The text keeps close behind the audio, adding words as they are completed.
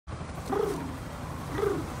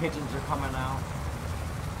Pigeons are coming out.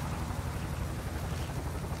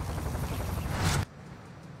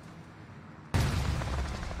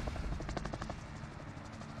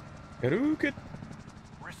 Rocket.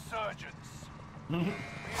 Resurgence. Be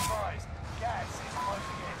advised, gas is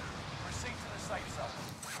closing in. Proceed to the safe zone.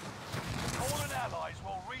 Fallen allies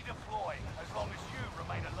will redeploy as long as you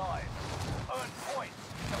remain alive. Earn points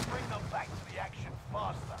to bring them back to the action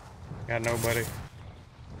faster. Got nobody.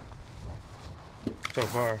 So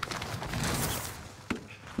far.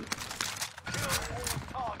 Kill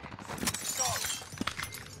all targets. Go.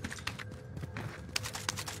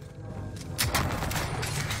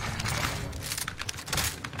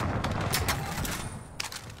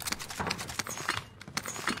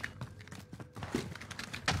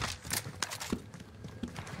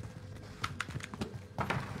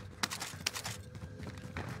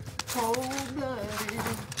 Cold-blooded.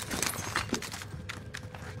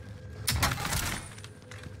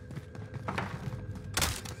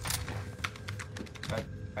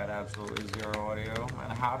 Had absolutely zero audio.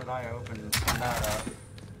 And how did I open that up?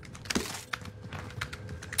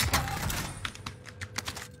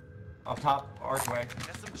 Up top, archway.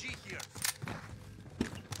 SMG here.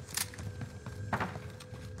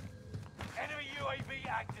 Enemy UAV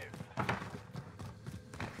active.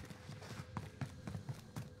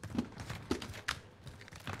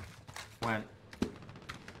 Went.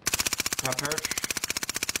 Top church.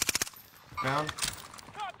 Down.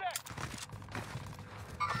 Contact.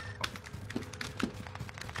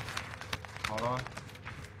 Hold on.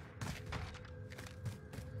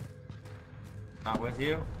 Not with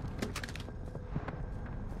you.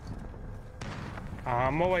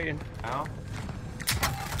 I'm waiting. Now.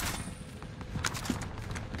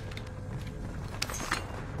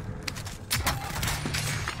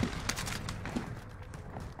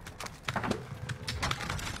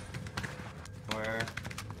 Where?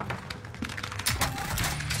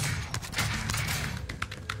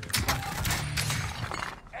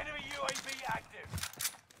 Enemy UAV active.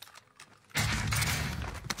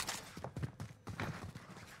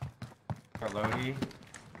 Carlodi.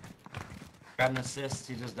 Got an assist,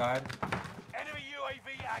 he just died. Enemy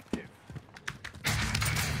UAV active.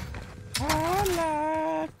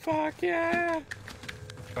 Hola! Fuck yeah!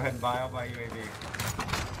 Go ahead and buy, I'll buy UAV.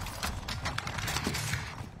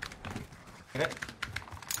 Hit it?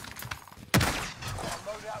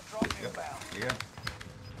 Loadout drop inbound. Yeah.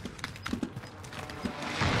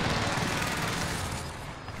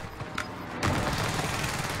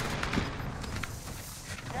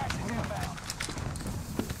 Gas is inbound.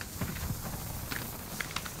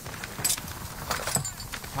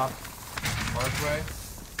 Top archway.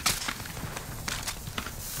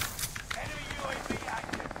 Enemy UAV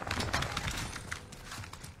active.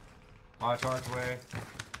 Watch archway.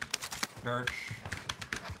 Church.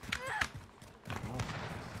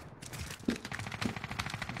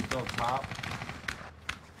 Still top.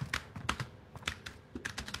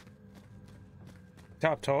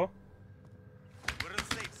 Top tall. We're in the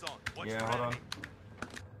safe zone. Watch Yeah, the hold on. enemy.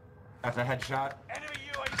 That's a headshot. Enemy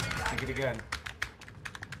UAV Peek active. it again.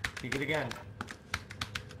 Peek it again.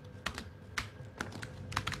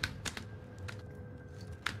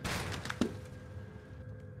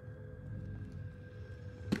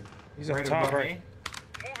 He's up Right top, above right? me.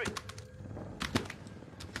 Move it.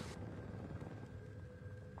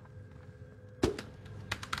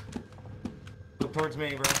 Look towards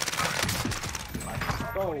me, bro.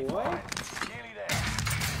 Oh, what? Nearly there.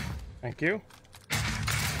 Thank you.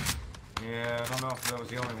 Yeah, I don't know if that was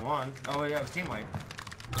the only one. Oh, yeah, it was team wipe.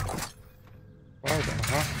 Where the,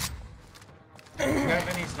 huh? You have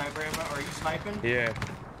any sniper ammo? Are you sniping? Yeah.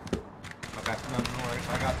 Okay, no worries.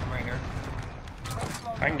 I got some right here.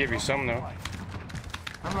 I can give you some, though.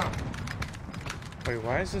 Come on. Wait,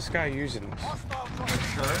 why is this guy using this? Hostile Good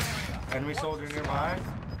drop. shirt. Enemy soldier nearby.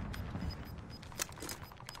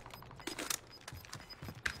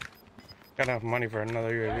 Got enough money for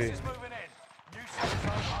another Gas UAV. is moving in. New safe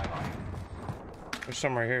zone highlighted. There's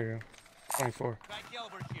some right here, yo. 24. Guy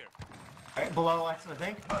Caliber here. Right below us, I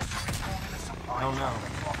think. Oh no.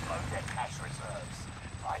 Offload their cash reserves.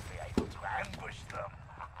 I'd be able to ambush them.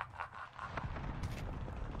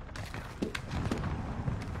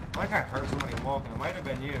 I think I heard somebody walking. It might have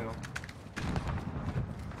been you.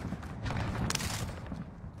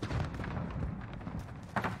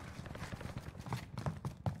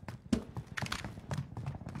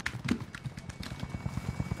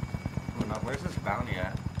 Oh, no, where's this bounty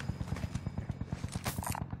at?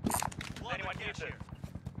 Anyone gets here?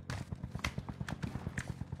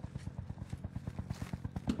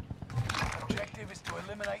 Objective is to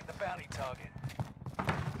eliminate the bounty target.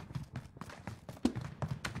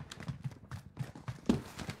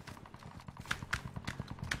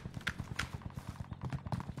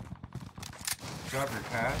 Drop your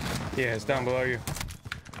cash. Yeah, it's down below you.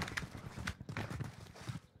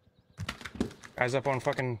 Guys up on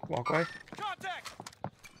fucking walkway. Contact!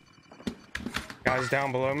 Guys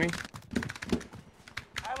down below me.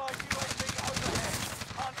 Allied UAV overhead.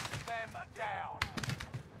 Hunt them down.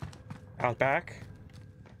 Out back.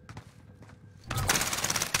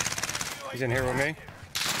 He's in here with me.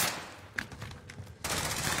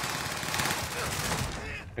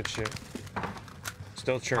 Good shit.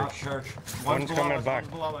 Still Top church. church. One's below coming us, back.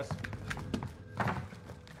 One's below us.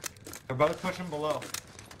 They're both pushing below.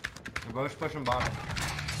 They're both pushing bottom.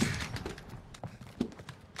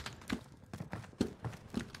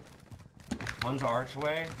 One's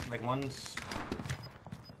archway, like one's...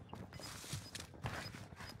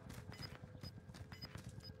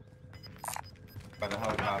 by the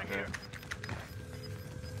helicopter.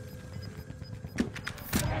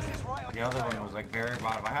 Gas is right on The your other tail. one was like very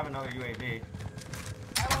bottom. I have another UAV.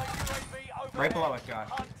 Allied UAV overhead. Right below us, Josh.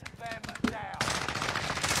 Hunt them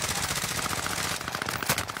down.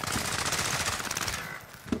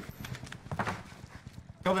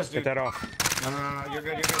 Kill this Get dude. that off. No, you're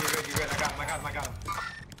good, you're good, you're good, you're good. I got him.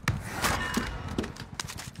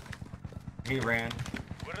 He ran.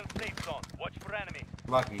 We're in safe zone. Watch for enemy.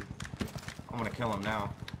 Lucky. I'm gonna kill him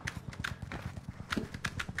now.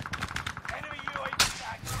 Enemy UAV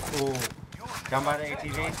active. Ooh. Yours Down by the is a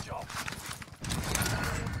ATV. nice job.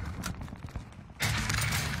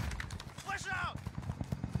 Flash out!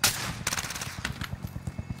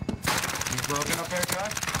 He's broken up there,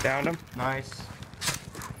 Josh. Downed him. Nice.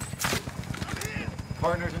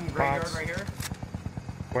 Partners in the graveyard Box. right here.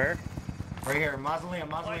 Where? Right here. Mausoleum.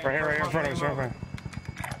 Right here in front of us.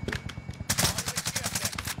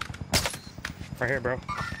 Right here, bro.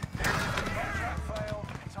 Contract failed.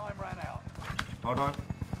 Time ran out. Hold on.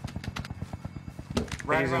 He's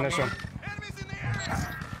in around this me. one. Enemies in the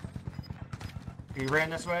area! He ran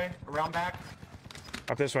this way, around back,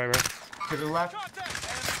 Up this way, bro. to the left. Contact!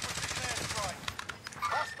 Enemy precision airstrike.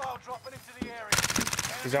 Hostile dropping into the area.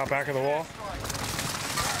 He's out back of the wall.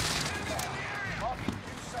 Marking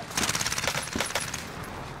new sector.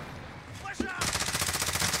 Flash out!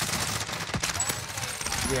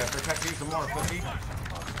 Yeah, protect you some more, pussy.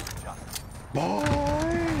 Boy!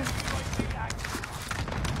 UAV active.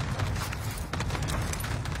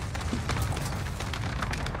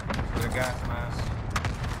 Get a gas mask.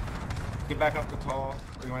 Get back up the tall.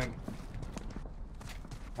 Or you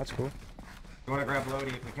That's cool. wanna grab Lodi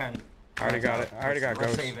if you can. I already got it. I already got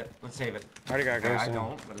Let's ghost. save it. Let's save it. I already got Yeah, ghost. I in.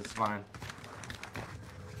 don't, but it's fine.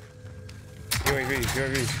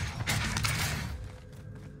 UAVs.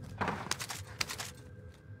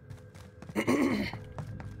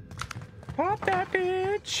 Pop that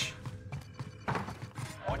bitch!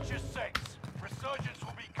 Watch your six. Resurgence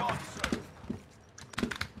will be gone soon.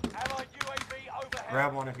 Allied UAV overhead.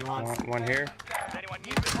 Grab one if you want. One here. Does anyone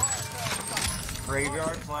need it?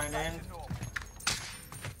 Graveyard, flying in.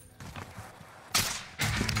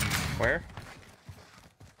 Where?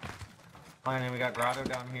 Flying in, we got Grotto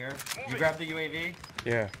down here. You grab the UAV?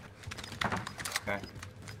 Yeah. Okay.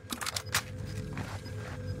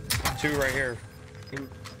 Two right here. I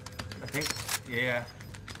think, yeah.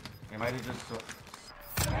 They might have just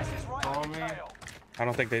Gas is right Follow on me. your tail. I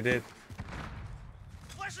don't think they did.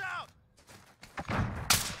 Flash out!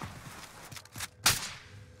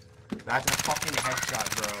 That's a fucking headshot,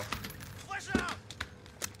 bro. Flash out!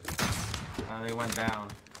 They went down.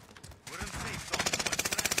 We're in safe zone.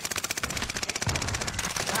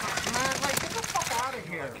 Man, like, get the fuck out of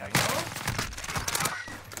here, bro.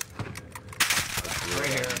 Right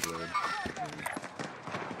here.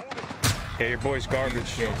 Yeah, your boy's garbage.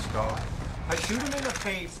 Shit, dog. I shoot him in the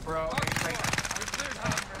face, bro. It's like,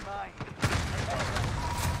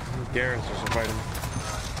 Garrett's just inviting me.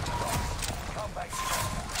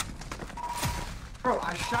 bro,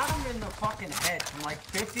 I shot him in the fucking head from like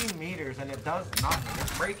 15 meters and it does nothing.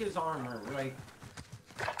 It break his armor, like.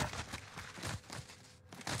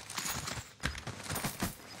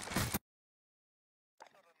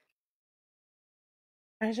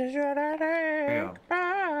 This is what I Yeah. think.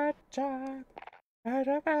 Bad time.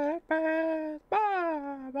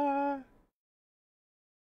 Bye.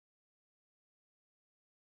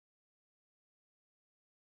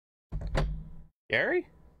 Gary?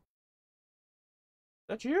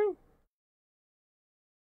 That you?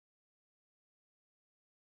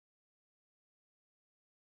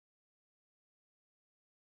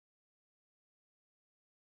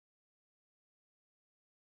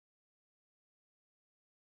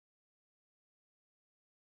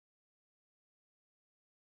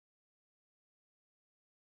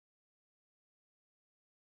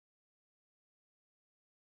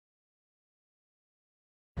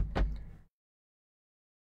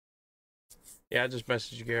 Yeah, I just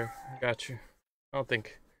messaged you, Gary. I got you. I don't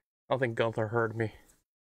think Gunther heard me,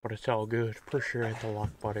 but it's all good. Appreciate the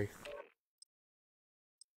luck, buddy.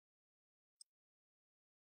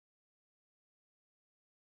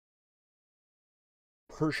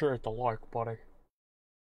 Appreciate the luck, buddy.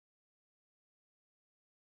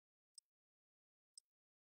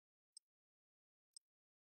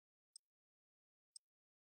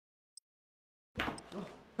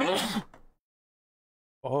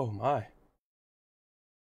 Oh my.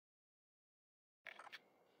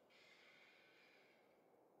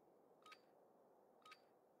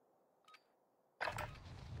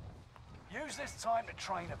 Use this time to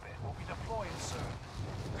train a bit. We'll be deploying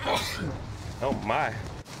soon. Oh my.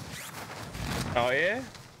 Oh yeah?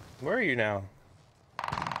 Where are you now?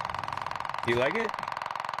 You like it?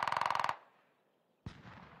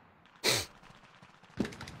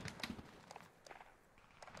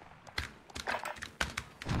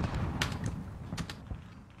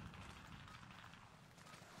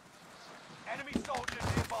 Enemy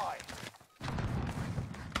soldiers nearby.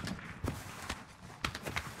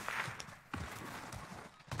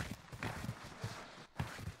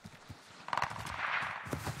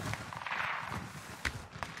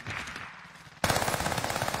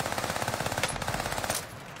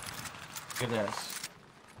 Look at this.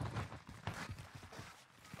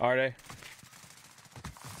 Are they?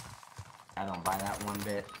 I don't buy that one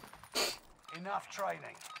bit. Enough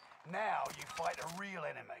training. Now you fight a real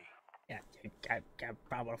enemy. Yeah,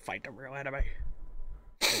 I want to fight the real enemy.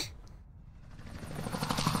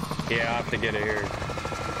 Yeah, I'll have to get it here.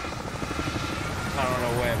 I don't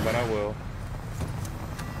know when, but I will.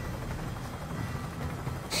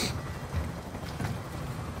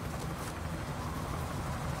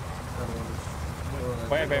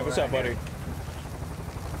 Wait, man, what's up, buddy?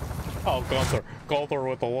 Oh, Gunther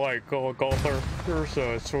with the light. Oh, Gunther, you're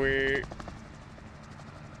so sweet.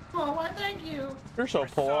 Oh, why, thank you. You're so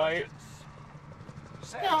polite.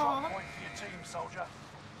 Set a drop point for your team, soldier.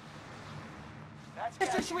 That's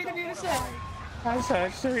It's so gas sweet of you to on the say. way. That's so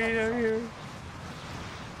sweet of you.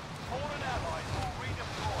 Fallen allies will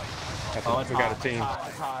redeploy. I think we got a team.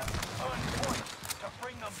 It's hot. Earn points to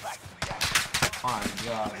bring them back to the action. My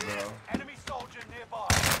God, bro. Enemy soldier nearby.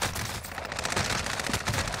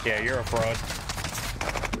 Yeah, you're a fraud.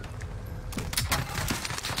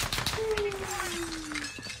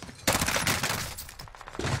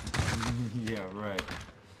 Yeah, right.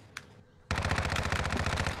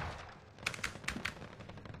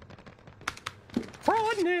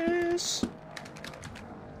 Fraudness.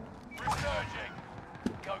 Resurging.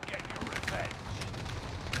 Go get your revenge.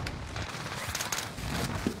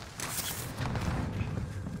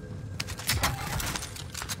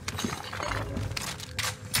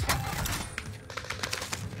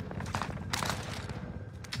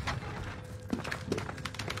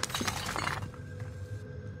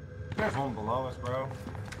 There's one below us, bro.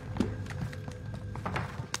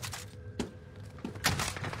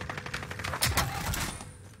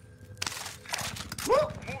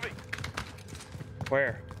 Moving.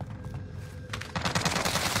 Where?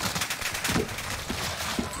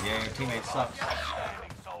 Yeah, your teammate sucks.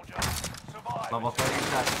 Outstanding, soldier. Survive. Level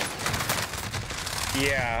 37.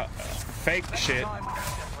 Yeah, fake Next shit. time will be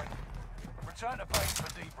different. Return to base for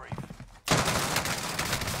debrief.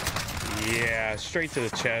 Yeah, straight to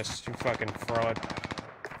the chest, you fucking fraud.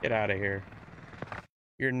 Get out of here.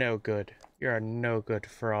 You're no good. You're a no good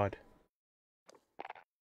fraud.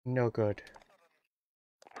 No good.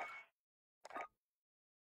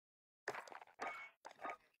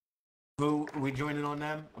 Who we joining on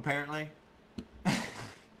them, apparently?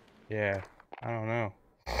 Yeah, I don't know.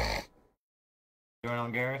 Join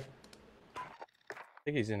on Gareth? I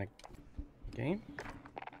think he's in a game?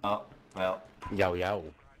 Oh, well. Yo, yo.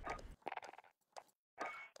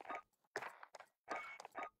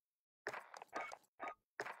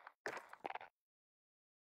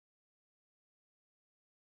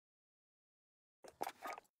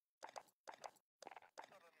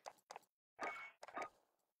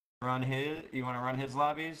 Run his, you want to run his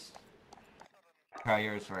lobbies? Try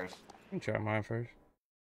yours first. You can try mine first.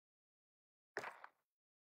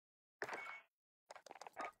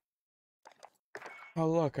 Oh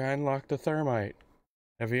look, I unlocked the thermite.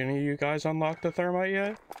 Have any of you guys unlocked the thermite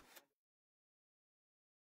yet?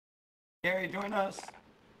 Gary, join us.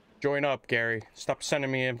 Join up, Gary. Stop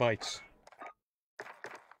sending me invites.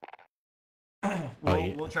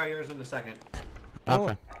 We'll try yours in a second.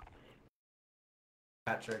 Okay.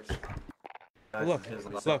 Patrick's. Look,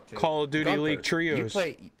 Call of Duty Gunther, League Trios.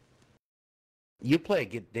 You play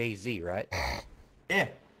DayZ, right? Yeah.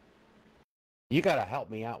 You gotta help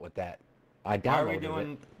me out with that. I downloaded Why are we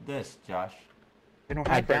doing this, Josh? They don't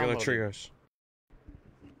I have regular downloaded. trios.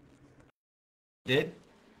 Did?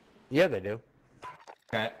 Yeah, they do.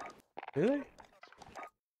 Okay. Do they?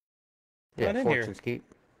 Yeah, Not in here. Fortune's Keep.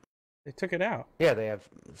 They took it out. Yeah, they have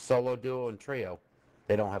solo, duo, and trio.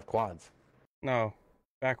 They don't have quads. No,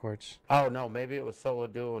 backwards. Oh, no, maybe it was solo,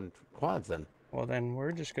 duo, and quads then. Well, then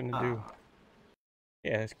we're just gonna do. Ah.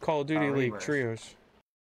 Yeah, it's Call of Duty League reverse. trios.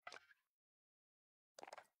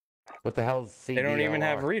 What the hell is CDLR? They don't even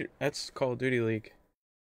have That's Call of Duty League.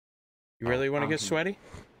 You really want to get sweaty?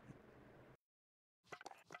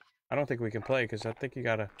 I don't think we can play because I think you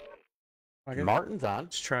gotta. Martin's on.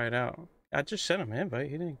 Let's try it out. I just sent him an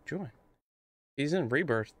invite. He didn't join. He's in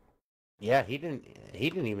Rebirth. Yeah, he didn't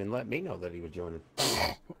even let me know that he was joining.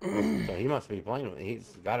 So he must be playing.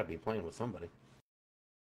 He's got to be playing with somebody.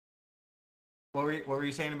 What were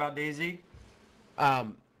you saying about DayZ?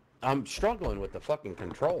 I'm struggling with the fucking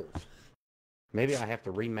controls. Maybe I have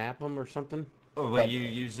to remap them or something. Oh, were you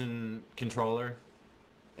using controller?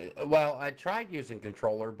 Well, I tried using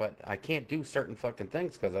controller, but I can't do certain fucking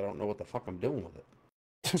things because I don't know what the fuck I'm doing with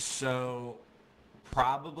it. So,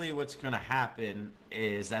 probably what's going to happen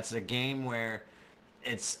is that's a game where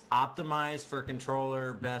it's optimized for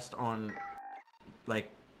controller best on, like,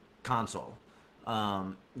 console.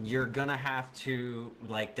 You're going to have to,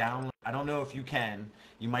 like, download. I don't know if you can.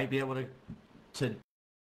 You might be able to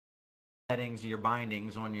settings your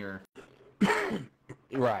bindings on your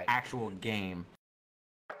Right. actual game.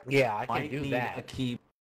 Yeah, I can Might do need that. a key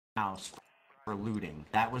mouse for looting.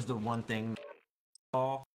 That was the one thing.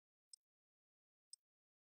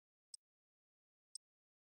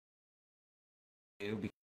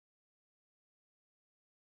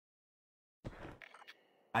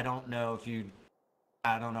 I don't know if you.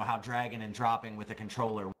 I don't know how dragging and dropping with a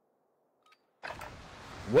controller.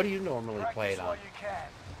 What do you normally play it Practice on? while you can.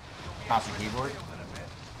 You'll be Mouse able and to keyboard? feel it a bit.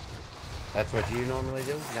 That's what you normally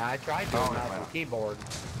do? No, I tried doing Oh, mouse wow. and keyboard.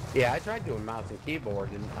 Yeah, I tried doing mouse and keyboard,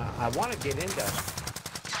 and I want to get into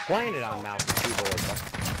playing it on mouse and keyboard, but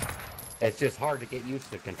it's just hard to get used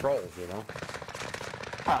to controls, you know?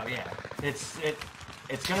 Oh yeah, it's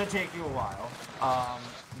gonna take you a while.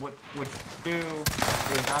 What you do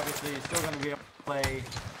is obviously you're still gonna be able to play,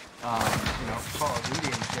 Call of Duty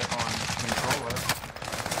and shit on controller.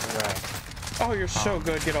 Right. Oh, you're so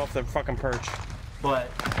good. Get off the fucking perch. But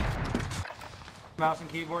mouse and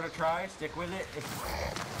keyboard a try, stick with it.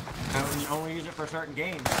 And only use it for certain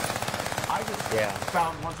games. I just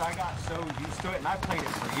found once I got so used to it, and I've played it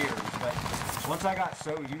for years, but once I got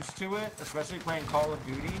so used to it, especially playing Call of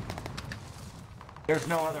Duty, there's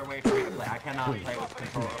no other way for me to play. I cannot play with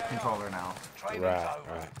controller now. Training's Right,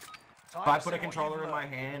 over. right. Time If I to put see a what controller you've in my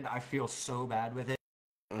learned. hand, I feel so bad with it.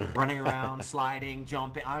 Running around, sliding,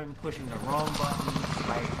 jumping. I'm pushing the wrong buttons.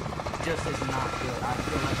 Like, it just is not good. I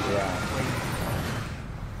feel like I haven't played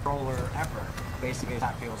controller ever. Basically,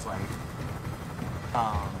 that feels like.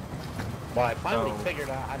 Well, I finally So- figured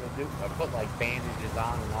out how to put like bandages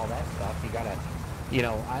on and all that stuff. You gotta,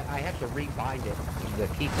 I have to rebind it, the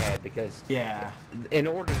keypad, because Yeah. in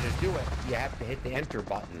order to do it, you have to hit the enter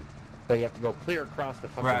button. So you have to go clear across the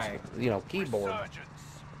fucking, Right. keyboard Resurgence.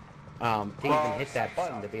 to even hit that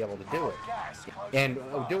button to be able to do it. Gas close And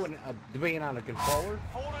to us. doing it on a controller,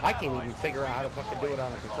 Fallen I can't allies even figure out how to will fucking do it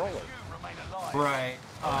on a redeploy controller. as long as you remain alive.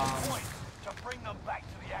 Right. Point to bring them back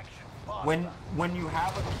to the action faster. When you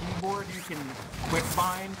have a keyboard, you can quick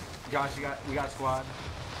bind. Josh, we got squad.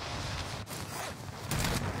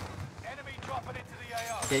 Enemy dropping into the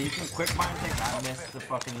AO. Yeah, you can quick bind things. I missed the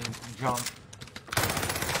fucking jump.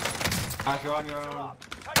 Josh, you're on your own.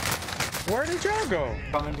 Where did y'all go?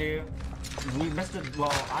 Coming to you. We missed it.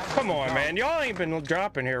 Well, I missed Come the on, jump. man. Y'all ain't been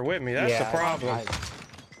dropping here with me. That's the problem.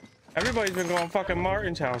 Everybody's been going fucking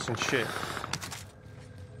Martin's house and shit.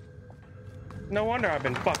 No wonder I've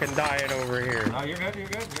been fucking dying over here. No, you're good. You're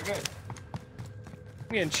good. You're good.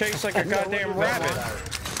 I'm getting chased like a goddamn rabbit.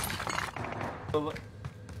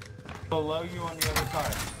 Below you on the other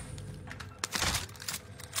side.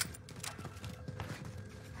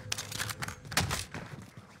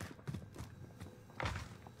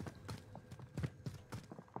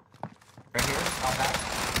 Right here, out back.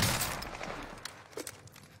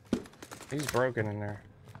 He's broken in there.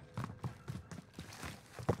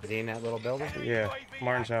 Is he in that little building? Yeah,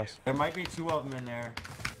 Martin's house. There might be two of them in there.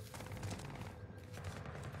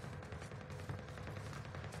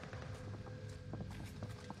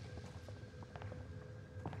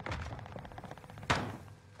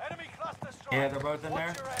 Enemy cluster strike. Yeah, they're both in there.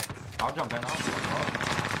 Watch your heads. I'll jump in.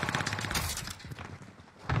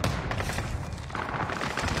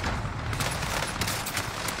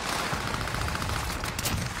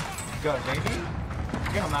 Good, baby.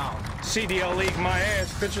 Get him out. CDL League my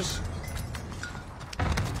ass, bitches.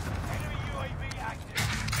 Enemy UAV active.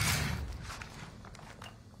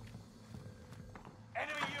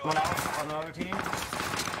 Enemy One UAV. out on the other team.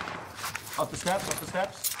 Up the steps, up the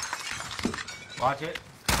steps. Watch it.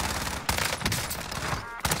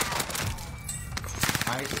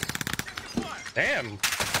 Nice. Damn. Well,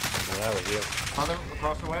 that was you. Other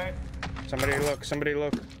across the way. Somebody look, somebody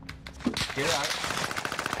look. Get it out.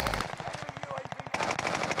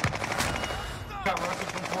 Got rushes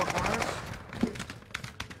from four corners.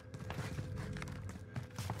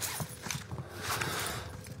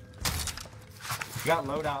 You got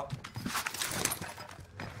loadout.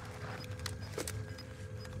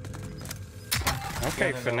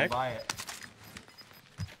 Okay, Yeah, they're gonna Finnick. buy it.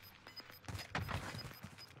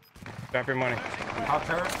 Drop your money. Top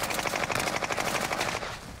church.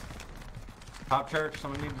 Top church.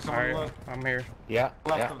 Someone needs someone to Alright, look. I'm here. Yeah,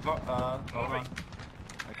 Left yeah. of, hold on.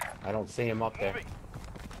 I don't see him up there.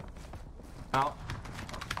 Out.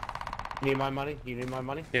 You need my money? You need my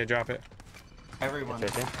money? Yeah, drop it. Everyone.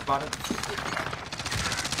 That's right Spotted.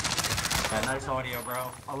 Yeah, nice audio,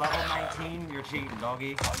 bro. A level 19, you're cheating,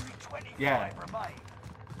 doggy. Only 25 Yeah. remain.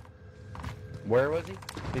 Where was he?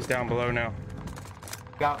 He's down below now.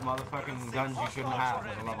 Got motherfucking guns you shouldn't have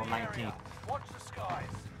at a level 19. Watch the skies.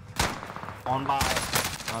 On by.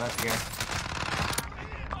 Oh, that's good.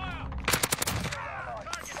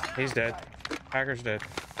 He's dead. Hacker's dead.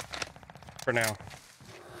 For now.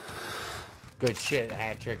 Good shit,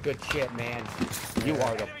 Hattrick. Good shit, man. You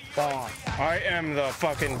are the boss. I am the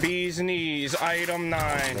fucking bee's knees. Item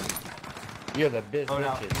 9. You're the Oh,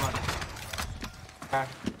 no. business. Come on. Back.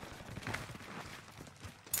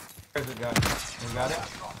 There's the gun. You got it?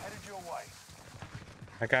 Headed your way.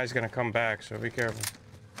 That guy's gonna come back, so be careful.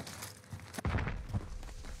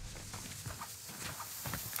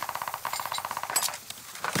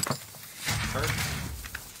 Hurt.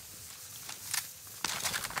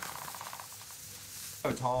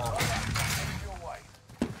 So tall. Headed your way.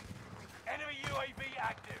 Enemy UAV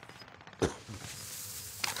active.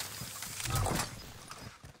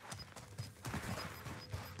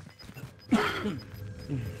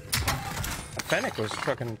 Fennec was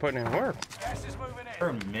fucking putting in work. Gas is moving in.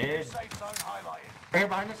 They're mid. Safe zone highlighted. Right here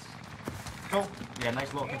behind us. Go. Yeah,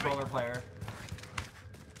 nice little controller player.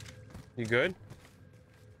 You good?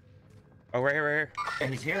 Oh, right here, right here. Yeah,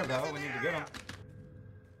 he's here though. We need to get him.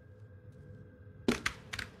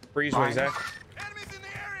 Breezeway, Fine. Zach. Enemies in the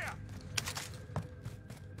area.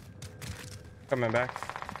 Coming back.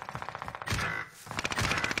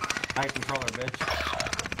 Nice controller, bitch.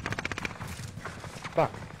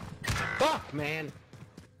 Fuck. Fuck, man.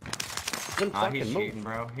 Couldn't Ah, he's fucking cheating, move.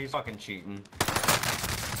 bro. He's fucking cheating.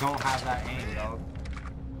 Don't have that aim, dog.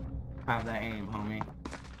 Have that aim, homie.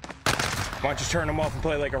 Why don't you turn him off and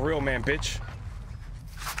play like a real man, bitch?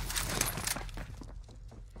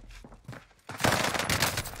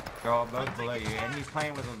 They're all both below you, and he's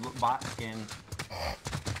playing with a bot skin.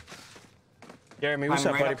 Jeremy, what's I'm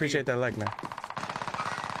up, right buddy? up to Appreciate you. that leg, man.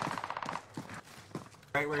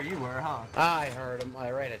 Right where you were, huh? I heard him.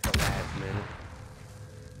 I right at the last minute.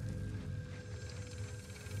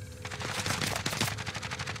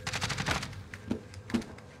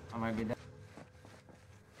 I might be dead.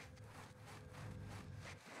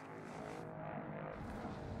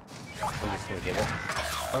 I'm just gonna give it.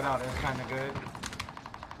 Oh no, that's kind of good.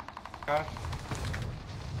 Gosh.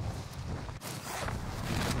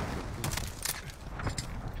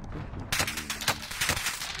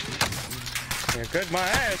 You're good, my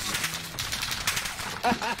ass.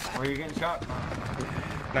 Where are you getting shot from?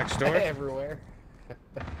 Next door. Everywhere.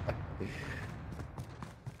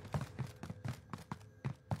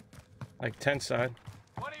 Like tent side.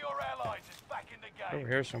 One of your allies is back in the Over game.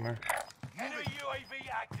 here somewhere. Enemy UAV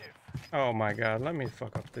active. Oh my god, let me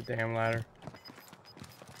fuck up the damn ladder.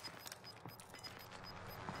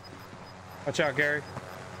 Watch out, Gary.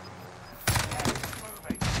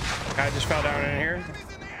 Moving. Guy just fell down in here.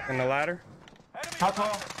 In the ladder. Enemy How tall?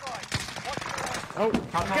 airstrike. Watch your head. Oh,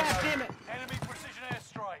 How tall? god damn it. Enemy precision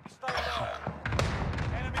airstrike. Stay alert.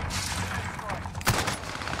 Enemy precision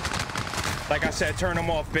airstrike. Like I said, turn him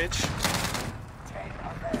off, bitch. 10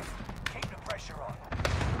 are left. Keep the pressure on.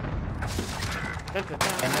 And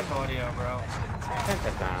that's audio, bro.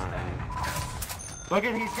 Look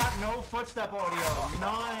at, he's got no footstep audio.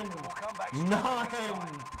 None. We'll come back.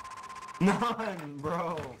 None,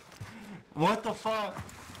 bro. What the fuck?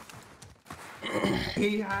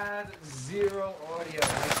 He had zero audio.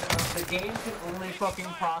 The game can only fucking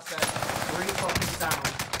process 3 fucking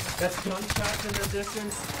sounds. That's gunshots in the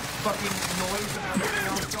distance, fucking noise and everything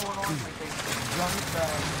else going on. Like the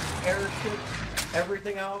guns, airships,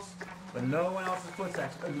 everything else. but no one else's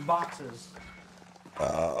footsteps. Boxes.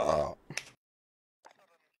 I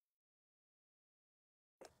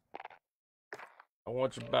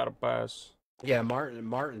want your battle pass. Yeah,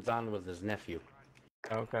 Martin's on with his nephew.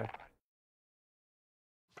 Okay.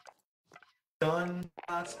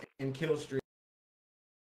 Gunshots and kill streak.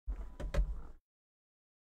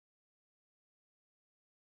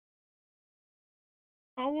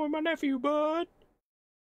 I want my nephew, bud.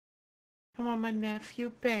 Come on, my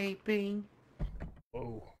nephew, baby.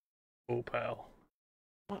 Oh, oh, pal.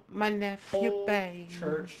 My nephew, baby.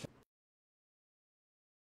 Church.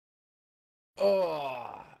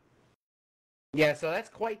 Oh. Yeah, so that's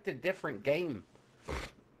quite the different game.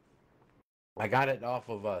 I got it off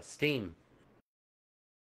of Steam.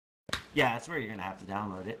 Yeah, that's where you're gonna have to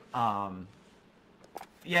download it.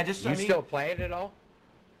 Yeah, just You still play it at all?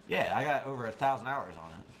 Yeah, I got over 1,000 hours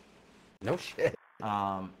on it. No shit.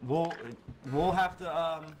 We'll have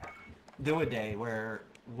to do a day where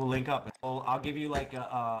we'll link up. I'll give you like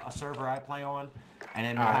a server I play on, and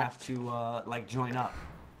then we'll have to like join up.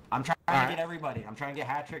 I'm trying to get everybody. I'm trying to get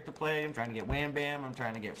Hat Trick to play. I'm trying to get Wham Bam. I'm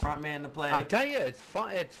trying to get Frontman to play. I'll tell you, it's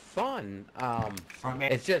fun. It's fun.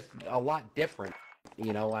 Frontman. It's just a lot different.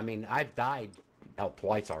 You know, I mean, I've died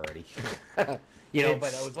twice already. You know,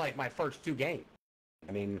 but it was like my first 2 games.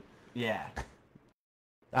 I mean, yeah.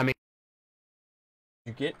 I mean,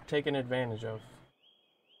 You get taken advantage of.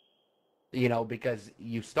 you know, because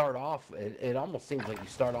you start off, it almost seems like you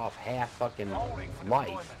start off half fucking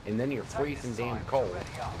life, and then you're freezing damn cold.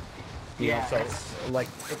 You know, so, like,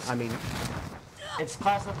 I mean, It's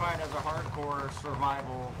classified as a hardcore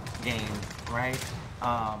survival game, right?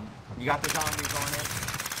 You got the zombies on it.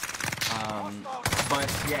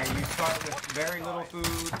 But yeah, you start with very little food.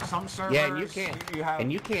 Some servers, yeah,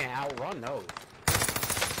 and you can't outrun those.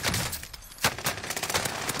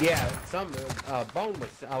 Yeah, Bone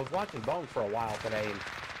I was watching Bone for a while today, and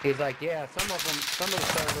he's like, yeah, some of the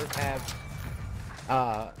servers have,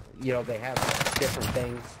 you know, they have different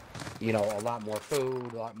things, you know, a lot more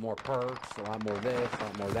food, a lot more perks, a lot more this, a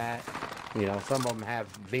lot more that. You know, some of them have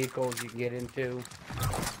vehicles you can get into,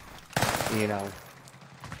 you know.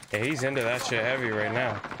 Yeah, he's into that shit heavy right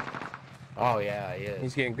now. Oh, yeah, he is.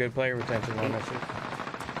 He's getting good player retention on that shit.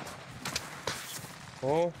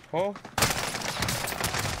 Oh, oh.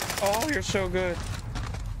 Oh, you're so good.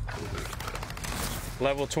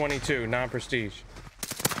 Level 22, non-prestige.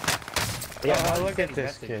 Yeah, look at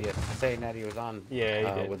this kid. Saying that he was on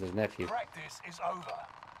with his nephew. Practice is over.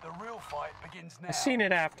 The real fight begins now. I seen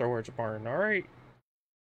it afterwards, Martin, alright?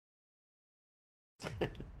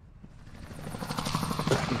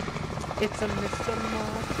 It's a Mr.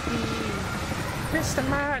 Martin. Mr.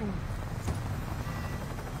 Martin!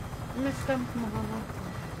 Mr. Martin.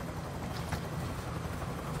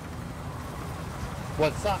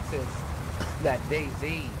 What sucks is that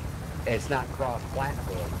DayZ is not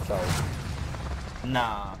cross-platform, so...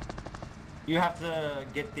 Nah. You have to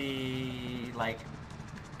get the, like,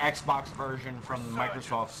 Xbox version from the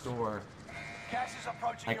Microsoft Store. Gas is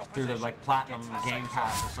approaching your Like, through the, position. like, Platinum Get to the Game safe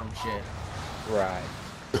Pass zone. or some shit. Right.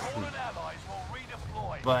 Fallen allies will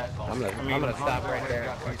redeploy. But, I'm gonna stop right there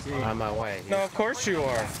on my way. No, of course you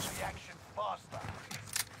are. Reaction faster.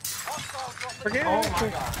 Hostile dropping Forget oh it. my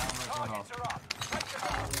god, I'm gonna targets are up. Take them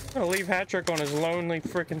out. I'm gonna leave Hat-Trick on his lonely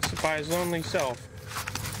by his lonely self.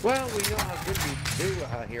 Well, we know how good you do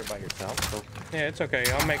here by yourself, so... Yeah, it's okay.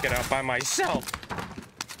 I'll make it out by myself.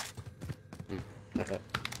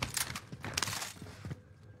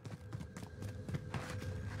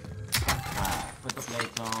 put the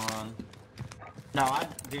plates on. No,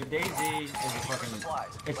 dude, DayZ is a fucking,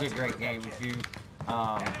 it's a great game. If you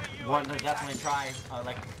want to definitely try,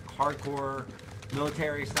 like, hardcore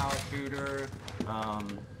military style shooter,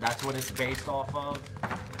 that's what it's based off of.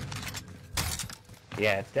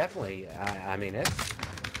 Yeah, it's definitely, I mean, it's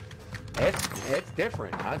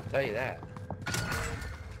different, I'll tell you that.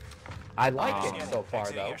 I like it so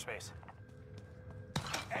far, though.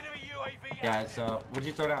 Yeah, it's, what'd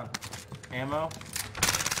you throw down? Ammo?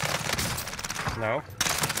 No.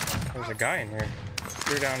 There's a guy in here.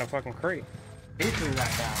 Threw down a fucking crate. He threw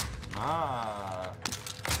that down. Ah.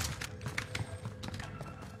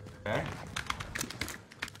 Okay.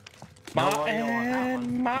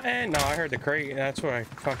 Martin! No, I heard the crate. That's what I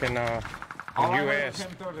fucking, All I you heard was asked.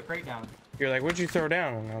 him throw the crate down. You're like, what'd you throw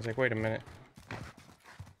down? And I was like, wait a minute.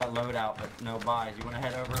 Got loadout, but no buys. You want to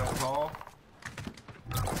head over to the hall?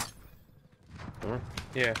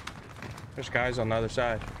 Yeah. There's guys on the other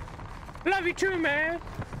side. Love you too, man!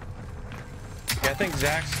 Yeah, I think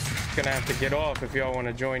Zach's gonna have to get off if y'all want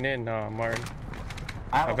to join in, Martin.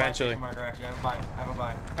 I have Eventually. a buy, actually. I have a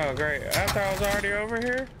buy. Oh, great. After I was already over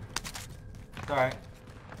here? alright.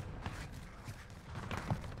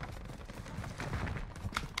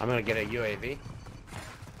 I'm gonna get a UAV.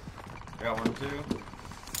 I got one, too.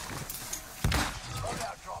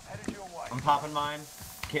 Loadout drop headed your way. I'm popping mine.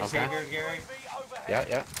 Can't Okay. stay here, Gary. UAV overhead. Yeah,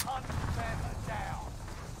 yeah. Hunt them down.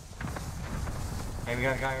 Hey, we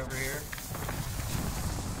got a guy over here.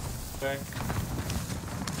 Okay.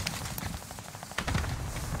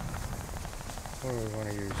 What do we want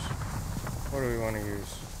to use? What do we want to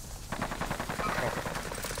use? Okay.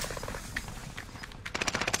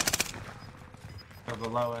 They're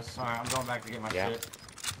below us. Alright, I'm going back to get my Yeah. shit.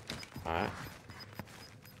 Alright.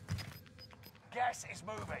 Gas is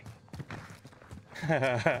moving.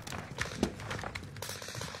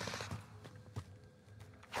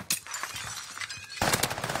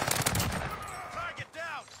 Target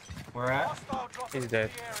down. Where at? Hostile drop He's into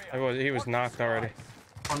dead. the area. He was knocked already.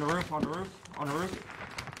 On the roof, on the roof, on the roof.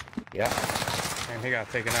 Yeah. And he got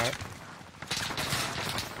taken out.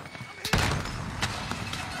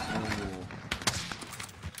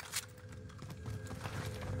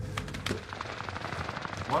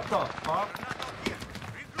 What the fuck?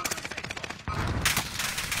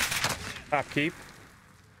 Top keep.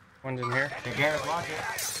 One's in here. Hey, Garrett, watch it.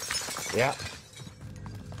 Yeah.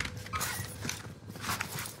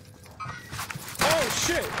 Oh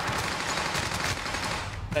shit!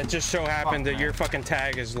 That just so happened that man. your fucking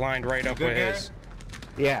tag is lined right up good, with Garrett? his.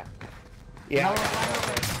 Yeah. Yeah. No,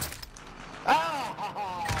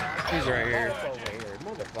 Oh! He's right here. It's over here,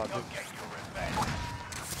 motherfucker. Go get your revenge.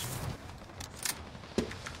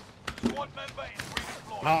 Squad member is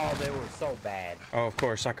redeployed. Oh, they were so bad. Oh, of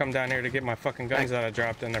course. I come down here to get my fucking guns that I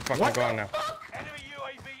dropped, and they're fucking What the gone now. Enemy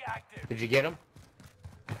UAV active. Did you get him?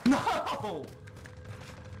 No!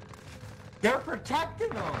 They're protecting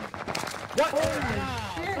them! What?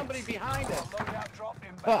 Holy shit! Somebody behind us. Loadout drop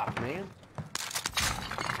inbound. Fuck, man.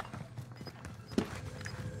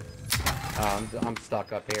 I'm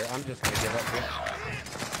stuck up here. I'm just gonna give up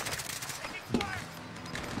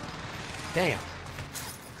here.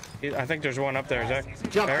 Damn. I think there's one up there, Zach.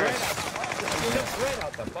 Jump There right is. out. Jump right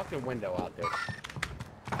out the fucking window out there.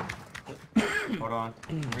 Hold on.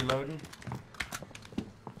 Reloading.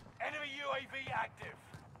 Enemy UAV active.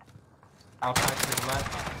 Outside to the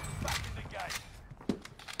left. Back in the game.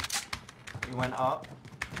 He went up.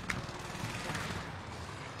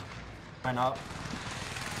 Went up.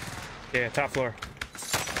 Yeah, top floor.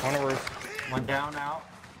 On the roof. Went down out.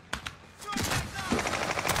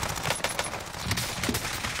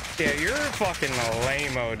 Yeah, you're fucking a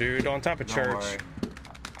lame-o, dude. On top of Don't church. worry.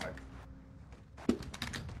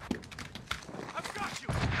 I've got you.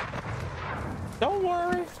 Don't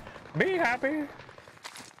worry. Be happy.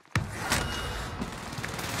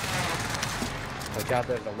 Look out,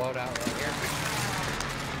 there's a loadout right here.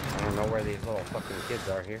 I don't know where these little fucking kids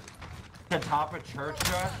are here. The top of church,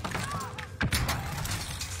 Josh.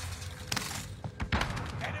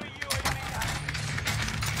 Enemy UAV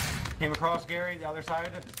active. Came across Gary, the other side.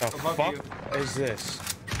 The Above fuck you. is this?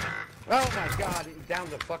 Oh my god, he's down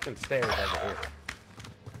the fucking stairs over here.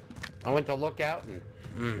 I went to look out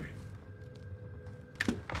and...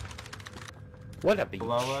 What a beach.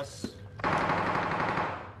 Below us.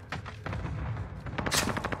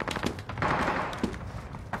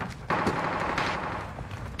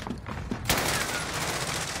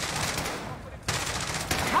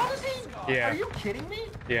 How does he? Yeah. Are you kidding me?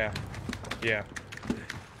 Yeah. Yeah.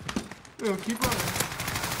 Yo, keep running.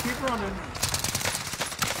 Keep running.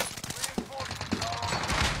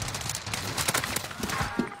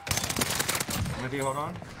 Maybe hold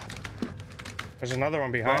on. There's another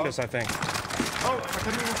one behind Well. us, I think. Oh, I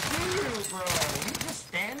couldn't even see you, bro. You just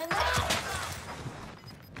standing there?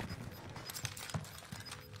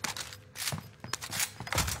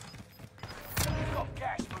 We've got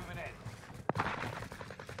gas moving in.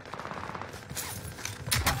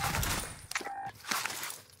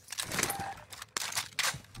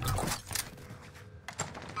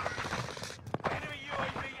 Enemy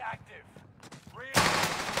UAV active.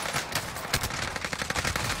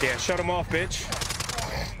 Yeah, shut him off, bitch.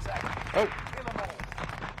 Enemies active. Oh. Kill 'em all.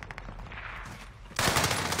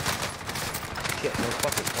 Shit, no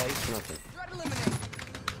fucking place, nothing.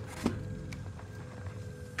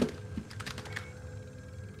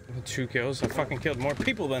 2 kills. I fucking killed more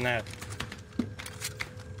people than that.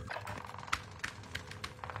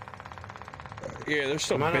 Yeah, there's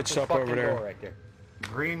still Come on out bitched this up fucking over door there. right there.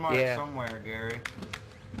 Green mark Yeah. somewhere, Gary.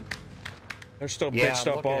 They're still Yeah, bitched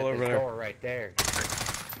I'm up looking all at over this there. door right there.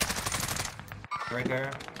 Right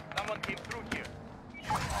there. Someone came through here.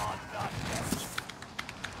 You are done.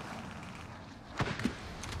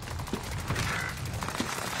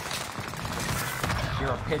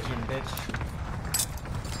 You're a pigeon, bitch.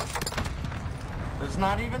 It's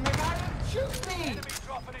not even the guy that shoots me! Enemy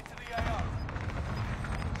dropping into the AO.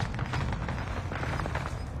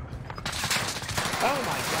 Oh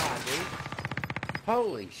my god, dude.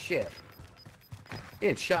 Holy shit.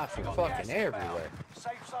 Getting shots from Got fucking gas inbound. everywhere.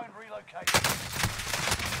 Safe zone relocated.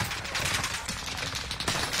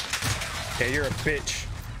 Yeah, you're a bitch.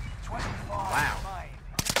 25 Wow. remain.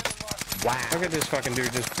 Wow. Look at this fucking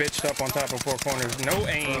dude just bitched up on top of 4 corners. No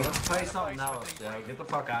aim. Let's play something else, yo. Get the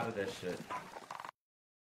fuck out of this shit.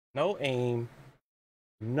 No aim.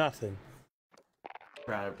 Nothing.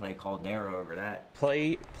 Rather play Caldera over that.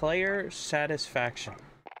 Player satisfaction.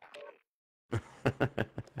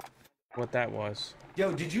 What that was.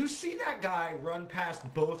 Yo, did you see that guy run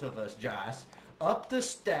past both of us, Josh? Up the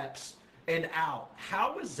steps and out.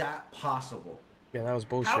 How is that possible? Yeah, that was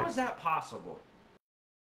bullshit. How is that possible?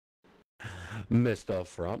 Mr.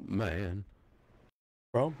 Front Man.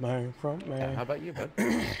 Front man, front man. How about you, bud?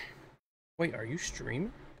 Wait, are you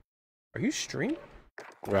streaming? Are you streaming?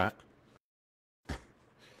 Right.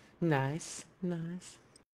 Nice, nice.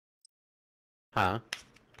 Huh?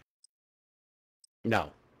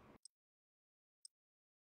 No.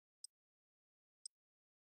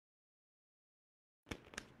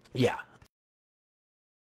 Yeah.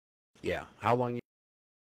 Yeah. How long you...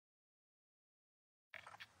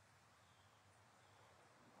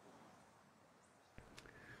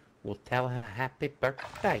 We'll tell her happy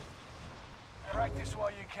birthday Practice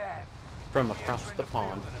while you can. from across the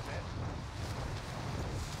pond.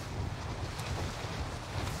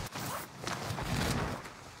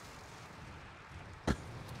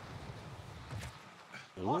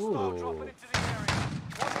 Hostile dropping Ooh, into the area.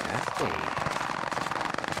 nasty.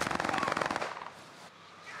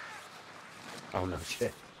 Oh no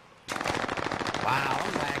shit. Wow,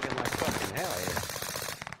 I'm lagging like fucking hell here.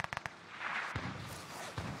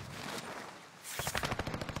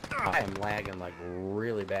 I am lagging like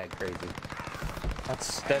really bad crazy.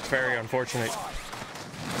 That's very unfortunate.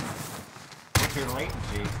 What's your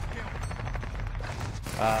latency?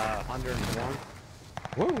 101.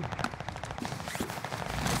 Woo!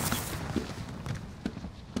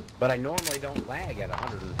 But I normally don't lag at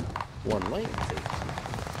 101 latency.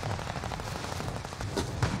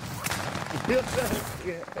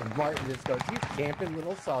 And Martin just goes, "You camping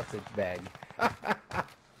little sausage bag."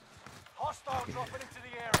 Hostile dropping into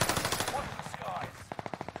the area. Watch the skies.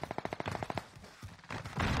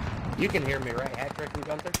 You can hear me, right, Hat-Trick and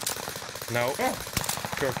Gunther? No.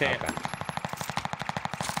 Sure can't. Okay.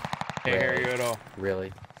 Can't hear you at all.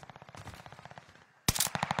 Really?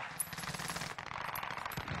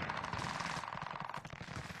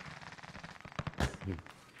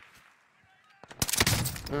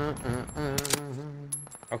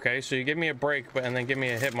 Okay, so you give me a break, and then give me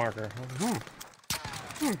a hit marker.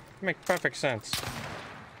 Makes perfect sense.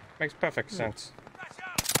 Makes perfect sense.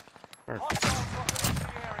 Hostile dropping into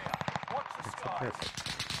the area. Watch the skies.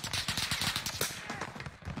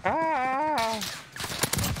 Ah!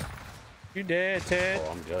 You dead, Ted.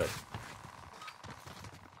 Oh, I'm good.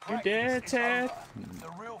 You dead, Practice is Ted. over. The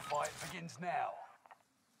real fight begins now.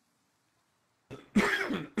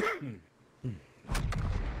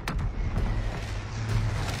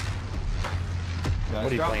 What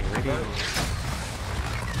are you playing, Ruby?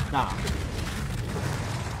 Nah.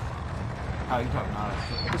 How you talking about it?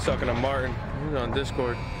 He's talking to Martin. He's on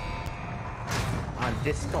Discord. On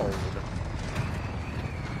Discord.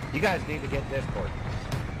 You guys need to get Discord.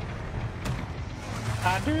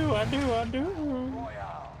 I do.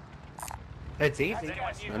 Royale. It's easy. That's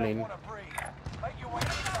gas you I don't mean, want to breathe. Make your way to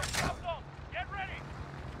the safe zone. Get ready.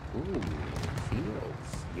 ooh,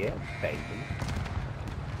 feels. Yeah, baby.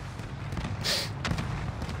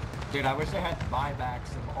 Dude, I wish they had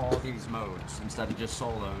buybacks of all these modes instead of just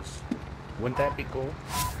solos. Wouldn't that be cool?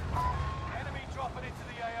 Enemy dropping into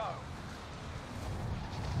the AO.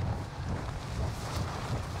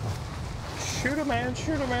 Shoot a man,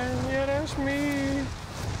 shoot a man. Yeah, that's me.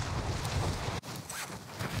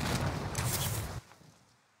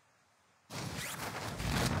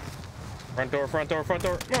 Front door, front door, front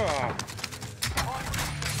door. Ah. All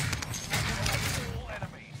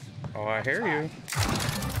enemies. Oh, I hear you.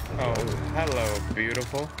 Oh, hello,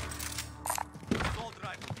 beautiful.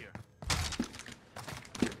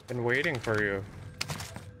 Been waiting for you.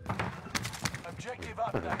 Objective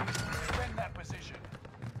update. Defend that position.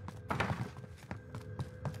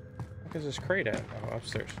 What is this crate at? Oh,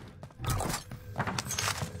 upstairs.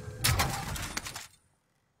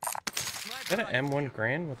 Is that an M1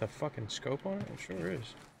 Grand with a fucking scope on it? It sure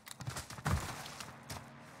is.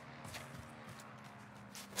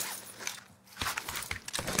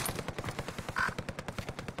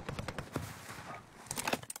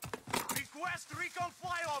 Northwest, recon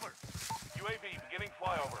flyover. UAV beginning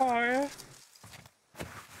flyover.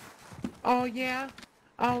 Oh yeah.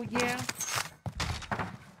 Oh yeah. Oh yeah.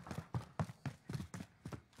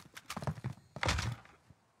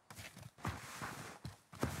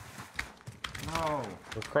 No.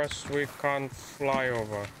 Request recon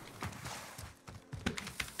flyover.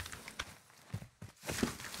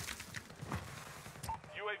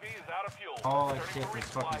 UAV is out of fuel. Holy Turning shit, for this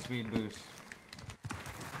resupply. fucking speed boost.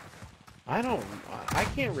 I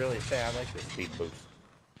can't really say I like the speed boost.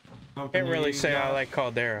 Can't really say I like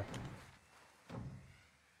Caldera.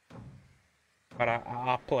 But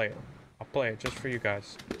I'll play it. I'll play it just for you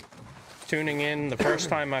guys. Tuning in the first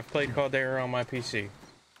time I've played Caldera on my PC.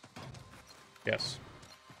 Yes.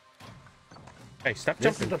 Hey, stop This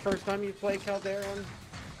jumping. is the first time you played Caldera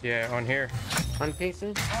Yeah, on here. on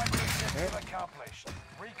PC? Objective accomplished.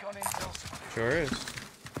 Recon intel secured. Sure is.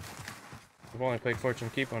 I've only played Fortune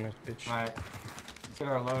Keep on this bitch. Alright. Let's get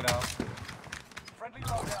our loadout. Friendly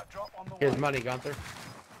loadout drop on the Here's way. money, Gunther.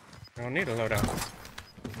 I don't need a loadout.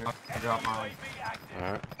 Here, I drop mine. UAV active.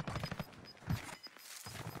 All right.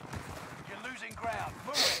 You're losing ground.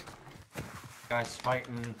 Move it. Guys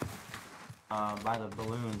fighting by the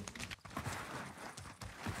balloon.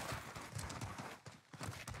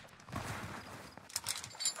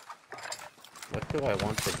 What do I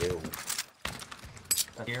want to do?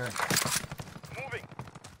 Here. Moving.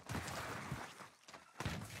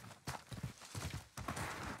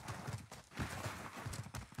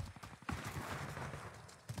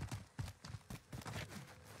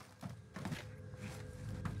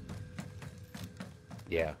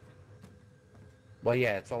 Yeah. Well,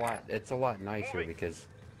 yeah, it's a lot nicer because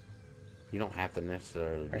you don't have to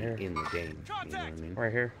necessarily Right here. be in the game. You know what I mean?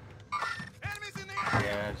 Right here. Enemies in the air.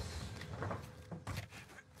 Yes.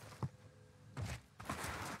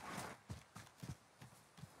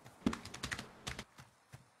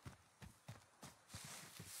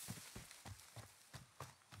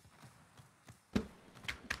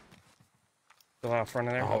 Still out front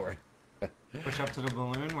of there. All right. Push up to the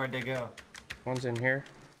balloon. Where'd they go? One's in here.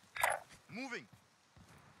 Moving.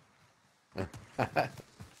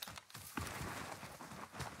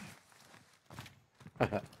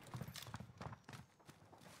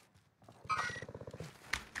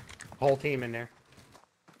 Whole team in there.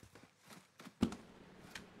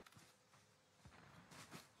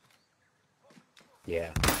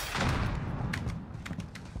 Yeah.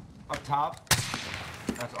 Up top.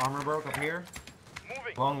 That's armor broke up here.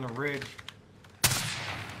 Moving. Along the ridge.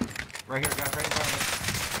 Right here, guys. Right in front of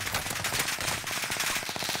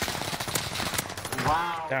us.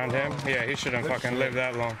 Wow. Downed him. Yeah, he shouldn't Good fucking shit. lived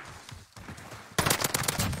that long.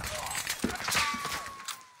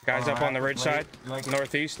 Guys up on the ridge side. Like,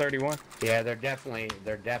 Northeast 31. Yeah, they're definitely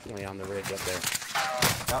on the ridge up there.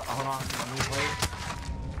 hold on. Let me wait.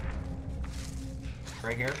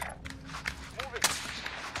 Right here. Moving.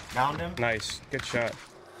 Downed him. Nice. Good shot.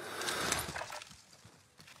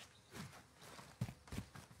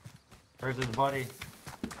 Where's his buddy?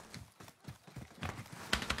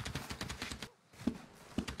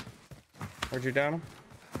 Where'd you down him?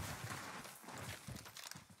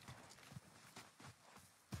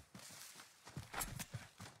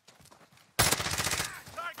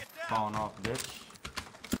 Target down. Falling off, bitch.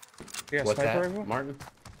 You got a What's sniper that, rifle? Martin?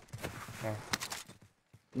 Oh.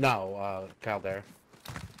 No, Caldera.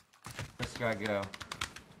 This guy go.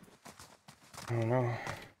 I don't know.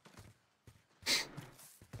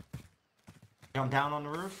 Jump down on the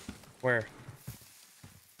roof. Where?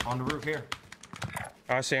 On the roof here.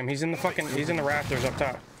 Oh, I see him. He's in the rafters up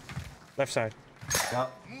top. Left side.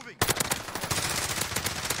 Yup. Moving.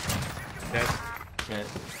 Dead. Shit.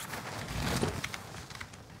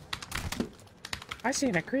 I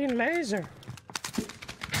seen a green laser.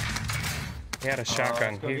 He had a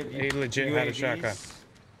shotgun. Let's go get He legit had a UAVs. shotgun.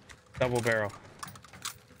 Double barrel.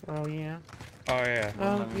 Oh yeah. Oh yeah.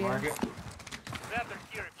 Let me yeah. mark it. Gather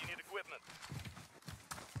here if you need equipment.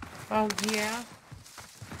 Oh yeah.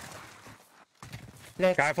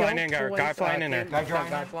 Let's Guy flying go, in, guy boys. flying in there. Guy Guy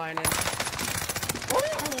flying in. flying in.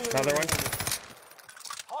 Another one.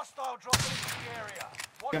 Hostile dropping into the area.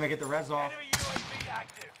 Watch Gonna get the res off. enemy UAV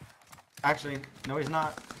active. Actually, no, he's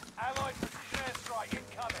not. Allied precision airstrike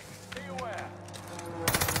incoming. Be aware.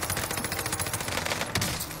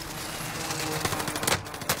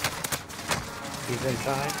 He's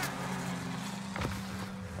inside.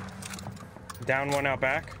 Down one out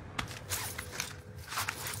back.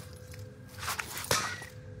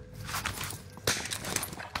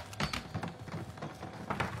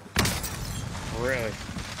 Really?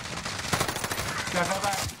 Guys, how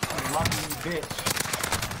about lucky bitch?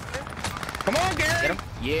 Come on, Gary!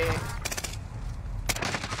 Yeah.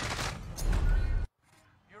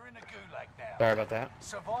 Sorry about that.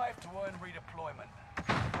 Survive to earn redeployment.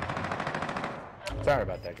 Sorry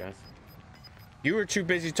about that, guys. You were too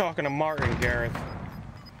busy talking to Martin, Gareth.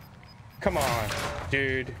 Come on,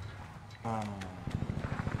 dude. Come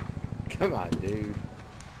on, dude.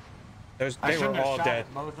 They were all dead.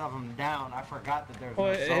 Both of them down. I forgot that there's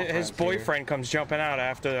Well, no his boyfriend comes jumping out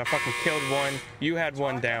after I fucking killed one. You had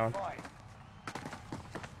one down.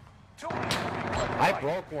 I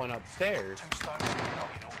broke one upstairs.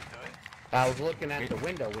 I was looking at the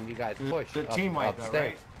window when you guys pushed the team wipe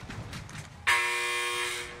upstairs. though, right?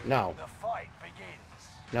 No. The fight begins.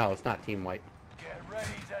 No, it's not team white. Get ready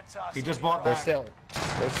to toss. He just bought They're back. still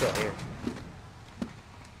here.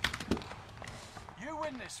 You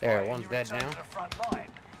win this There, fight, one's you dead return now. to the front line.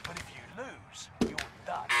 But if you lose, you're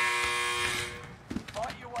done.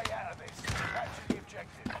 Fight your way out of this. Capture the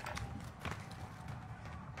objective.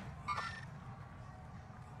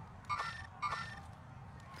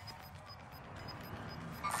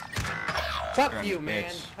 Fuck you, bitch.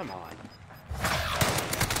 man. Come on.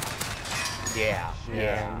 Yeah.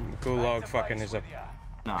 Yeah. Gulag fucking is a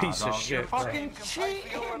Nah, piece of dog, shit, You're bro. fucking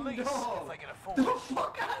cheating, dog. If they can afford Get the it.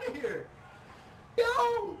 fuck out of here.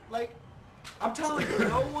 Yo, like, I'm telling you,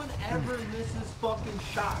 no one ever misses fucking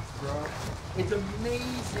shots, bro. It's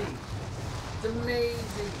amazing. It's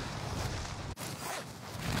amazing.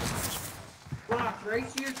 Rock, right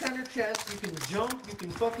to your center chest, you can jump, you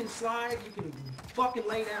can fucking slide, you can fucking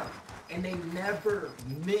lay down. And they never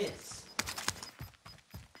miss.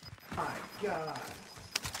 My God.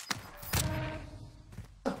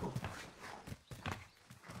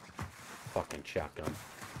 Fucking shotgun.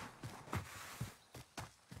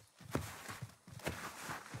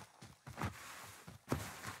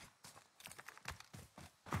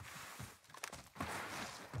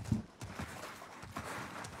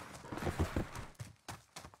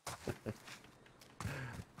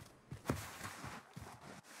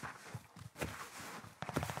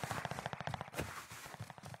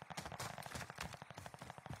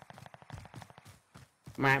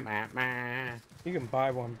 You can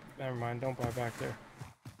buy one. Never mind. Don't buy back there.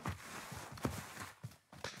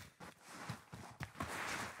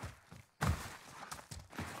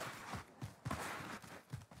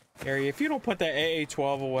 Gary, if you don't put that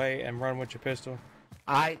AA-12 away and run with your pistol.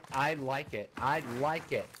 I like it. I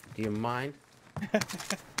like it. Do you mind?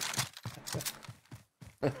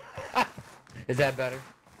 Is that better?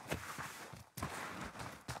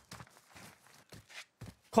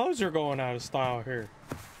 Clothes are going out of style here.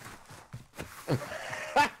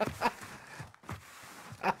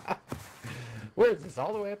 Where is this?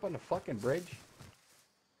 All the way up on the fucking bridge?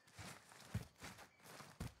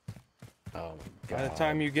 Oh my god. By the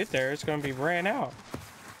time you get there, it's going to be ran out.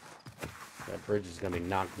 That bridge is gonna be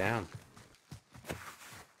knocked down.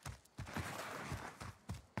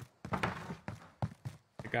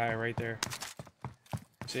 The guy right there.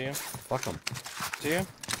 See him? Fuck him. See him?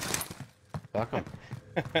 Fuck him.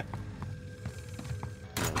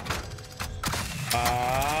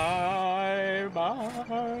 Bye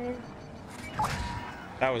bye.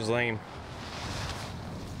 That was lame.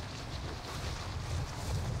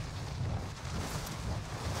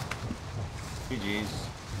 GG's.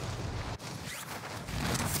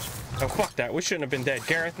 Oh, fuck that. We shouldn't have been dead.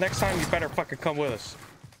 Gareth, next time you better fucking come with us.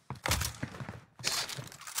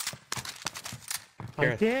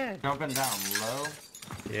 I did. Jumping down low.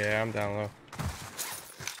 Yeah, I'm down low.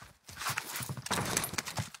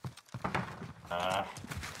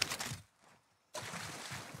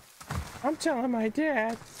 I'm telling my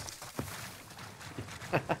dad.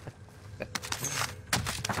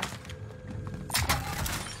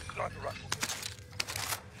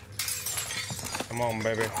 Come on,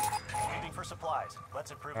 baby. Waiting for supplies.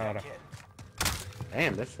 Let's improve that Alright. kit.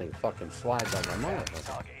 Damn, this thing fucking slides on my motherfucker.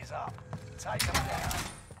 Target is up. Take him down.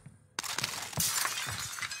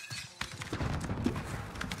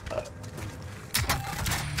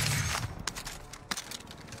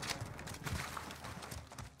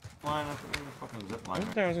 Line up in the fucking zip line. I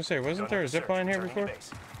was gonna say, wasn't there a zip line here before?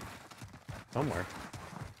 Somewhere.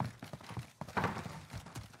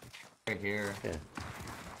 Right here. Yeah.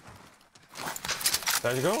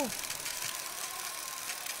 Let's go.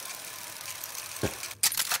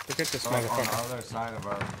 Look at this On the motherfucker. other side of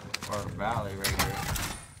our valley right here.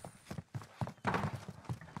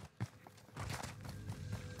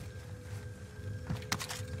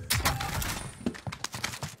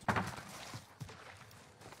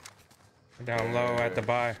 Down low at the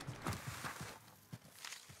buy.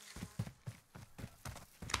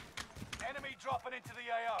 Enemy dropping into the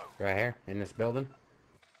AO. Right here, in this building.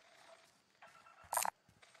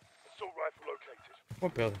 Assault rifle located.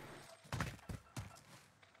 What building?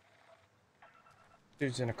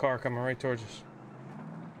 Dude's in a car coming right towards us.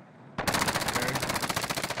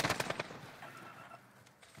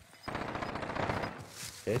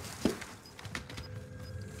 Hit.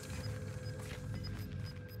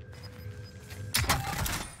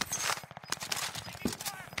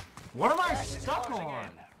 What am I Gas is stuck closing on?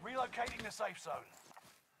 in. Relocating the safe zone.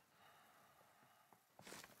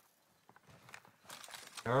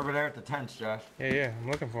 They're over there at the tents, Josh. Yeah, I'm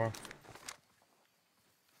looking for him.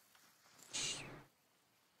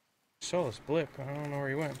 Saw this blip. I don't know where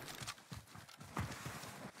he went.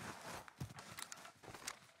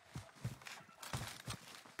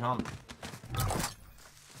 Come.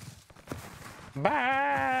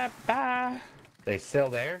 Bye, bye. They still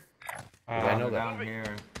there? I know They're that. down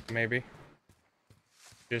here. Maybe.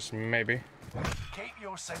 Just maybe. Keep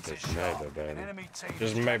your senses Just sharp. maybe, baby. An enemy team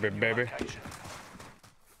Just is maybe, tracking your baby. location.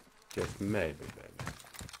 Just maybe, baby.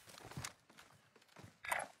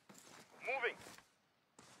 Moving.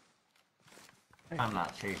 I'm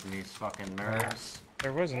not chasing these fucking nerds.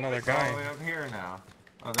 There was another They're all the guy. way up here now.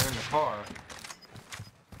 Oh, they're in the car.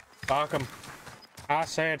 Fuck him. I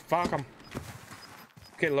said fuck him.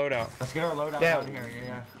 Get loadout. Let's get our loadout Yeah. down here,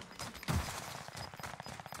 yeah.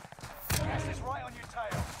 Gas is right on your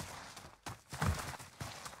tail.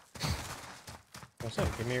 What's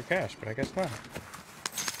up? Give me your cash, but I guess not.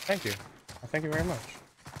 Thank you. Thank you very much.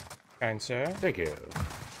 Kind sir. Thank you.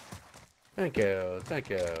 Thank you. Thank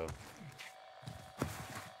you.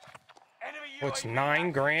 Enemy What's UAV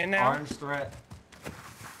 9 grand now? Arms threat.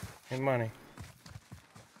 In money.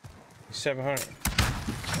 700.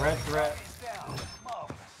 Red threat. is down.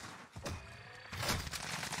 Marvelous.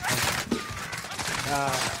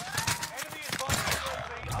 Enemy advanced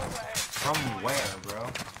UAV overhead. From where, bro?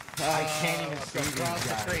 I can't even see these Across the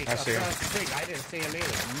guys. creek. I see him. Across the creek. I didn't see him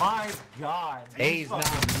either. My God. these He's not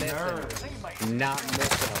fucking missing. nerds. Not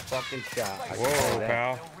missing a fucking shot. I can Whoa, tell you that.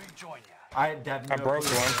 pal. They'll rejoin you. I have no broke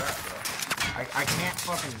clue one. where they're at, bro. I can't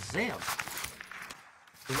fucking see him.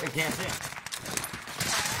 I can't see him.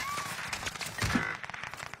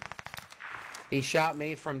 He shot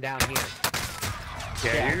me from down here.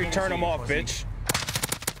 Yeah, Yeah, I you can't turn see him you, off, pussy. bitch.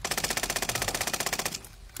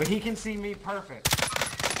 But he can see me perfect.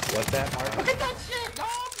 What's that, Mark? Look at that shit, dog!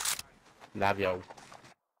 Love you.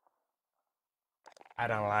 I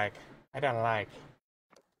don't like.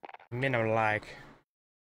 Me no like.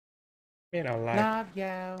 Love you.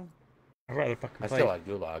 I'd rather fucking I play still like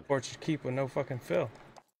Gulag. Orchard Keep with no fucking fill.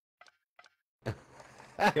 Go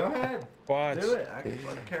ahead. Quads. Do it. I can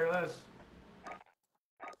fucking care less.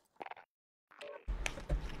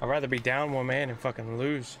 I'd rather be down one man and fucking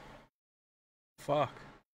lose. Fuck.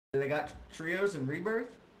 They got trios and rebirth?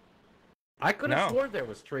 I could have No. sworn there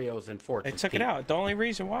was trios in Fortress. They took it Keep. out. The only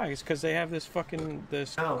reason why is because they have this fucking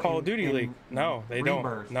No, Call of Duty in League. No, they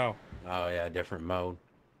Rebirth. don't. No, Oh yeah, different mode.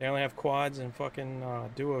 they only have quads and fucking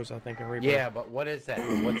duos. I think in Rebirth. Yeah, but what is that?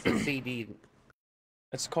 What's the CD?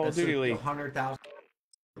 it's Call of That's Duty the League. 100,000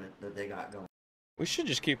 that they got going. We should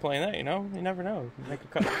just keep playing that. You know, you never know. Make a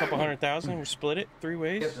couple 100,000. We split it 3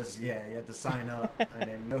 ways. You have to sign up and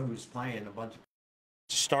then know who's playing a bunch of.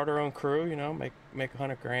 Start our own crew. You know, make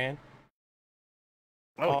 100 grand.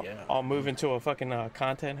 Oh yeah. I'll move into a fucking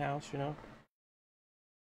content house. You know.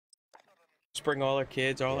 Just bring all our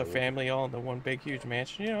kids, all our family, all into one big huge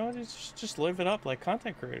mansion. You know, just live it up like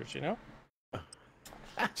content creators. You know.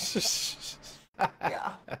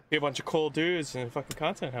 Yeah. Be a bunch of cool dudes in a fucking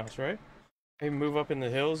content house, right? Maybe move up in the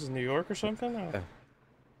hills in New York or something.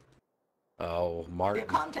 Oh, Be a Martin.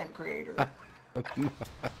 content creator.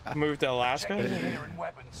 Move to Alaska. Check the gear and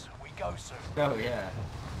weapons. We go soon. Oh, yeah.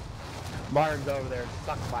 Martin's over there.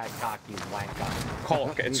 Suck my cock, you wanker.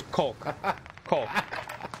 Colk. It's Colk. Colk.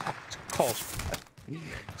 It's Colk.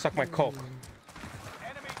 Suck my Colk.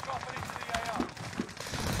 Enemy dropping into the AR.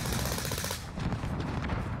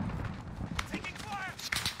 Taking fire.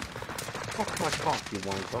 Suck my cock, you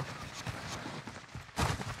wanker.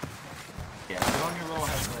 Yeah, go on your little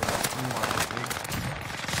head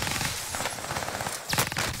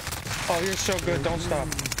Oh, you're so good. Don't stop.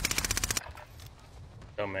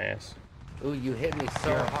 Dumbass. Ooh, you hit me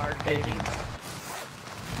so hard, baby.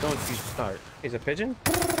 Don't you start. He's a pigeon?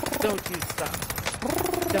 Don't you stop.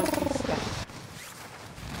 Don't you stop.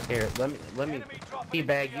 Here, let me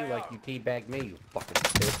teabag you like you teabag me, you fucking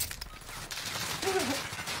bitch.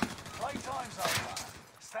 Playtime's over.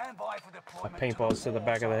 Stand by for A deployment. paintball's to the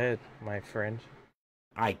back of the head, my friend.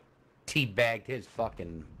 I teabagged his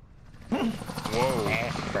fucking Whoa.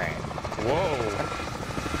 ass crack. Whoa.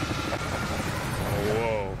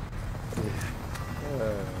 Whoa.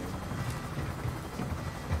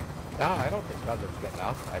 No, I don't think Douglas getting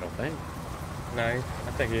up. I don't think. No,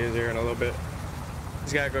 I think he is here in a little bit.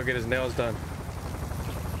 He's gotta go get his nails done.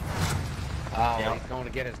 Oh, Yep. he's going to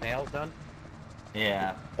get his nails done?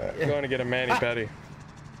 Yeah. Going to get a mani-pedi.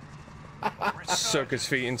 Soak his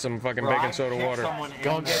feet in some fucking Bro, baking soda I'd kick water. someone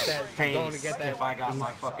Go in and get the that- face go and get that- if I got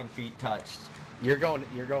my fucking feet touched. You're going to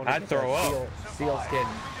I'd get throw that up. sealskin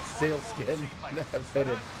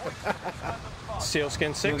fitted. Sealskin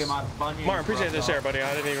You'll 6. get my bunions Martin, appreciate rubbed this off. air, buddy.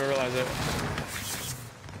 I didn't even realize it.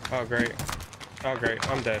 Oh, great. Oh, great.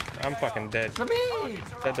 I'm dead. I'm fucking dead. To me!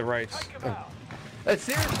 Dead to rights.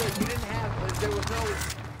 Seriously, you didn't have.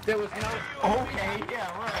 There was no. Okay,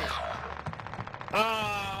 yeah, right. Oh,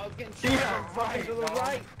 I was getting shot Yeah, from right, to the dog.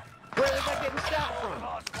 right. Where was I getting shot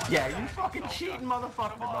from? Yeah, you fucking cheating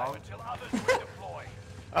motherfucker, dog. Until others redeploy.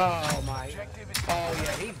 Oh my. Objective is Oh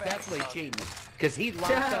yeah, he's definitely cheating. Cause he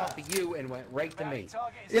locked off of you and went right to me.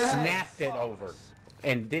 target is Yeah. Snapped it over,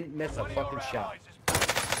 and didn't miss a one of your fucking shot. allies is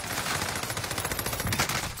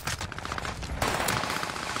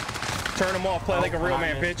Turn him off. Play like a real I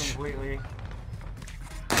man, missed bitch. Completely.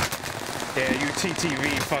 Yeah, you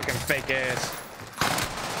TTV fucking fake ass.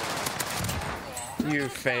 You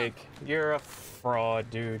fake. You're a fraud,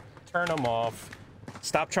 dude. Turn them off.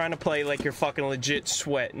 Stop trying to play like you're fucking legit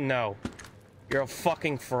sweat. No. You're a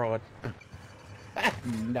fucking fraud.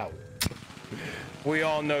 No. We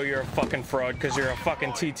all know you're a fucking fraud because you're a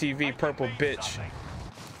fucking TTV purple bitch.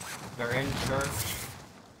 They're in church.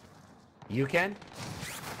 You can.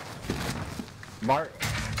 Martin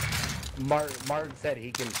said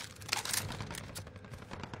he can.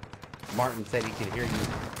 Martin said he can hear you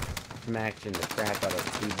smashing the crap out of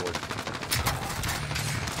the keyboard.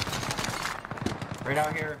 Right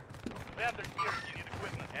out here. We have their gear and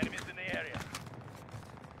equipment. Enemies in the area.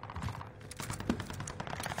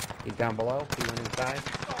 He's down below. He went inside.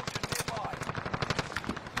 Soldiers nearby.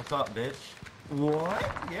 What's up, bitch? What?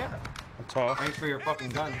 Yeah. That's all. Thanks for your fucking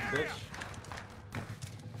guns, bitch.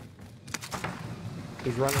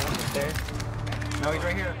 He's running up the stairs. No, he's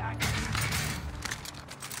right here.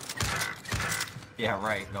 Yeah,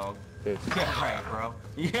 right, dog. Dude. Yeah, right, bro.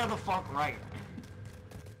 Yeah, the fuck right.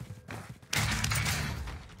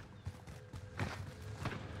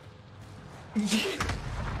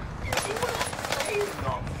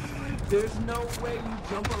 There's no way you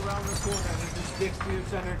jump around the corner and it just sticks to your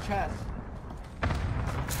center chest.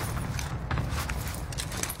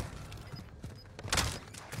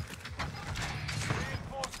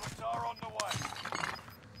 Reinforcements are on the way.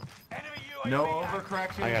 Enemy UAV No active.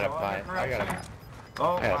 overcorrection. I gotta no buy- I gotta- overcorrection.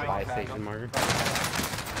 Oh, I got a my buy bad. station marker.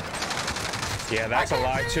 Yeah, that's a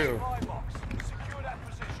lie too. Supply box. Secure that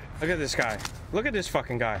position. Look at this guy. Look at this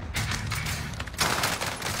fucking guy.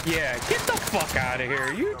 Yeah, get the fuck out of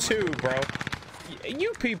here. You too, bro.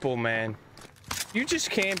 You people, man. You just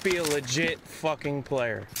can't be a legit fucking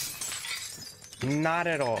player. Not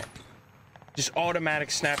at all. Just automatic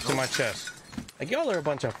snap to my chest. Like, y'all are a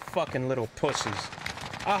bunch of fucking little pussies.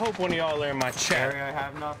 I hope one of y'all are in my chat. Area, I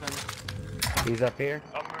have nothing. He's up here.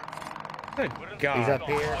 Good He's God. up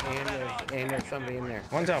here, and there's somebody in there.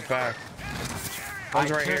 One's out back.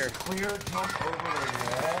 One's I right just here. Clear jump over the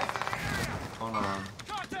wall. Hold on.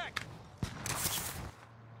 Contact.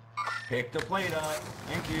 Pick the plate up.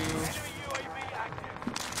 Thank you. Enemy UAV active.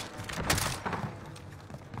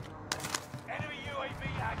 Enemy UAV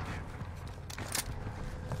active.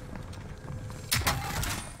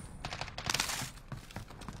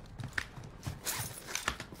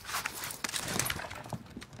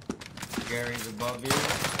 Gary's above you.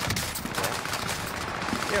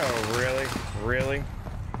 Yo, really? Really?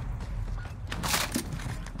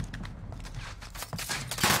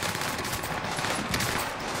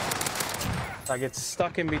 I get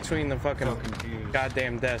stuck in between the fucking So confused.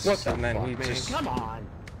 goddamn desks, What the and then fuck, he man? just Come on.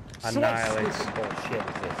 annihilates. So what bullshit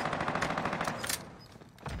is this?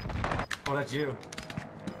 Oh, that's you.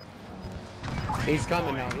 He's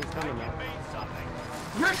coming now. He's coming now. Means something.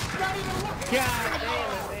 You're not even looking. God damn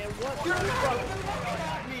it, man! What You're the not fuck? even looking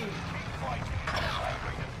at me.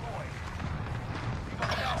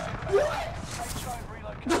 Safe zone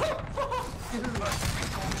relocated.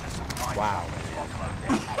 Wow.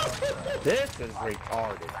 This is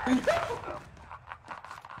retarded.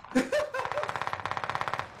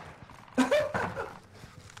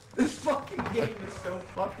 This fucking game is so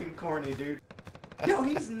fucking corny, dude. Yo,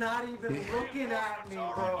 he's not even looking at me,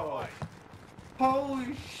 bro.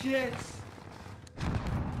 Holy shit.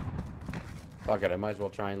 Fuck it, I might as well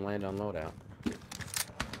try and land on loadout.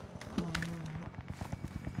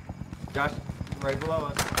 Josh, right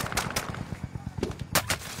below us.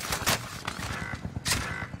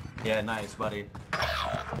 Yeah, nice, buddy.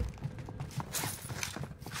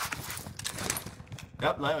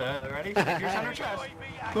 Yep, ready? Pick your center chest.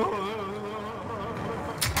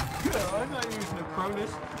 I'm not using a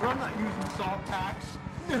Cronus, or I'm not using soft packs.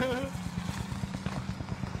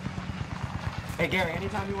 Hey Gary,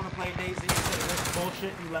 anytime you want to play Daisy instead of this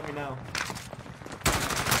bullshit, you let me know.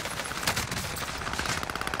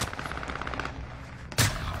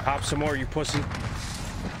 Hop some more, you pussy.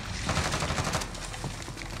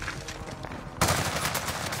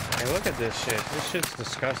 Hey, look at this shit. This shit's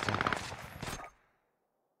disgusting.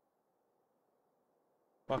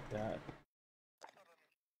 Fuck that.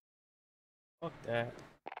 Fuck that.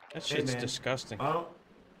 That shit's disgusting.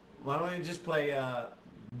 Why don't you just play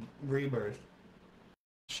Rebirth?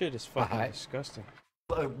 Shit is fucking disgusting.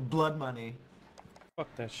 Blood Money.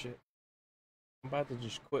 Fuck that shit. I'm about to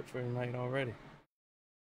just quit for the night already.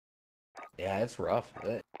 Yeah, it's rough.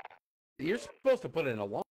 You're supposed to put in a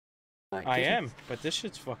long. I am, but this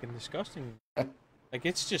shit's fucking disgusting. Like,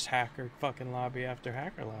 it's just hacker fucking lobby after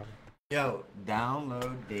hacker lobby. Yo,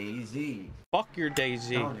 download DayZ. Fuck your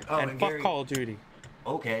DayZ. And fuck Gary, Call of Duty.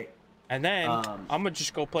 Okay. And then, I'm gonna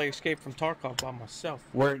just go play Escape from Tarkov by myself.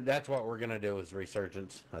 That's what we're gonna do is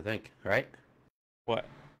Resurgence, I think, right? What?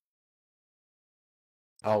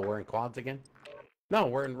 Oh, we're in quads again? No,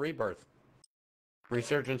 we're in Rebirth.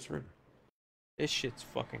 Resurgence. This shit's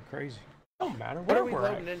fucking crazy. Don't matter What where are we we're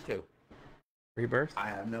loading at. into? Rebirth? I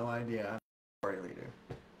have no idea. Party leader.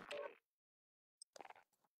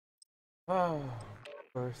 Oh,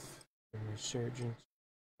 Birth, Resurgence.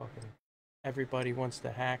 Fucking everybody wants to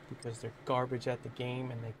hack because they're garbage at the game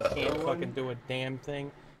and they can't fucking do a damn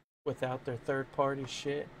thing without their third-party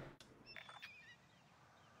shit.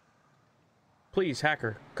 Please,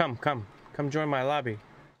 hacker, come join my lobby.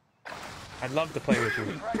 I'd love to play with you.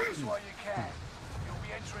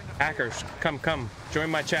 Hackers, come, join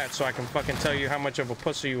my chat so I can fucking tell you how much of a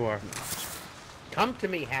pussy you are. Come to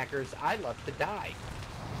me, hackers. I love to die.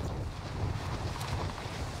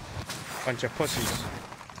 Bunch of pussies.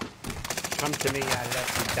 Come to me, I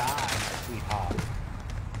love to die, my sweetheart.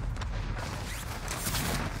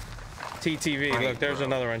 TTV, look, there's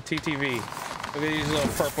another one. TTV. Look at these little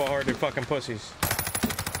purple-hearted fucking pussies.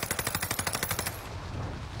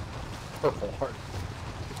 Purple heart.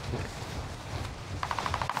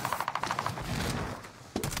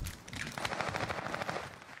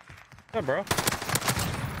 Yeah, bro.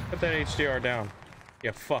 Put that HDR down.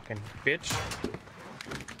 You fucking bitch.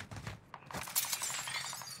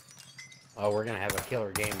 Oh, we're gonna have a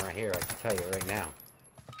killer game right here, I can tell you right now.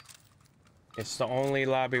 It's the only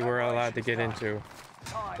lobby we're allowed to get into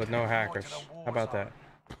with no hackers. How about that?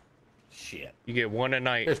 Shit. You get one a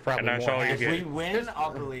night, There's probably and that's more all you If get. we win,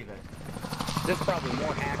 I'll believe it. There's probably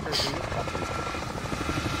more hackers in this fucking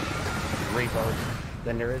Rebirth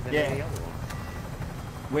than there is in any other one.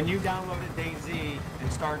 When you downloaded DayZ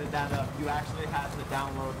and started that up, you actually had to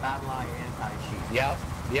download BattleEye anti-cheat.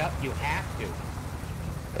 Yep, you have to.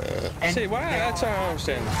 And See, why? there That's are what I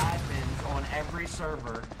understand. admins on every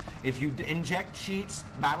server. If you inject cheats,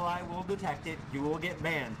 BattleEye will detect it. You will get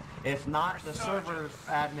banned. If not, the server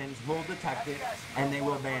admins will detect it and they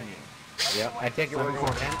will ban you. Yep, I take it we're going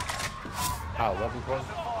 10. Oh, 11 close.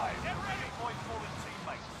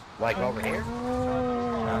 Like over here?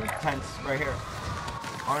 Tents right here.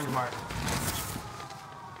 Orange mark.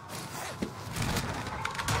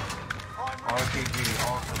 RPG,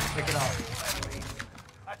 awesome. Pick it up.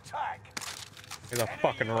 Attack. He's a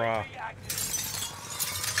fucking raw.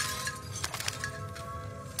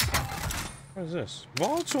 What is this?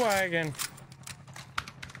 Volkswagen.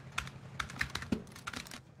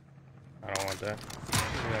 I don't want that.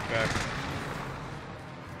 Give me that back.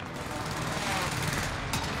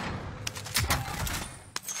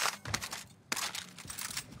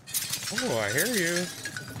 Oh, I hear you.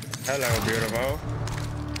 Hello, beautiful.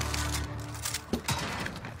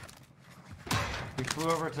 We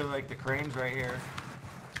flew over to like the cranes right here.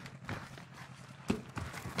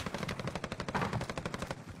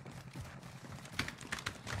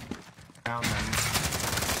 Found them.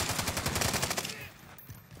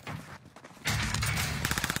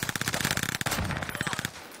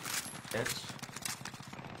 Bitch.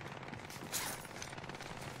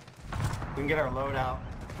 We can get our load out.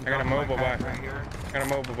 I got a mobile buy. Right here. I got a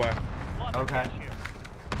mobile buy. Okay.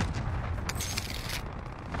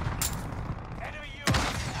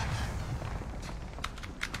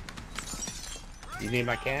 You need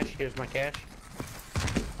my cash? Here's my cash.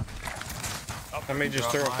 Let me just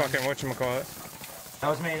throw a fucking whatchamacallit. That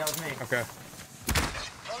was me, that was me. Okay.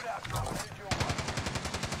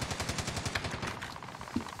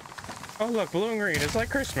 Oh look, blue and green. It's like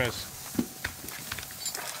Christmas.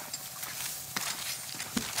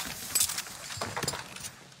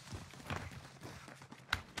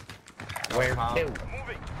 Where to?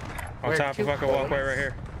 On top of fucking walkway right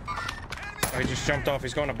here. Oh, he just jumped off.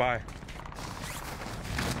 He's going to buy.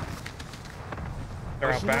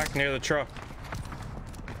 They're out back near the truck.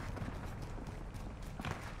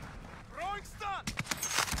 Throwing stun.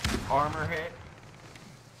 Armor hit.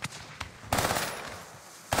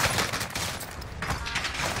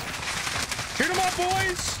 Shoot him up,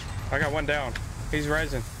 boys! I got one down. He's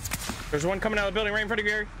rising. There's one coming out of the building right in front of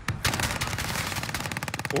you, Gary.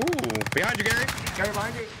 Ooh, behind you, Gary. Gary,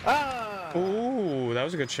 behind you. Ah! Ooh, that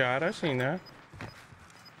was a good shot. I've seen that.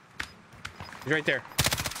 He's right there.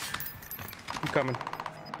 I'm coming.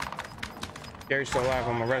 Gary's still alive.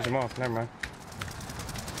 I'm gonna res him off. Never mind.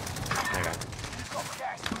 I got it. You've got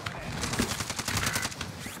gas moving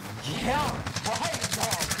in. Yeah, right, bro.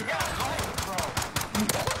 Yeah, right, bro. What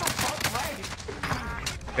the fuck, right?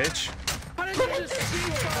 Bitch. How did you just see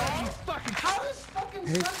it, bro? You fucking... How does fucking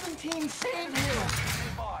 17 save you?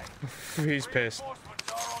 Nearby. He's pissed.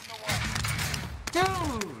 Reinforcements are on the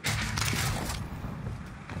way. Dude.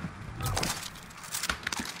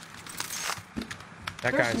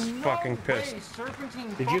 That There's guy's no fucking way pissed. Serpentine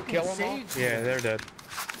Did you fucking kill 'em all? saved you. Yeah, they're dead.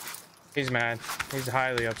 He's mad. He's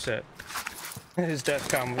highly upset. His death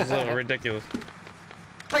count was a little ridiculous.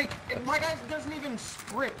 Like, my guy doesn't even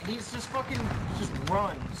sprint. He's just fucking, just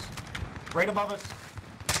runs. Right above us.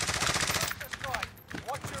 That's right.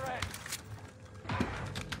 Watch your head.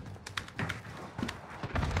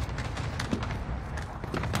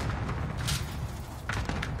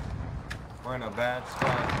 We're in a bad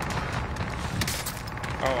spot.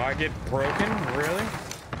 Oh, I get broken? Really?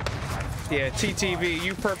 Yeah, TTV,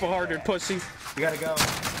 you purple-hearted pussy. You gotta go.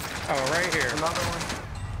 Oh, right here. Another one.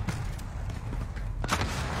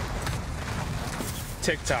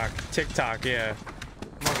 TikTok. TikTok, yeah.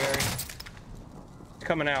 Come on, Gary.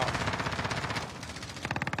 Coming out.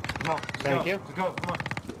 Come on. Let's Thank go. you. Let's go. Come on.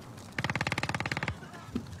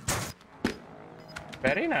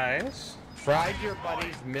 Very nice. Fried your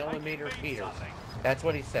buddy's millimeter heaters. That's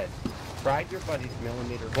what he said. Fried your buddy's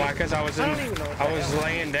millimeter heaters. Why? Because I was in, I don't even know what I the was hell.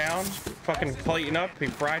 laying down, fucking plating up. He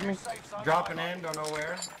fried me. Safe zone Dropping highlighted. in, don't know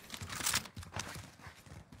where.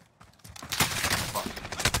 Fuck.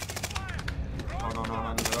 Oh, no,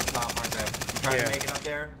 up top, aren't they? Trying Yeah. to make it up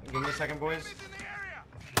there. Give me a second, boys.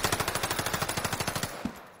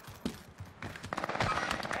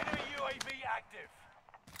 Enemy UAV active.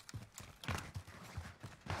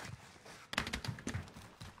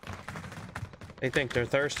 They think they're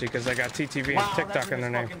thirsty because I got TTV Wow, and TikTok that's in their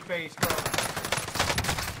name. fucking face, bro.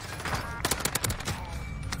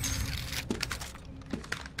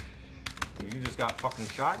 You just got fucking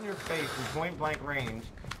shot in your face from point blank range,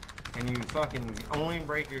 and you fucking only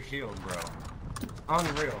break your shield, bro.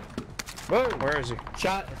 Unreal. Whoa! Where is he?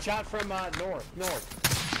 Shot from north.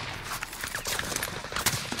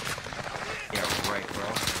 Yeah, right, bro.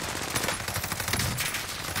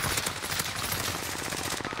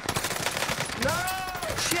 No!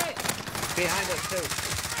 Shit! Behind us too.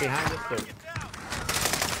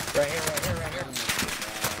 Right here.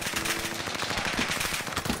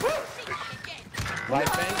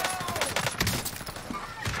 Light bank.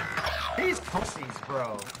 These pussies,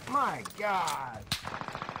 bro. My God.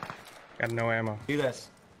 Got no ammo. Do this.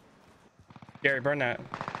 Gary, burn that.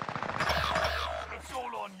 It's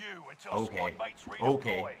all on you until Okay. squad mates redeploy.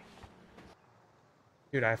 Okay.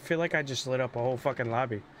 Dude, I feel like I just lit up a whole fucking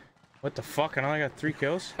lobby. What the fuck? I only got 3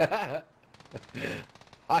 kills? I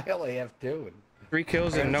only have 2. 3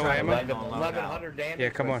 kills and no try ammo? 1100 damage Yeah,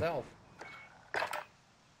 come on. myself.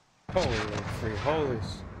 Holy free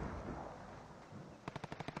holies.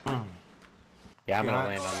 Yeah, I'm You gonna know,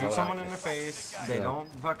 land on shoot no someone in access. the face. They Yeah.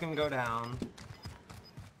 don't fucking go down.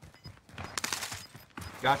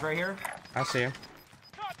 Josh, right here. I see him.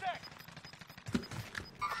 Contact!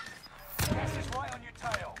 Gas is right on your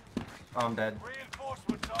tail. Oh, I'm dead.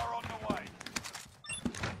 Reinforcements are on the way.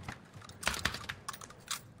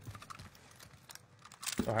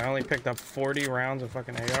 So I only picked up 40 rounds of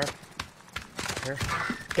fucking AR. Here.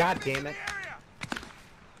 God damn it.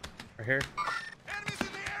 Right here. Enemies in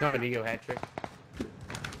the area! No, Neo hat trick.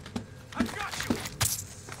 I've got you!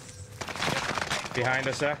 Behind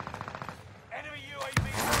us, Zach. Enemy UAV.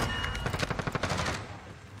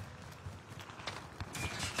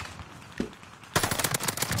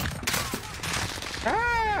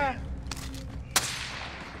 Ah!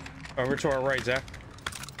 Over to our right, Zach.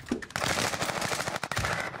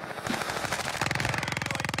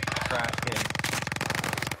 Crash kid.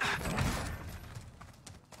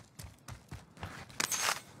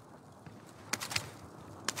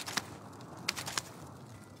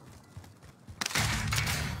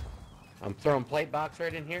 I'm throwing plate box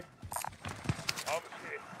right in here. Oh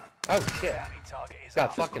shit. Oh shit. Bounty target is Got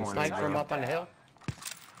up. fucking corner, sniped from bro. up on the hill.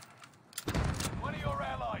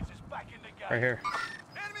 Right here.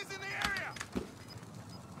 Enemies in the area.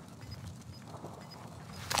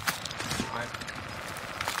 Right.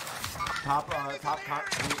 Top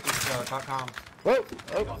com. Whoa!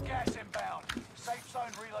 Oh. Got gas inbound. Safe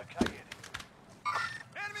zone relocated.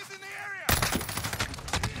 Enemies in the area.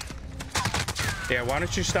 Yeah, why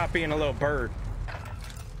don't you stop being a little bird?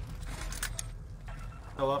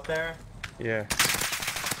 Still up there? Yeah.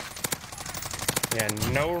 Yeah,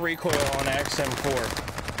 no recoil on XM4.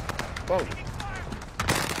 Whoa!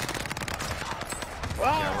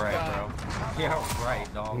 Yeah, right, bro. Yeah, right,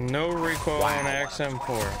 dog. No recoil on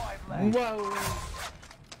XM4. Whoa!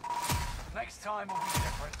 Next time will be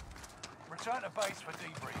different. Return to base for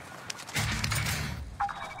debrief.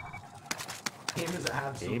 Game is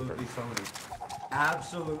absolutely phony.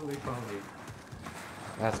 Absolutely phony.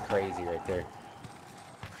 That's crazy right there.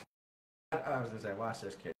 I was gonna say, watch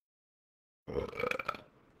this kid.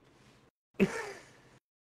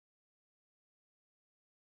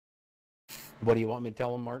 What do you want me to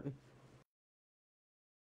tell him, Martin?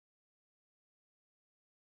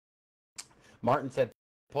 Martin said,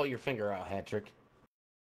 pull your finger out, Hatrick.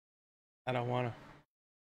 I don't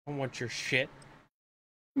want your shit.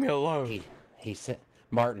 Leave me alone. He said,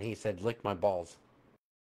 Martin, he said, lick my balls.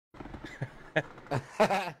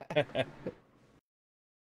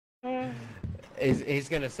 He's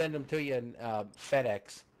going to send them to you in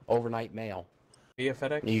FedEx, overnight mail. Via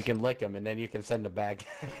FedEx? You can lick them, and then you can send them back.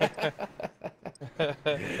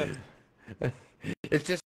 It's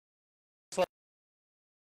just like...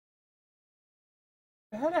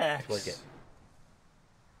 FedEx. Lick it.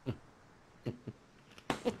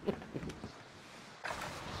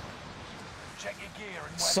 Check your gear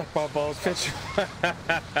and Suck my balls, bitch.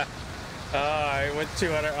 I went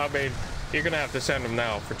 200. I mean, you're gonna have to send them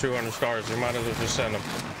now for 200 stars. You might as well just send them.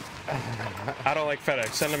 I don't like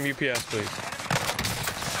FedEx. Send them UPS, please.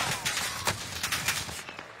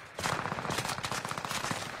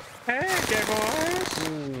 Hey, gay boys.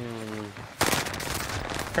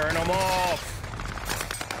 Turn them off.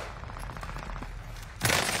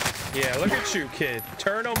 Yeah, look at you, kid.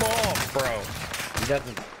 Turn them off, bro.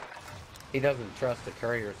 He doesn't trust a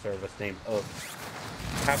courier service named Oak.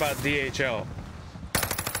 How about DHL?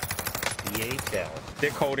 DHL.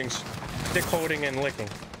 Dick holding and licking.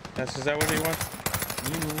 Is that what he wants?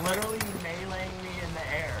 You literally meleeing me in the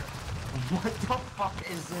air. What the fuck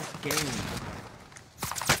is this game?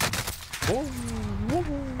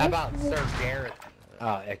 How about Sir Garrett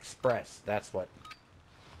Express? That's what.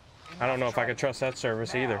 I don't know if I can trust that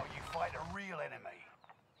service either. Now you fight a real enemy.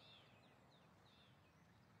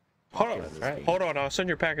 Hold on. I'll send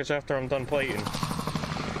your package after I'm done plating.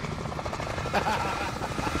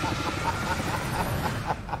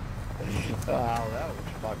 Oh, that was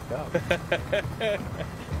fucked up.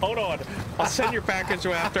 Hold on. I'll send your package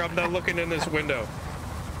after I'm done looking in this window.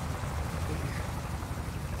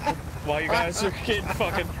 While you guys are getting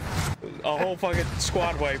fucking a whole fucking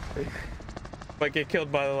squad wipe, but get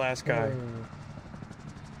killed by the last guy.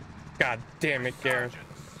 God damn it, Gareth.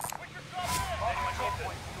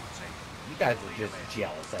 You guys are just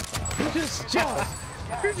jealous, that's all. You're just jealous.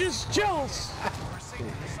 You're just jealous.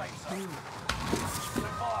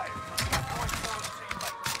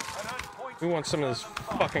 We want some of this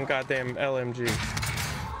fucking goddamn LMG.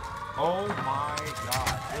 Oh my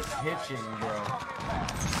god, this hitching, bro.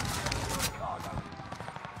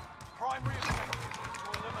 Primary objective to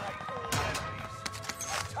eliminate all enemies.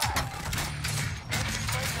 Attack!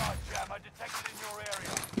 Radar jammer detected in your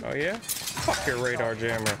area. Oh yeah? Fuck your radar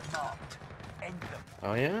jammer. End them.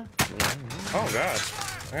 Oh, yeah? Oh god.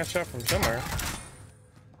 I got shot from somewhere.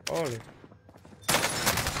 Holy.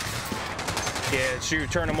 Yeah, it's you.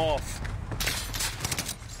 Turn him off.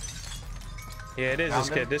 Yeah, it is this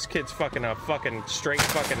kid. This kid's fucking a fucking straight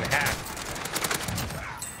fucking hack.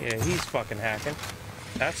 Yeah, he's fucking hacking.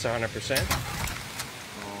 That's 100%.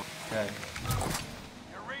 Okay.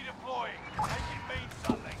 You're redeploying. Make it mean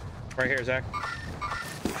something. Right here, Zach.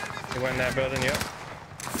 He went in that building, yep.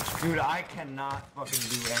 Dude, I cannot fucking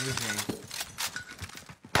do anything.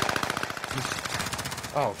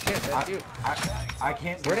 Oh, shit, that's you. I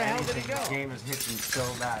can't do Where the hell anything. did he go? This game is hitching so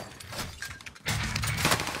bad.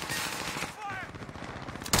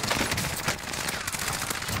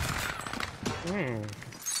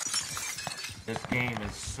 This game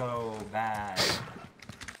is so bad.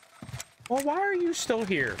 Well, why are you still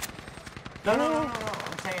here? No.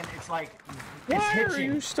 I'm saying it's like it's Why are hitching.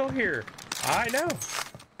 you still here? I know.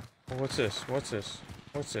 What's this? What's this?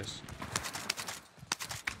 What's this?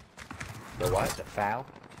 The what? The foul?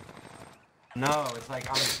 No, it's like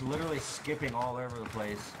I'm literally skipping all over the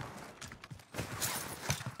place.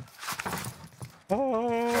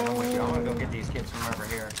 I'm with you. I'm gonna go get these kids from over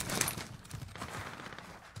here.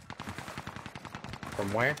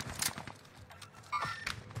 From where?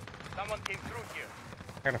 Someone came through here.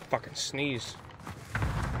 I gotta fucking sneeze. We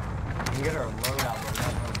can get our loadout, but we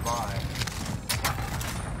have no buy.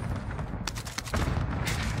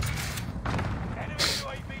 Enemy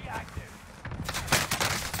UAV active.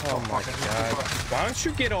 Oh my god. Why don't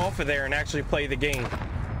you get off of there and actually play the game?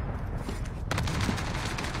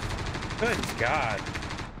 Good god.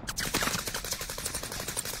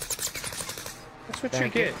 That's what you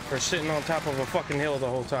get for sitting on top of a fucking hill the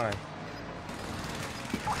whole time.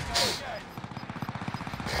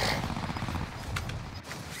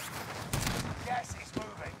 Gas is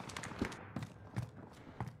moving.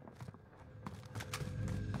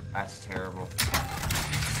 That's terrible.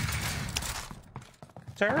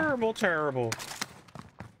 Terrible, terrible.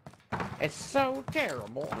 It's so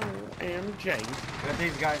terrible. OMG. Got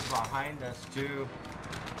these guys behind us too.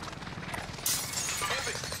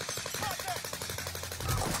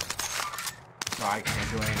 Oh, I can't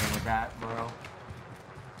do anything with that, bro.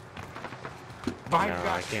 Behind you No, I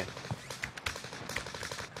guys. can't.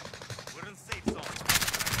 We're in safe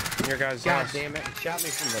zone. Your guys' God house. damn it, he shot me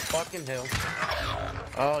from the fucking hill.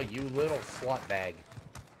 Oh, you little slut bag.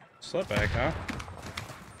 Slip back, huh?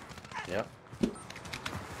 Yep.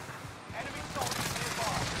 Enemy soldiers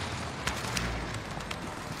nearby.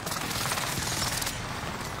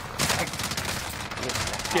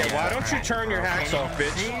 Yeah, why don't you turn your hacks off,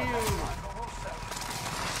 bitch?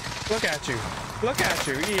 Look at you. Look at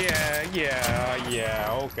you.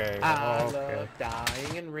 Yeah, okay. I Okay. love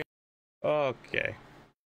dying and Okay.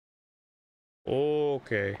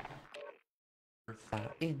 Okay.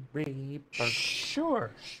 in Reaper.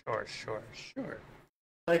 Sure.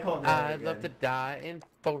 I love to die in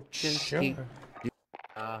fortune. Sure.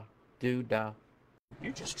 Do-da.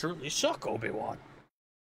 You just truly suck, Obi-Wan.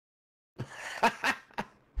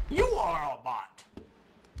 You are a bot.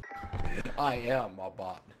 I am a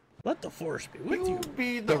bot. Let the force be with you.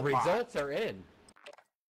 Be The bot. results are in.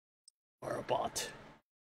 You are a bot.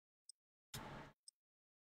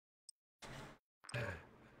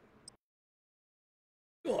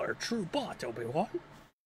 You are a true bot, Obi-Wan.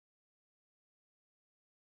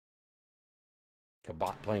 A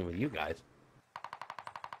bot playing with you guys.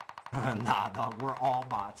 Nah, dog. We're all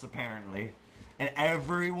bots apparently, and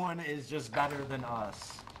everyone is just better than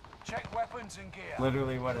us. Check weapons and gear.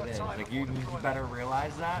 Literally, what it is. Like you better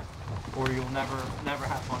realize that, or you'll never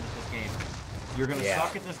have fun at this game. You're gonna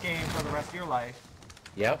suck at this game for the rest of your life.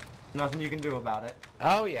 Yep. Nothing you can do about it.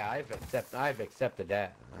 Oh yeah, I've accepted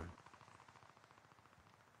that.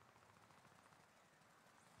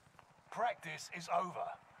 Practice is over.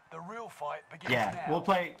 The real fight begins Yeah, now.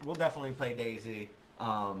 we'll definitely play Daisy.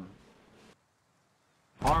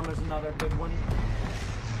 Arma's another good one.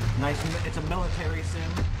 Nice, it's a military sim.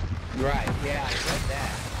 Right, yeah, I read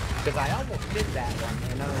that. Because I almost did that one,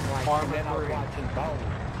 and I was like, Armor and then I was 3. watching Bone.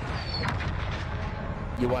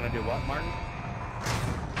 You want to do what, Martin?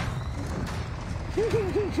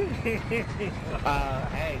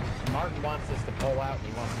 Hey, Martin wants us to pull out, and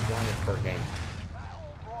he wants to join us for a game. Battle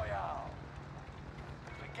Royale.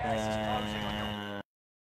 The gas is closing on your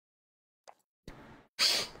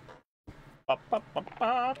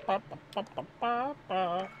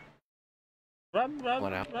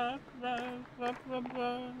What out?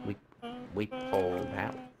 We pulled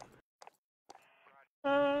out.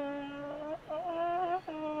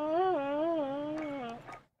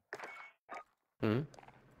 Hmm?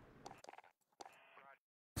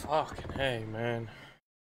 Fucking hey, man.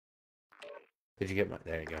 Did you get my...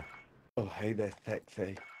 There you go. Oh, hey there,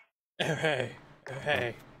 sexy. Hey.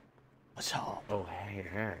 What's up? Oh,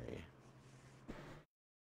 hey.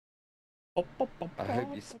 I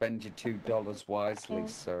hope you spend your $2 wisely,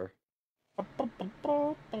 sir.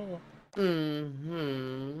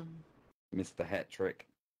 Mm-hmm. Mr. Hetrick.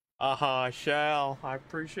 I shall. I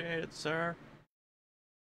appreciate it, sir.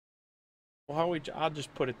 Well, how we? I'll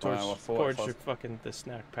just put it towards Well, I thought towards if I your was- fucking the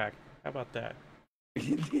snack pack. How about that?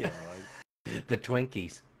 Yeah, The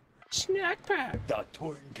Twinkies. Snack pack. the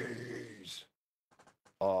Twinkies.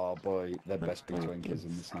 Oh boy, there best be Twinkies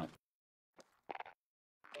in the snack.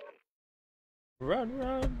 Run.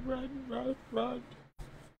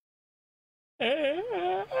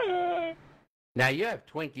 Now, you have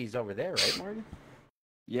Twinkies over there, right, Martin?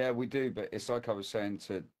 Yeah, we do, but it's like I was saying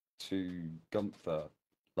to Gunther,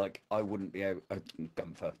 like I wouldn't be able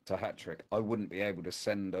Gunther to Hatrick, I wouldn't be able to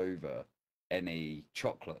send over any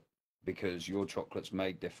chocolate because your chocolate's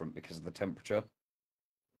made different because of the temperature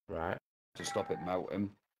Right. to stop it melting.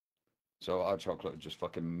 So our chocolate would just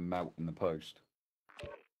fucking melt in the post.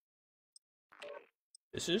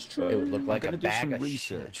 This is true. It would look like I'm a gonna do bag some of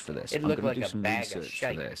research for this. It I'm looked gonna like do a some bag of research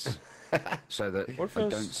shite. for this, so that What if I it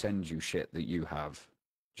was- don't send you shit that you have.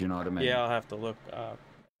 Do you know what I mean? Yeah, I'll have to look. I'll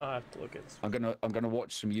have to look at. I'm gonna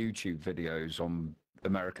watch some YouTube videos on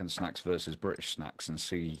American snacks versus British snacks and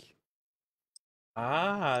see.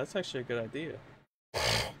 Ah, that's actually a good idea.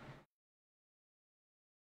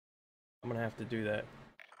 I'm gonna have to do that.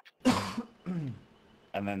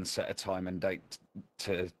 And then set a time and date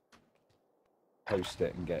to post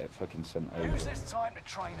it and get it fucking sent over. Use this time to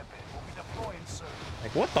train a bit. We'll be deploying soon.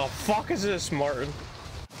 Like, what the fuck is this, Martin?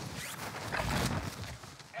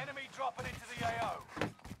 Enemy dropping into the AO.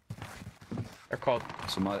 They're called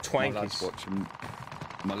So my lad's Twankies. watching.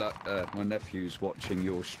 My nephew's watching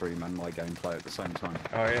your stream and my gameplay at the same time.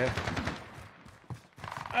 Oh yeah.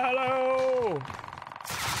 Hello.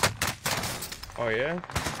 Oh yeah.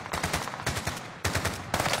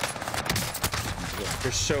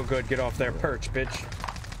 You're so good. Get off their perch, bitch.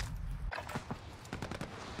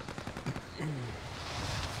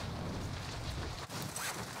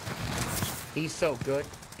 He's so good.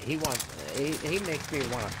 He makes me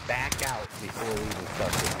want to back out before we even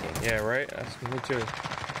start this game. Yeah, right. That's me too.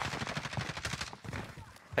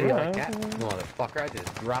 How do you like that, motherfucker? I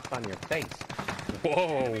just dropped on your face.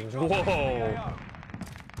 Whoa, whoa,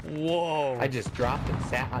 whoa. I just dropped and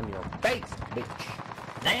sat on your face,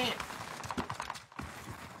 bitch. Damn.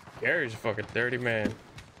 Gary's a fucking dirty man.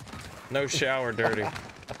 No shower dirty.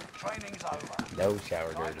 Training's over. No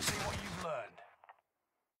shower Time dirty. to see what you've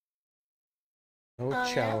learned. No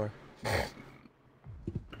shower.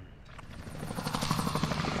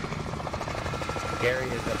 Gary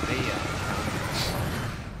is a Via.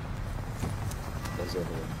 There's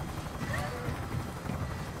everyone.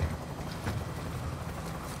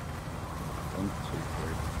 One, two,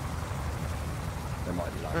 three. They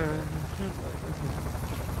might like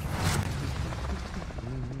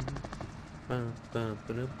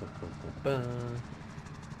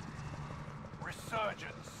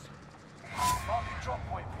Resurgence. Marking drop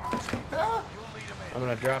point for your team. You'll lead them I'm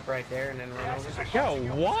gonna drop right there and then run over. Yo,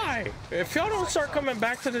 why? If y'all don't start coming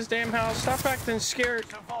back to this damn house, stop acting scared.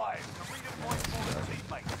 Survive to redeploy fallen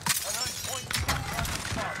teammates and earn points for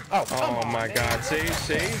returning Oh, come Oh on, my man. god, see?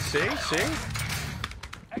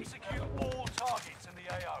 Execute all targets in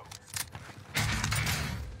the AO.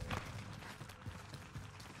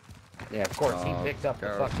 Yeah, of course, he Oh, picks up the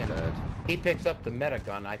Gareth's fucking... dead. He picks up the meta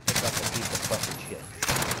gun, I pick up a piece of fucking shit.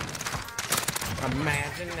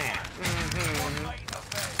 Imagine that. Squad mate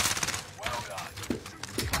avenged. Well done.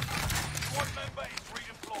 Squad member is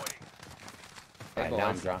redeploying. Alright, now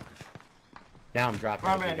I'm dropping. Now I'm dropping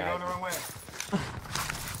Wrong with you man, you're going the guys. wrong way.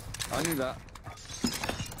 I knew that.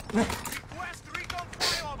 West recon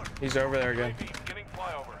flyover. He's over there again. UAV giving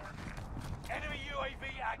flyover. Enemy UAV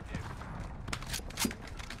active.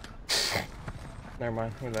 Never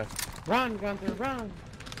mind. Look at that. Run, Gunther, run!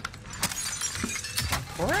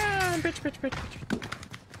 Run, bitch.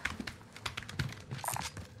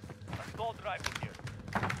 Assault rifle here.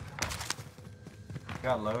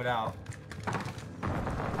 Got load out.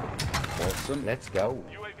 Awesome. Let's go.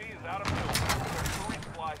 UAV is out of fuel.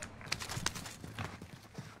 Resupply.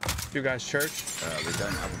 You guys church? We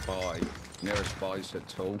don't have a buy. Nearest buy's at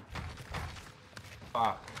Tool.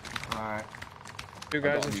 Fuck. Alright. You I've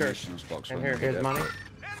guys got in a church. munitions box In when here. we Here's get money. it.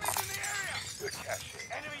 Enemies in the area. Good cash.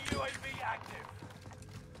 Enemy UAV active.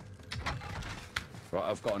 Right,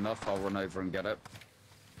 I've got enough. I'll run over and get it.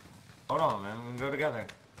 Hold on, man. We can go together.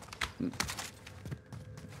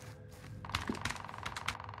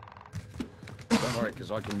 Don't worry,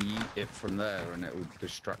 because I can yeet it from there and it will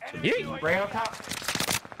distract him. Yeet. Right on top.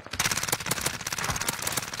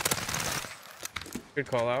 Good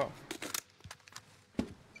call out.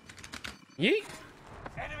 Yeet.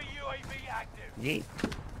 Enemy UAV active. Yeet.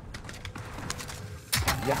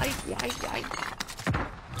 Yike.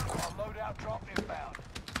 Our loadout drop inbound.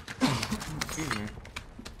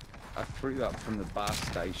 I threw that from the bar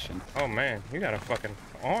station. Oh man, you got a fucking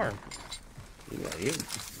arm. Yeah, you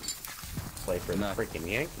play for the No. freaking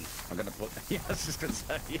Yankees. I'm gonna put. Yeah, I was just gonna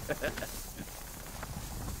say.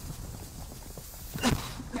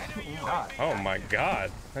 Enemy God. UAV Oh my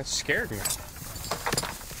god, that scared me.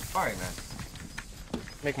 Alright, man.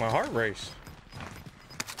 Make my heart race.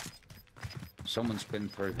 Someone's been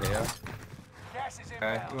through here. Gas is Okay, you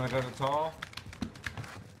inbound. wanna go to tall?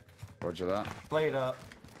 Roger that. Plate up.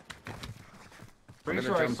 Pretty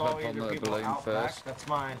gonna sure I jump saw up on either the people balloon out first. back. That's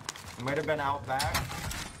mine. It might have been out back.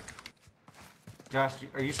 Josh,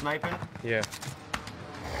 are you sniping? Yeah.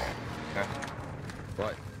 Okay.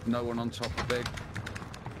 Right, no one on top of big.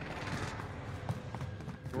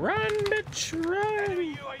 Run, bitch, run.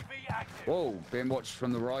 Enemy UAV active. Whoa, being watched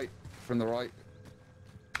from the right. From the right.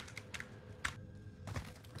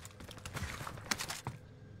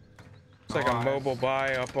 It's like a mobile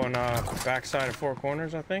buy up on backside of Four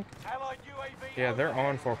Corners, I think. Allied UAV Yeah, they're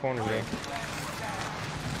on Four Corners though.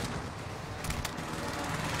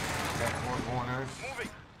 Got 4 corners. Moving.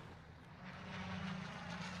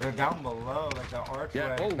 They're down below, like the archway.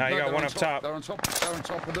 Yeah. Oh, Now you got they're one on up top. They're on top. They're on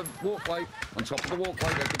top of the walkway. On top of the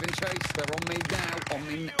walkway. They're giving chase. They're on me now. On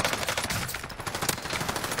me.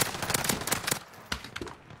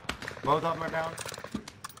 Both of them are down.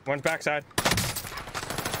 One backside.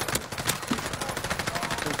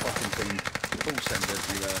 Full fucking team. Full send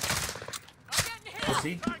everywhere.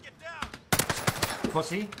 Pussy.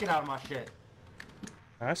 Pussy, get out of my shit.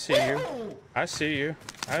 I see you. I see you.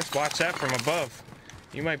 I just watched that from above.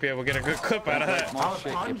 You might be able to get a good clip out of that. My I was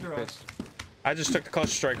shit, under get us. pissed. I just took the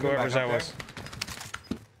cluster strike, Go back whoever's up that was.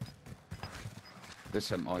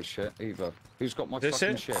 This ain't my shit either. Who's got my This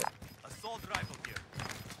fucking it? shit? Assault rifle here.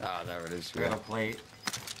 Ah, there it is. We got Yeah. a plate.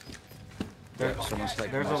 Yeah, someone's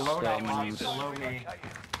taking There's a my loadout box stems. below me.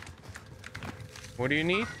 What do you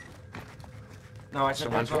need? No, I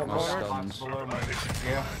said there's a Someone's got my loadout box stuns. below me.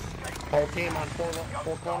 Yeah. Whole team on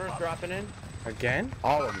four corners dropping in. Again?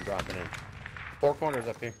 All of them dropping in. 4 corners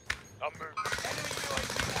up here. I'm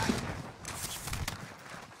moving.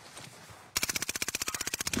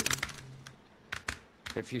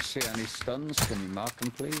 If you see any stuns, can you mark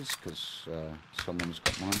them, please? Because someone's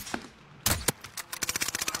got mine.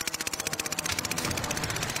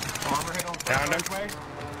 Armor hit on Downed him. archway.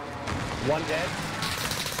 One dead.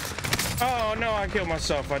 Oh no, I killed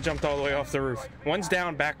myself. I jumped all the way off the roof. One's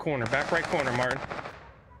down, back corner, back right corner, Martin.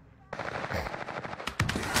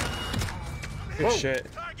 Good Whoa.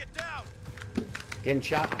 shit. Target down. Getting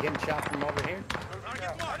shot from over here.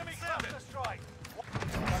 Target down. Enemy cluster strike.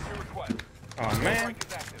 That's your request. Oh man,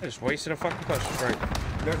 I just wasted a fucking cluster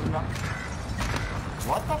strike. There's enough.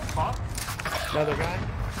 What the fuck? Another guy.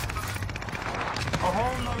 A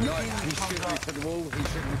whole nother No, team he's comes shooting me up. through the wall. He's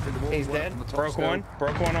shooting me through the wall. He's One dead. from the top Broke still.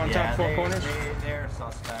 one on top Four Corners. They're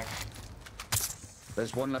suspect.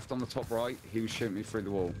 There's one left on the top right. He was shooting me through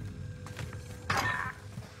the wall.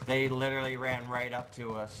 They literally ran right up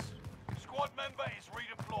to us. Squad member is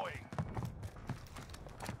redeploying.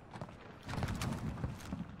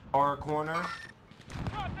 Our corner.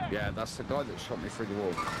 Yeah, that's the guy that shot me through the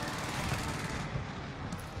wall.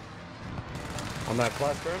 On that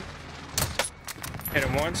cluster. Hit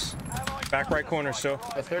him once. Back right corner still.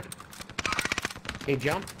 A third. He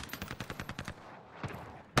jumped.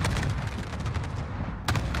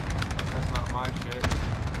 That's not my shit.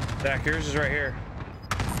 Zach, yours is right here.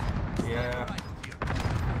 Yeah.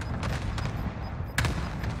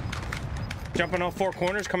 Jumping on Four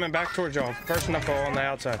Corners, coming back towards y'all. First knuckle on the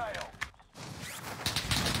outside.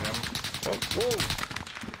 Whoa!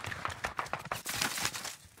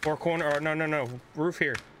 Four corner, or no. Roof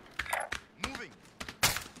here. Moving.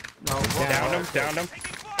 No, Downed him.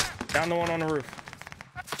 Down the one on the roof.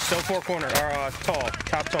 Still Four Corner, or tall,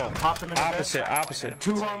 top tall. Popped him in the Opposite.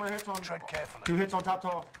 2 armor hits on. Tread carefully. 2 hits on top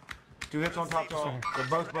tall. 2 hits on top tall. They're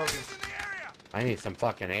both broken. I need some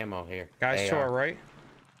fucking ammo here. Guys to AR. our right.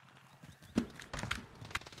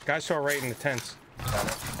 Guys to our right in the tents. Got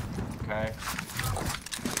it. Okay.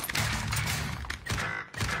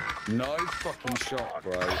 No fucking shot,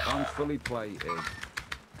 bro. I'm fully plated.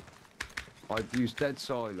 I've used dead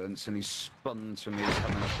silence and he's spun to me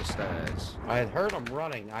coming up the stairs. I had heard him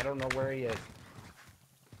running. I don't know where he is.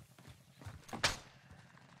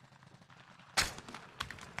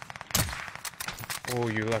 Oh,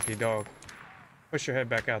 you lucky dog. Push your head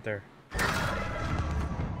back out there.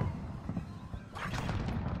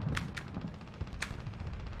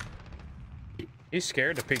 He's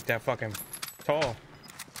scared to peek that fucking tall.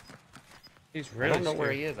 He's really I don't know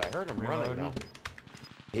where scared. he is. I heard him running though.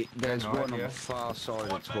 There's No one on idea. the far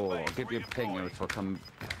side of the door. I'll give you a ping if I come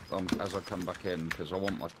as I come back in because I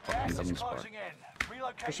want my fucking Gas is guns back. closing in.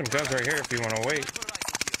 Relocation. There's some guns right here if you want to wait.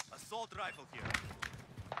 Assault rifle here.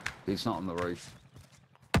 He's not on the roof.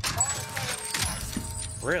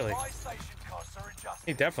 Really? Buy station costs are adjusted.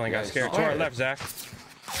 He definitely got Yeah, scared. it's To not our bad. left, Zach.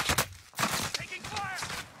 Taking fire.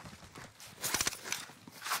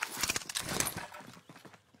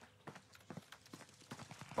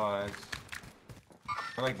 Buzz.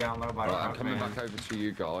 They're like down low by Right, the I'm house, coming man. back over to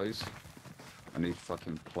you guys. I need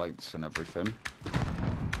fucking plates and everything.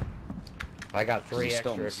 I got 3 He's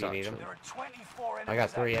still extra on if you need them. There are 24 enemies. I got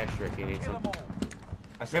 3 active. extra if you need Kill some. them all.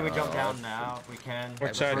 I say we jump down now if we can.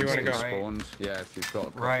 Which side do you wanna go? Spawned. Yeah, if you've got a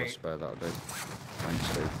couple Right. spare, that'll do. Thanks,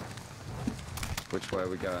 Steve. Which way are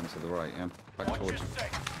we going? To the right, yeah? Back Watch your towards... six.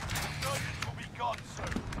 Insurgents will be gone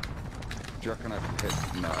soon. Do you reckon I can hit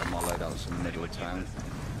my loadouts in the middle of town?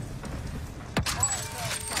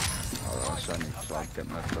 Oh, that's only so I get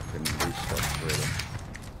my fucking restock really.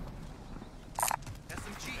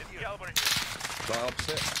 Fly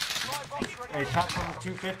opposite. Hey, shot from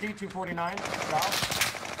 250, 249, south.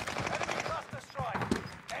 Enemy cluster strike.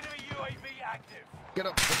 Enemy UAV active. Get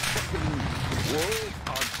up the fucking wall.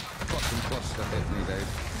 Oh, fucking cluster hit me, dude.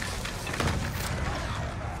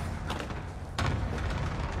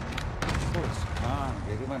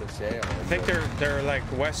 I think they're like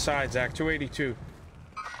west side, Zach, 282.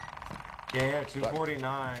 Yeah,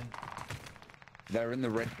 249. They're in the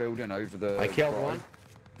red building over the. I killed drive. one.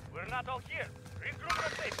 We're not all here. Regroup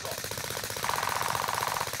at safe zone.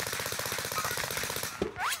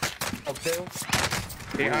 Oh,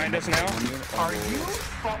 two. Behind us now. Are you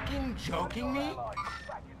fucking joking me?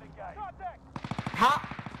 Back in the game. Huh?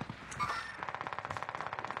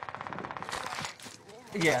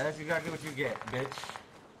 Yeah, that's exactly what you get, bitch.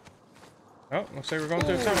 Oh, looks like we're going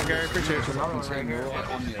through the tunnel, Gary. Appreciate There's you. another one right here. Right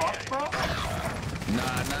on you. Fuck, bro?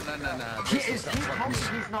 Nah. This Is that he telling me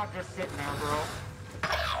fucking- he's not just sitting there, bro?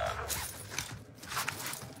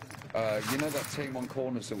 You know that team on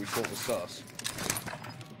corners that we thought was sus?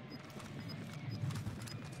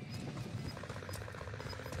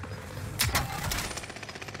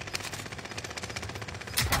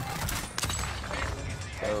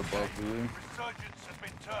 Oh, above you. Resurgence has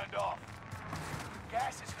been turned off.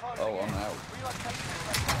 Gas is closing Oh, I'm in. out. Relocation.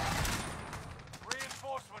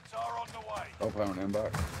 Reinforcements are on the way. Oh, apparently I'm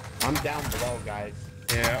back. I'm down below, guys.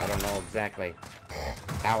 I Yeah. don't know exactly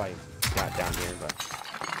how I got down here, but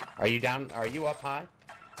are you down? Are you up high?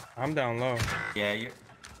 I'm down low. Yeah, you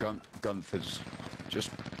Gunther's just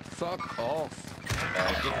fuck off.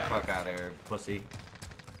 get the fuck out of here, pussy.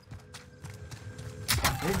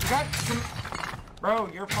 You've got some... Bro,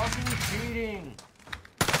 you're fucking cheating.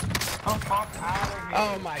 Come fuck out of here.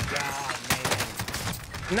 Oh my god,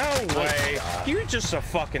 man. No way. You're just a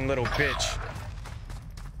fucking little bitch.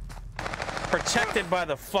 Protected by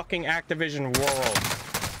the fucking Activision world.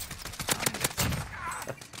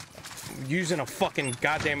 Using a fucking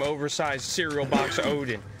goddamn oversized cereal box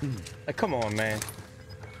Odin. Like, come on, man.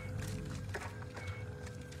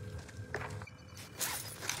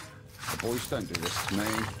 Boys, don't do this to me.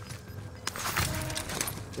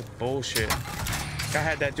 Bullshit. I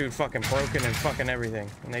had that dude fucking broken and fucking everything,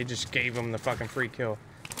 and they just gave him the fucking free kill.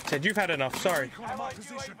 Said, you've had enough, sorry. Allied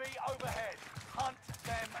UAV overhead. Hunt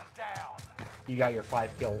them down. You got your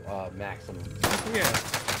 5 kill maximum. Yeah.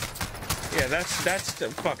 Yeah, that's the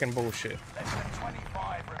fucking bullshit. Less than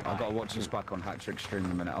 25 remain. I've got to watch this back on Hat-Trick stream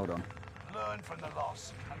in a minute. Hold on. Learn from the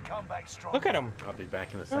loss and come back strong. Look at them. I'll be back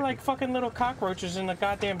in a They're second. like fucking little cockroaches in the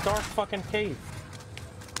goddamn dark fucking cave.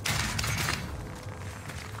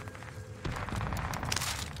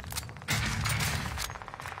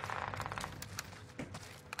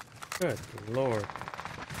 Good lord.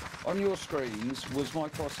 On your screens, was my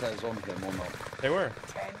crosshairs on him or not? They were.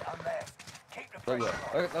 10 are left. Keep the They pressure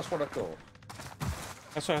were. on. That's what I thought.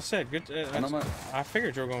 That's what I said. Good. And I'm I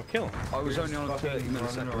figured you were gonna kill him. I was You're only on a fucking 30-minute running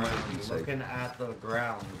second around latency. looking at the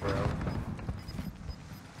ground, bro.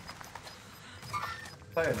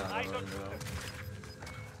 Play another one,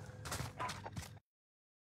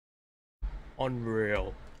 bro.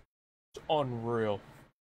 Unreal. It's unreal.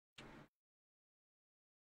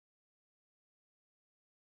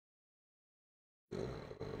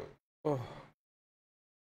 Oh.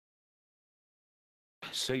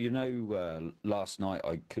 So you know, last night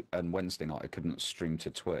and Wednesday night I couldn't stream to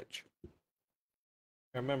Twitch.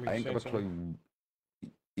 I remember I you ain't saying got a something. clue.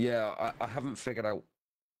 Yeah, I haven't figured out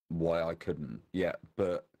why I couldn't yet,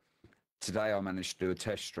 but today I managed to do a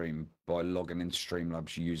test stream by logging into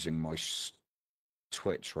Streamlabs using my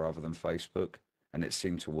Twitch rather than Facebook, and it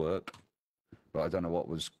seemed to work. But I don't know what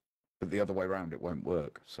was. But the other way around, it won't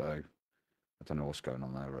work. So I don't know what's going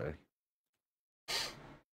on there, really.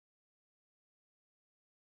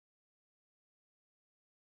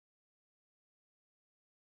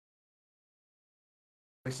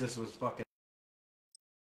 This was fucking...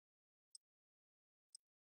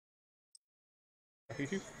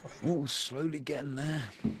 Oh, slowly getting there.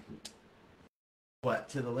 What,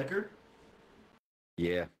 to the liquor?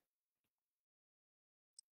 Yeah.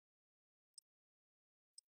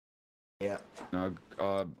 Yeah. No,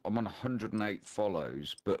 I'm on 108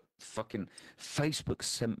 follows, but fucking Facebook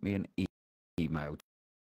sent me an email.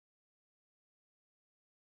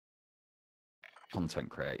 Content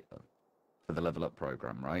creator for the Level Up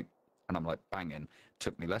program, right? And I'm like banging.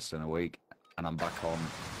 Took me less than a week, and I'm back on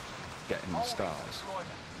getting the stars.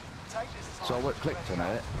 Take this So I time went, to clicked flesh on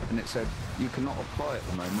out. it, and it said, you cannot apply at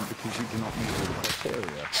the moment because you do not meet all the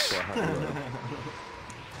criteria. So I had a look.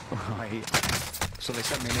 Right. So they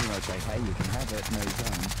sent me an email saying, hey, you can have it. No, you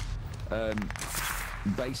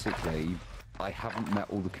can't. Basically, I haven't met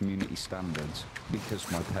all the community standards because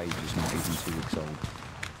my page is not even 2 weeks old.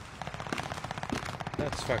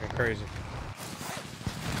 That's fucking crazy.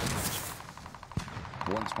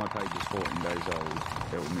 Once my page is 14 days old,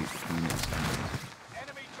 it will meet the community standards.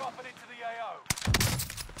 Enemy dropping into the AO.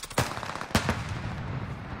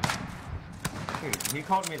 Dude, he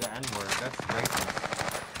called me the N-word. That's racist.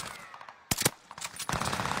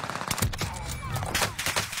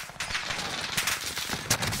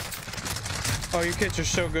 Oh, you kids are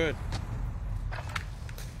so good.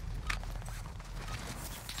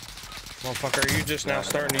 Motherfucker, are you just now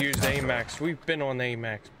starting to use the AMAX? We've been on the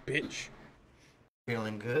AMAX, bitch.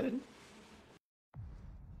 Feeling good?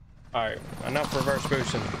 Alright, enough reverse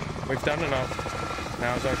boosting. We've done enough.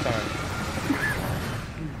 Now's our time.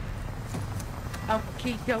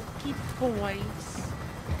 Okie dokie, boys.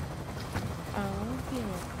 Oh, yeah.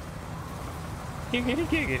 Giggity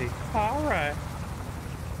giggity. Alright.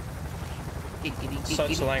 Giggity,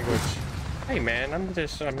 Such giggity. language. Hey man, I'm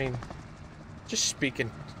just, just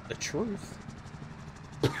speaking the truth.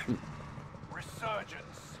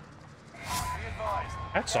 Resurgence. Be advised.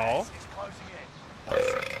 That's gas all. is closing in.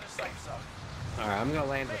 Proceed to the safe zone. Alright, I'm gonna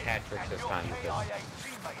land with Patrick And this your time KIA because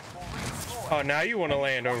teammates will redeploy. Oh, now you want to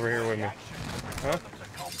land over here with me. Huh? Return them to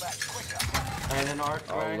combat quicker. And an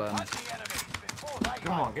archway. I'll, Hunt the enemies before they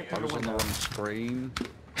Come on, hunt get you. I through was the on the window. wrong screen.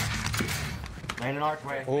 Land an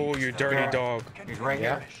archway. Oh, you dirty Sure. dog. He's right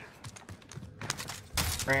Yeah. here.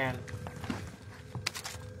 Ran.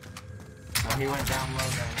 Oh, he went down low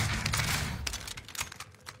then.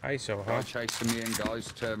 ISO, Guy huh? chasing me and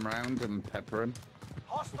guys turn round and pepper him.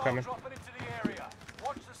 Hostile coming. dropping into the area.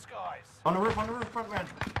 Watch the skies. On the roof, front ran.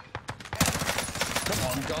 Come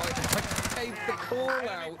on, guys. I gave the call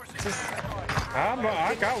out.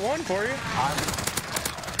 I got one for you.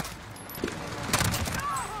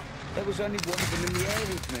 There was only one of them in the air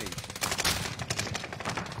with me.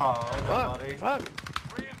 Oh, buddy. fuck.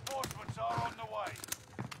 Reinforcements are on the way.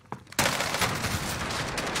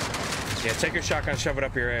 Yeah, take your shotgun, shove it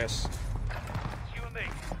up your ass. You and me.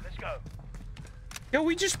 Let's go. Yo,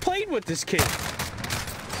 we just played with this kid.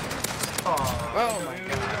 Oh my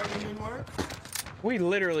God. We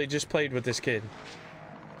literally just played with this kid.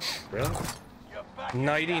 Really? You're back.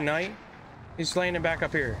 Nighty night. He's landing back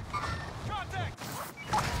up here. Contact.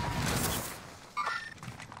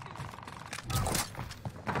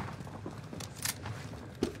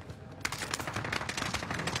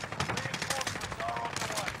 Reinforcements are on the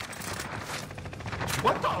way.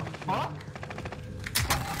 What the fuck?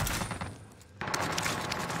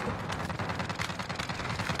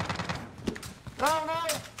 No, no!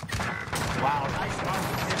 Wow, nice run.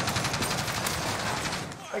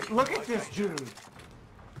 Like, look at this dude.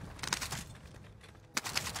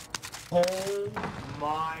 Oh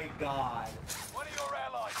my God. One of your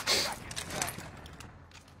allies is back in the game.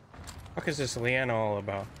 What is this Leanna all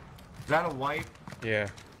about? Is that a wipe? Yeah.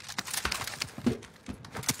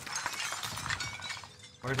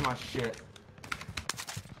 Where's my shit?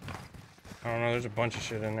 I don't know, there's a bunch of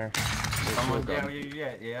shit in there. Someone, gun.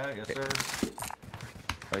 yeah, yes sir.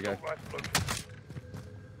 There you go.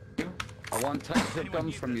 I want to take the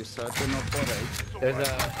gun from you, sir. Do not bother. There's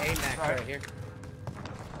a AMAX right here.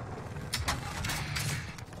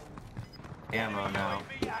 Ammo now.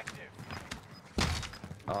 UAV active.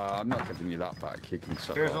 I'm not giving you that back. You can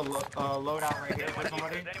suck There's a off. loadout right here for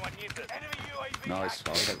somebody. Anyone use it? Enemy UAV Nice.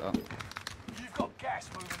 I'll active. take that. You've got gas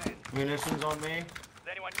moving in. Munitions on me.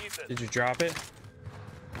 Does anyone use it? Did you drop it?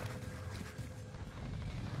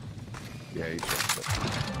 Yeah, you dropped it.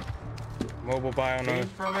 Mobile buy on Team the...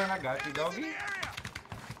 for a man, I got you, doggy.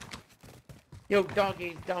 Yo,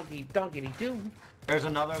 doggy, doggy, doggity doo. There's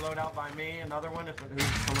another loadout by me, another one if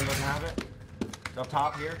someone doesn't have it. It's up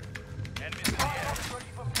top here. Enemies in the air. Ready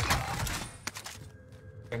for pickup.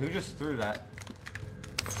 Hey, who just threw that?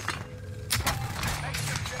 Next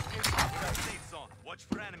objective. Safe zone. Watch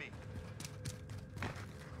for enemy.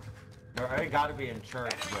 They already got to be in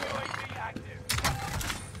church, Enemy bro. UAV active.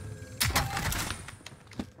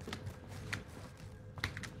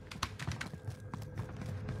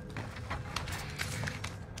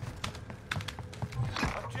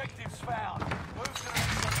 Objectives found. Move to the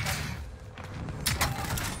next location.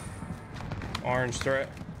 Orange threat.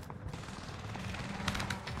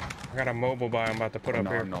 I got a mobile buy I'm about to put up No,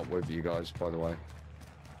 here. I'm not with you guys, by the way.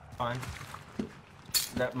 Fine.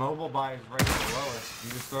 That mobile buy is right below us.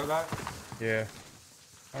 You just throw that? Yeah.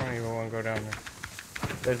 I don't even want to go down there.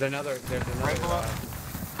 There's another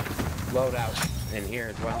loadout in here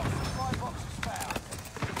as well.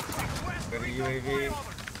 Go to UAV.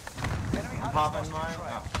 I'm popping mine.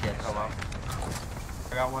 Oh, shit, hello.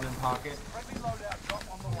 I got one in pocket.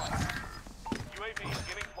 UAV is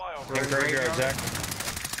giving flyover. In graveyard, Zach.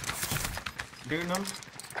 Shooting them.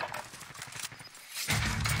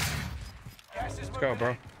 Let's go,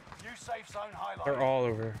 bro. New safe zone highlight. They're all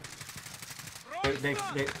over. They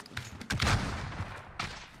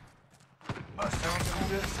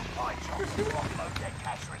Supply drops to offload their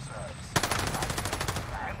cash reserves.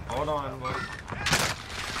 hold on, boy.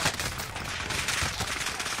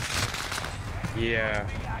 Yeah.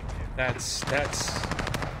 That's...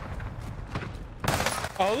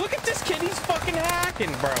 Oh, look at this kid. He's fucking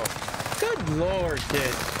hacking, bro. Good lord,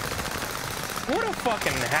 kid. What a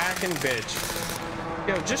fucking hacking bitch.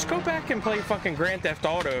 Yo, just go back and play fucking Grand Theft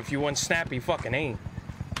Auto if you want snappy fucking aim.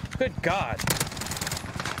 Good God.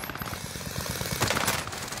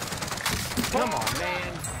 Come on,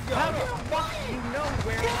 man. How the fuck do you know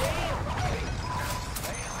where I am?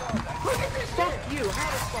 Fuck you. How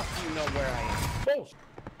the fuck do you know where I am? Bullshit,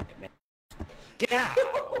 man. Get out.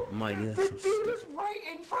 My The dude is right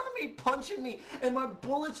in front of me, punching me, and my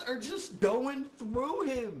bullets are just going through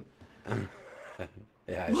him.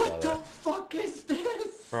 Yeah, I saw What the that. fuck is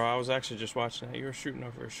this? Bro, I was actually just watching that. You were shooting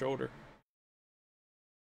over his shoulder.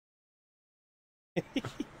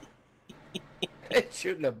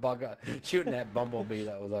 shooting that bumblebee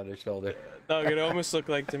that was on his shoulder. Dog, it almost looked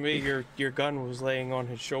like to me your gun was laying on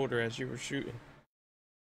his shoulder as you were shooting.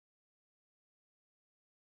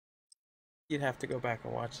 You'd have to go back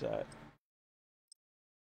and watch that.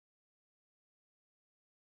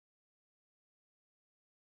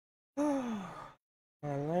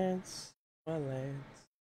 My lance, my lance.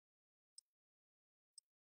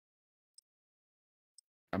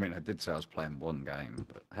 I mean, I did say I was playing one game,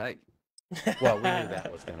 but hey. Well, we knew that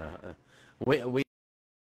was gonna. We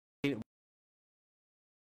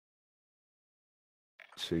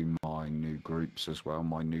to my new groups as well,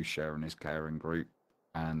 my new sharing is caring group,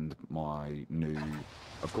 and my new,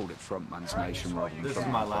 I've called it Frontman's Nation rather than This is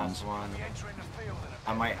Frontman's my Friends. last one. Entering the field in a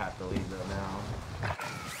I might have to leave though now.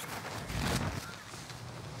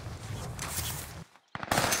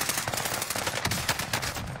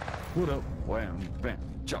 What up, wham, bam,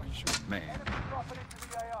 Joshua, man. dropping into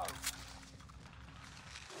the AO.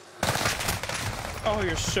 Oh,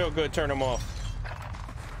 you're so good. Turn them off.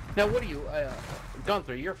 now, what do you,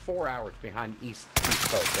 Gunther? You're 4 hours behind East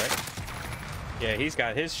Coast, right? Yeah, he's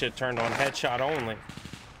got his shit turned on headshot only.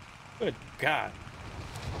 Good God.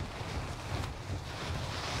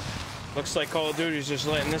 Looks like Call of Duty's just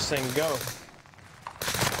letting this thing go.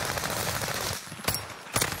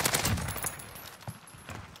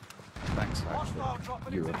 Thanks, Hostile actually.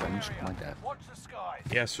 dropping You into the avenged area. my death. Watch the skies.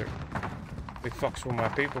 Yes, sir. Big fucks with my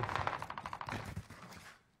people.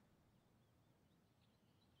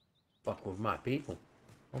 Fuck with my people.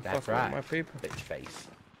 Don't That's fuck right. with my people. Bitch face.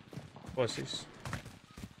 Pussies.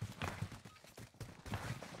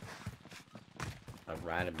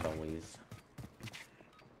 Alright, boys.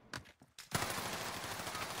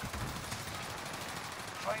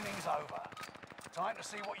 Training's over. Time to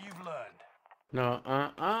see what you've learned. No,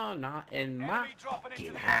 not in my Enemy dropping into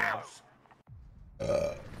fucking the house.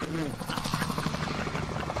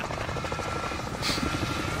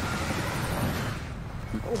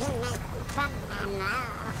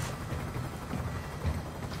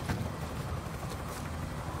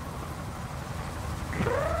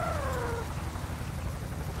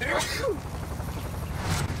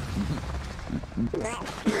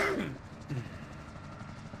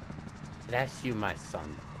 That's you, my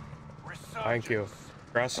son. Thank you. Alright,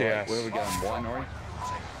 Gracias. where are we going? Winery?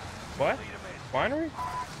 What? Winery?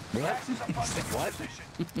 What?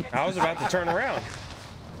 I was about to turn around.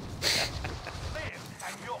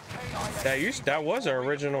 That was our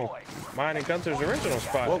original, mine and Gunther's original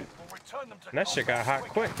spot. Whoa. And that shit got hot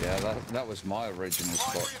quick. Yeah, that was my original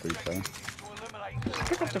spot, to be fair.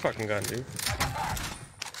 Pick up the fucking gun, dude.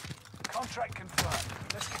 Contract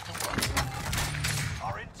confirmed. Let's get to work.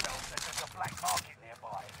 Our intel says there's a black market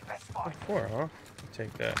nearby. Let's find it. Four, huh?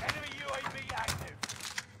 Take that. Enemy UAV active.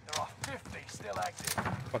 There are 50 still active.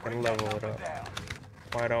 Fucking Bring that level it number up. down.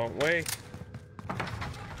 Why don't we?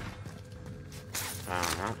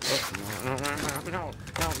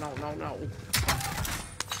 No.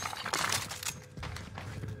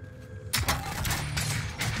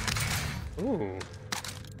 Ooh.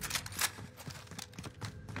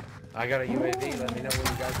 I got a UAV. Let me know when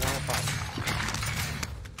you guys want to pop.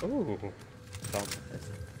 Ooh.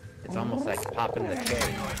 It's almost like popping the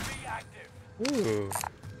cherry. UAV active. Ooh.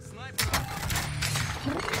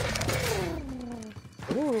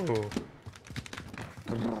 Ooh.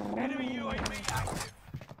 Enemy UAV active.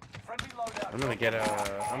 Friendly loadout. I'm gonna get a.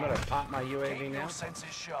 I'm gonna pop my UAV Keep now. your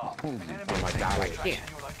senses sharp. Oh my god, I can't.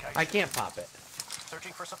 I can't pop it.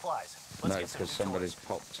 Searching for supplies. No, because somebody's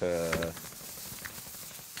popped. Well,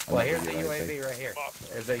 here's the UAV right here.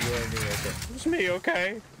 There's a UAV right there. It's me,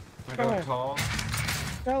 okay? I go tall.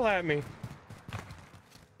 Yell at me.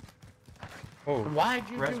 Oh, Why'd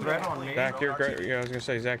you Red's do red that? on me. Zach, you're great. Yeah, I was gonna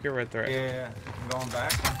say, Zach, you're red threat. Yeah, I'm going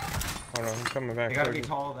back. Hold on, I'm coming back. They gotta towards be you.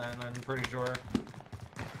 tall then, I'm pretty sure.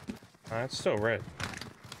 It's still red.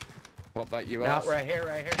 Pop that No, UF. right here,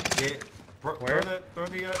 right here. Yeah. Where? Throw the Pop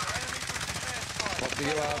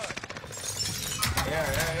the UF. yeah.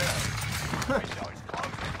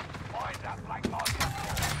 Find that black market.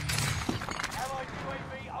 Allied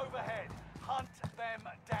UAV overhead. Hunt them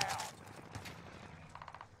down.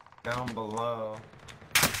 Down below.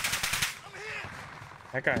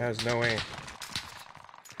 That guy has no aim.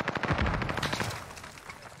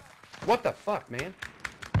 What the fuck, man?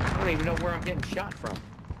 I don't even know where I'm getting shot from.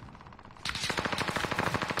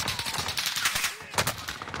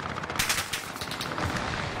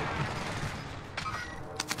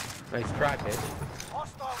 Nice try, bitch.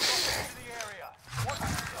 Hostile dropping into the area. Watch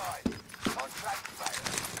inside. Contract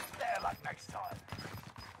failed. Better luck next time.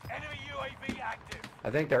 Enemy UAV active. I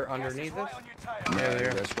think they're Gas is underneath right us. on your tail. Yeah,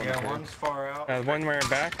 there. There's one Yeah, here. one's far out. One wearing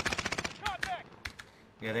back. Contact.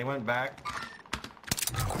 Yeah, they went back.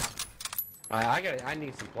 I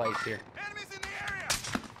need some plates here. Enemies in the area.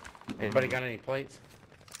 Anybody got any plates?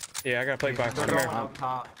 Yeah, I got a plate box. They're Come going here. up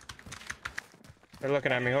top. They're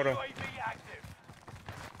looking at me. Hold on. UAV active.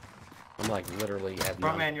 I'm like literally at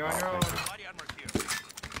Bro, man, you're on your own. Body armor here.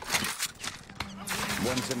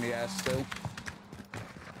 One's in the air still.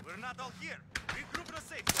 We're not all here. Regroup in a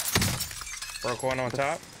safe zone. Broke one on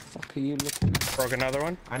top. Fuck are you looking at? Broke another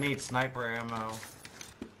one. I need sniper ammo.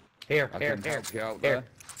 Here, I here, can here, help you out here. there.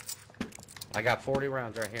 I got 40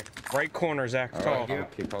 rounds right here. Right corner, Zach. All Tall. right, I'll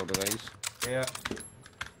keep hold of these. Yeah.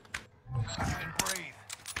 You can breathe.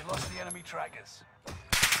 You lost the enemy trackers.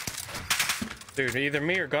 Dude, either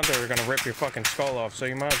me or Gunther are gonna rip your fucking skull off, so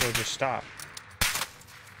you might as well just stop.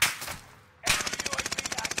 Enemy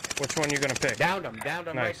UAV active. Which one you gonna pick? Downed them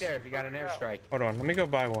right Nice. there if you got an airstrike. Hold on, let me go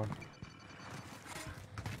buy one.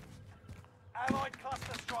 Allied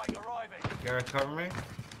cluster strike arriving. You guys cover me?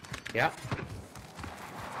 Yeah.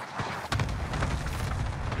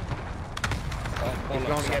 He's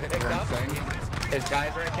going to get picked up. His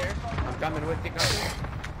guy's right there. I'm coming with you, guys.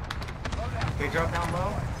 They drop down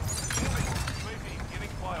low? UAV giving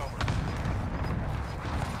flyover.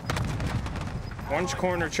 One's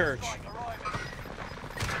corner church. Strike arriving.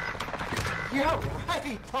 Yo,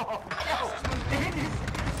 right, Paul. Yo, it is.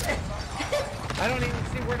 I don't even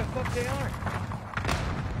see where the fuck they are.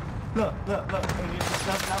 Look. And you just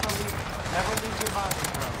never leave your body,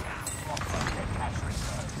 bro.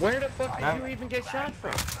 Where the fuck did Now- you even get shot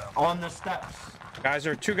from? On the steps. Guys,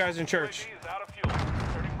 there are two guys in church. UAV is out of fuel.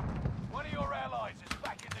 One of your allies is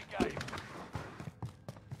back in the game.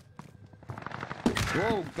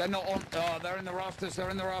 Whoa, they're not on. Oh, they're in the rafters. They're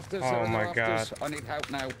in the rafters. Oh they're in the my rafters. I need help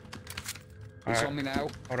now. He's Alright. on me now.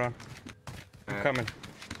 Hold on. I'm Yeah. coming.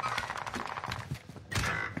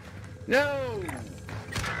 No!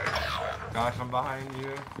 Gosh, I'm behind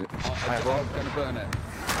you. I'm gonna burn it.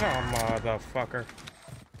 Oh, motherfucker.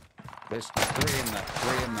 There's three in there.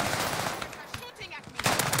 Three in there.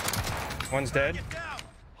 One's dead. Get down.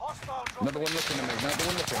 Hostile dropping. Another one looking at me. Another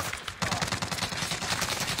one looking.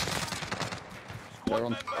 They're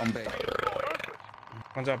on B.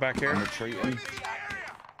 One's out back here. I'm retreating.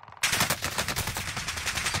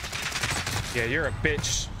 Yeah, you're a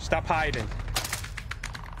bitch. Stop hiding.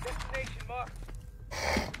 Destination marked.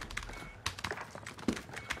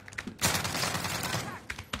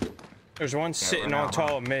 There's one sitting we're on not,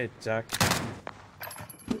 tall mid, Zach.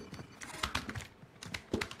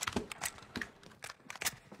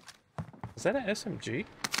 Is that an SMG?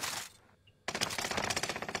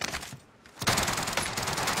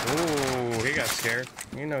 Ooh, he got scared.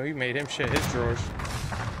 You know, he made him shit his drawers.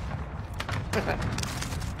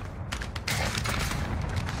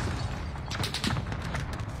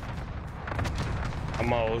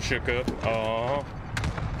 I'm all shook up. Oh,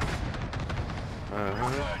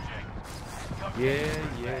 Uh-huh.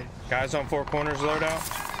 Yeah. guys on four corners loadout.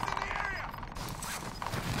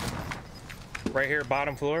 Right here,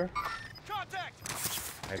 bottom floor.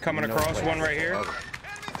 Contact. Coming No across, way. one right here.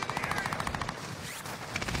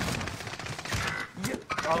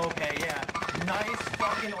 Okay, yeah. Nice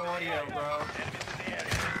fucking audio, bro.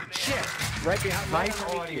 Shit! Right behind, Nice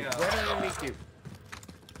right underneath you. audio. Right underneath you.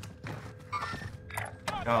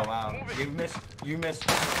 Oh wow. You missed.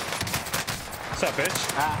 What's up, bitch?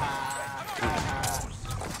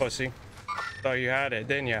 Pussy. Thought you had it,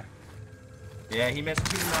 didn't ya? Yeah, he missed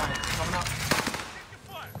 2 knives. Coming up.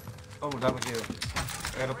 Oh, that was you.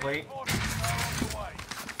 I got a plate.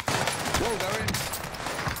 Whoa, they're in.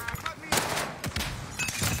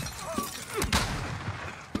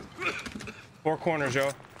 Four corners, yo.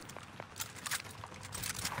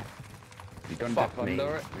 You done Fuck dip me,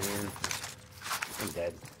 under it? man. I'm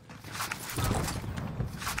dead.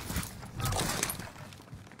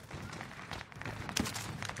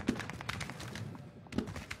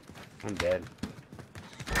 I'm dead.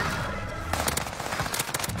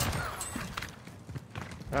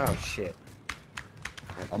 Oh shit.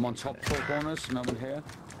 I'm on top 4 corners, no one here.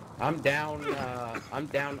 I'm down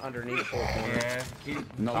underneath 4 corners. Yeah.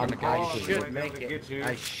 Keep. Not I gonna get you. should Might be able make to it. get you.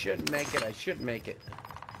 I should make it. I should make it.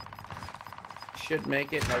 Should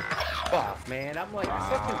make it. No. Fuck, man. I'm like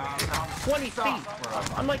fucking 20 feet.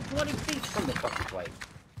 I'm like 20 feet from the fucking place.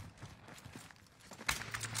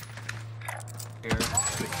 Here.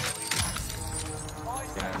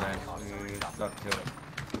 Yeah, nice. We stuck to it.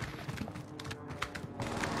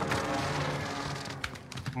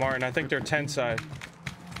 Martin, I think they're 10 side.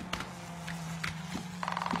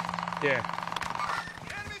 Yeah.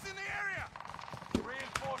 Enemies in the area!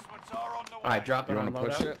 Reinforcements are on the way. Alright, drop it You on wanna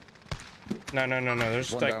push loadout. it? No.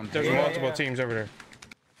 There's One like down. there's Yeah, multiple yeah. teams over there.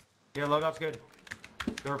 Yeah, loadout's good.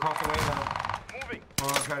 They're across the way though. Moving. I'm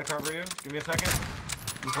gonna try to cover you. Give me a second.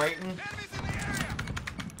 He's waiting. Enemies in the area!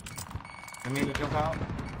 I mean to jump out.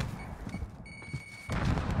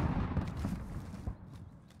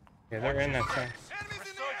 Yeah, they're in that thing. Enemies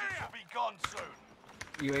in the area! Will be gone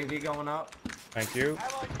soon. UAV going up. Thank you.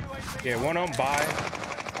 Allied UAV. Yeah, one on by.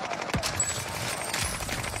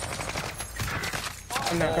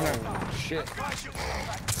 Come down, come down. Shit.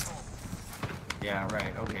 Yeah,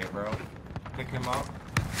 right. Okay, bro. Pick him up.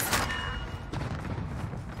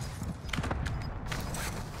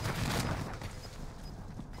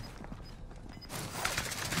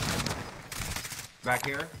 Back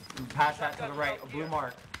here. Pass that to the right. A blue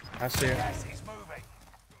mark. I see it. Gas is moving.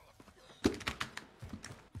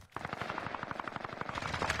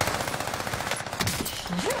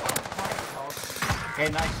 Hey,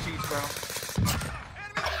 nice cheese, bro.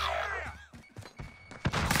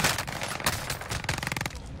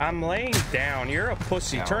 I'm laying down. You're a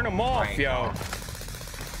pussy. Yeah, Turn them off, right yo.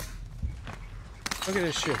 off. Look at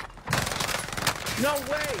this shit. No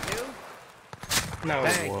way, dude. No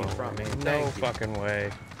Thank you, way. frontman. No Thank you. fucking way.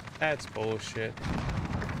 That's bullshit.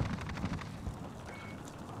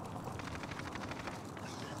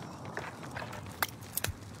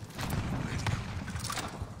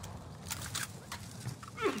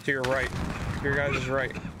 To your right. To your guys'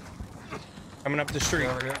 right. Coming up the street.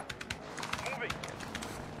 Over here.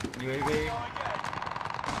 UAV.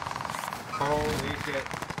 Holy shit.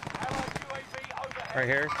 Right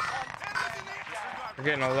here. We're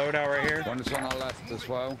getting a loadout right here. One is on our left as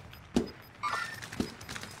well.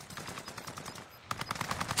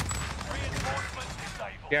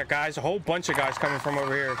 Yeah, guys, a whole bunch of guys coming from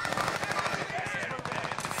over here.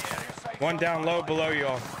 One down low below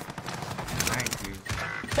y'all. Thank you.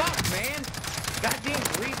 Fuck, man. Goddamn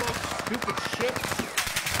Rebo, stupid shit.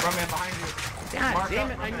 From in behind you. God Mark damn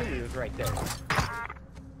up, it, I mark knew up. he was right there.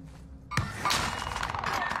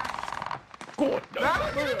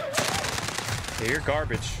 Yeah, you're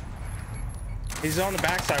garbage. He's on the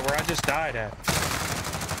backside where I just died at.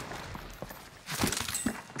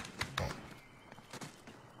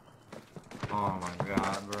 Oh my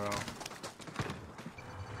god, bro.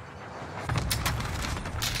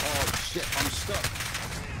 Oh shit, I'm stuck.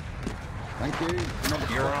 Thank you.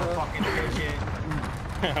 You're on Motherfucker. fucking shit.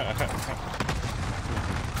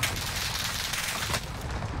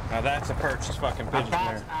 Now that's a purchased fucking pigeon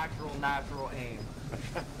That's there. actual natural aim.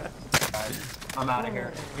 Guys, I'm out of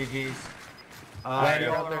here. GG's. Later,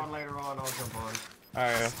 Y'all are brother. on later on. I'll jump on.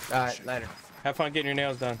 Alright, Alright, later. have fun getting your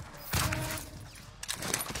nails done.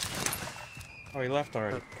 Oh, he left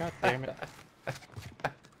already. God damn it.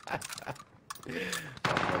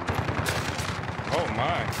 Oh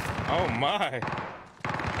my. Oh my.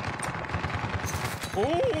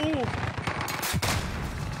 Ooh.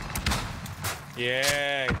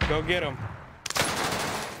 Yeah, go get him.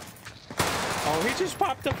 Oh, he just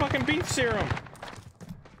popped the fucking beef serum.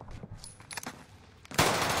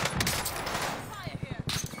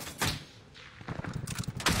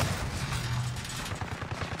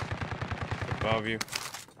 Above you.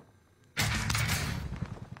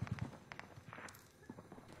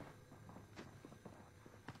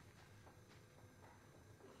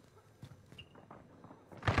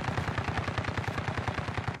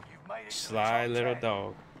 Sly little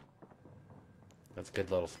dog. That's a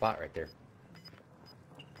good little spot right there.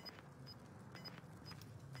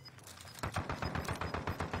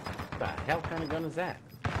 The hell kind of gun is that?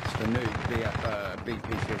 It's the new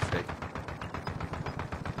BP-50.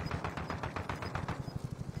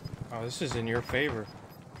 Oh, this is in your favor.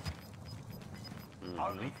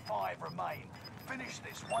 Only 5 remain. Finish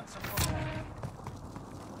this once and for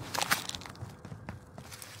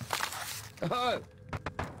all. Oh!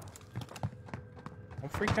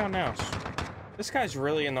 Don't freak out now. This guy's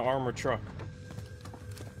really in the armored truck.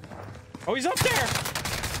 Oh, he's up there!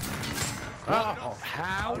 Oh,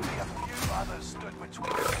 How? Only a few others stood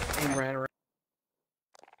between. he ran around.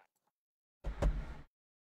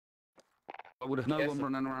 Would have no Yes, one sir.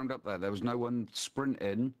 running around up there. There was no one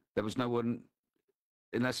sprinting. There was no one,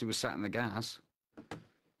 unless he was sat in the gas.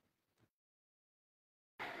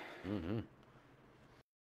 Mm-hmm.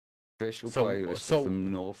 Official So- playlist so- of the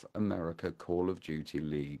North America Call of Duty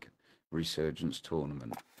League Resurgence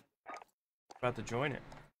Tournament. About to join it.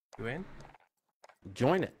 You in?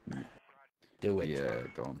 Join it. Do it. Yeah,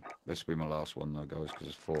 go on. This will be my last one though, guys, because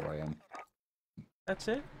it's 4 a.m. That's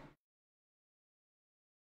it?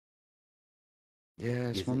 Yeah,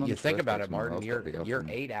 it's my You mum's think about birthday it, Martin. tomorrow. I've got You're to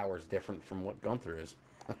be up 8 hours different from what Gunther is,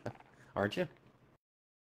 aren't you?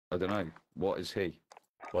 I don't know. What is he?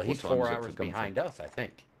 Well, he's time is 4 it for hours Gunther? behind us, I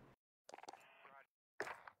think.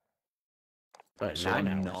 But So 9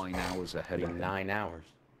 I'm hours. 9 hours ahead Be of him. 9 hours.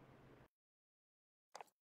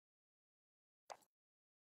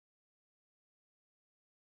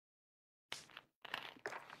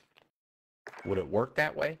 Would it work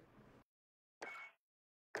that way?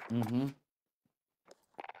 Mm-hmm.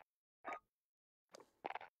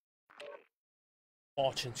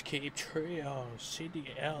 Fortune's Keep Trio,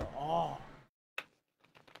 CDLR.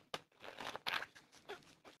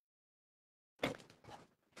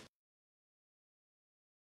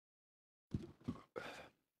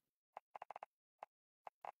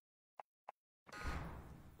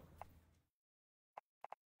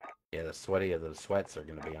 Yeah, the sweaty of the sweats are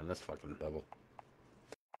gonna be on this fucking level.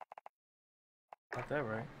 Got that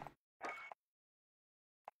right.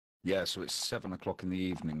 Yeah, so it's 7 o'clock in the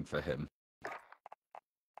evening for him.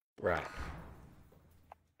 Right.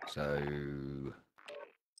 So,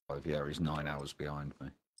 yeah, he's 9 hours behind me.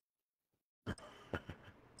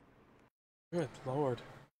 Good lord.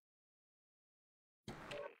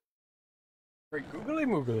 Great googly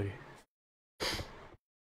moogly.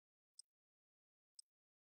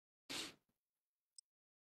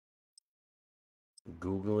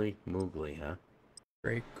 Googly moogly, huh?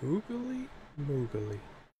 Great googly moogly.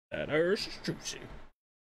 That earth is juicy.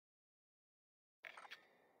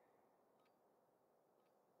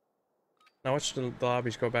 Now watch the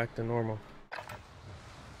lobbies go back to normal.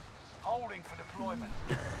 Holding for deployment.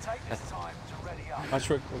 Take this time to ready up. Watch,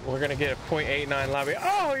 we're gonna get a .89 lobby.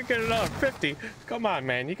 Oh, you get another 50. Come on,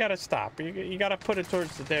 man. You gotta stop. You gotta put it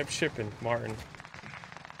towards the damn shipping, Martin.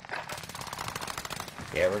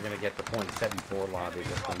 Yeah, we're gonna get the .74 lobby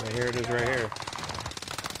this one. Here it is right here.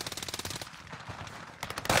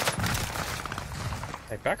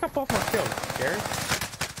 Hey, back up off my kill, Gary.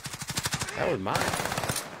 That was mine.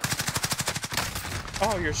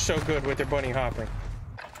 Oh, you're so good with your bunny hopping.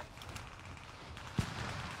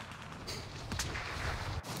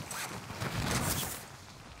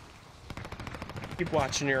 Keep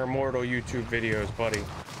watching your immortal YouTube videos, buddy.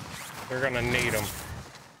 They're gonna need them.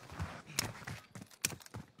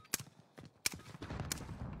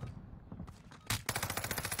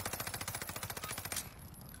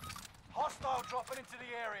 Hostile dropping into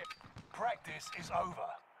the area. Practice is over.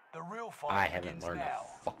 The real fight I haven't begins learned now.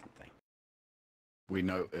 a fucking thing. We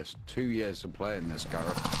noticed 2 years of playing this, Gareth.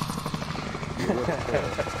 You would have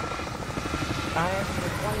thought. I haven't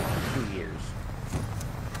been playing in 2 years.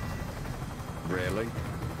 Really?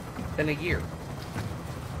 In a year.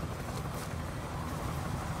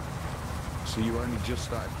 So you only just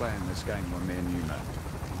started playing this game when me and you met?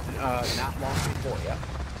 Not long before, yeah.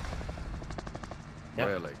 Yep.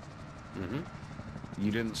 Really? Mm-hmm.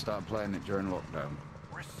 You didn't start playing it during lockdown?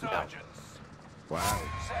 Resurgence. Wow.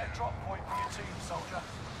 Set a drop point for your team, soldier.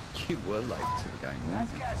 You were late to the game, weren't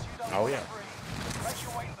you? Gas you don't Oh, want yeah. to breathe. Make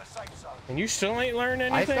your way to the safe zone. And you still ain't learned I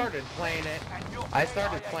anything? started playing it. I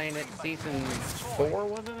started playing it season 4,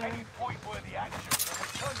 wasn't it? Any point-worthy action will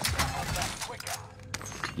return the tap on that quicker.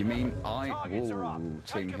 You mean I... Targets are up. Whoa,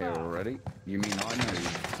 Take team 'em here out. already? You mean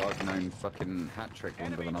I've known fucking hat-trick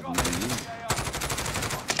longer Enemy than I've dropping known you? into the AO.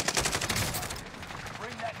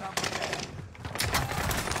 Bring that number down.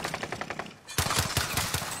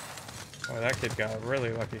 Oh, that kid got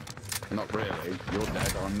really lucky. Not really. You're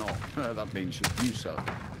dead, I'm not. That means you suck.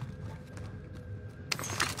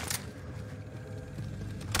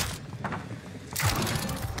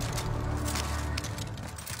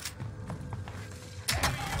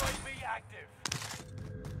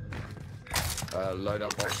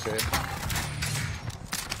 Loadout box here.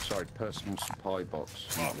 Sorry, personal supply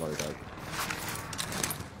box, not loadout.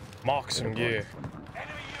 Mark some gear.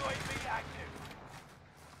 Enemy UAV active.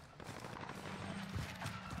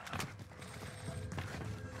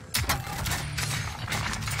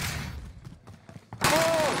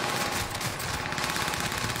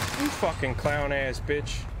 You fucking clown ass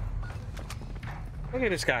bitch. Look at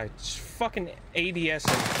this guy. Just fucking ADS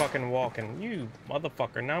and fucking walking. You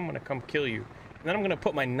motherfucker. Now I'm gonna come kill you. And then I'm gonna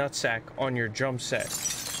put my nutsack on your drum set.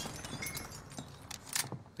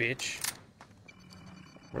 Bitch.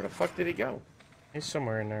 Where the fuck did he go? He's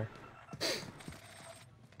somewhere in there.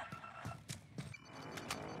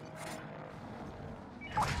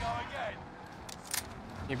 Go again.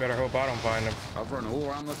 You better hope I don't find him. I've run all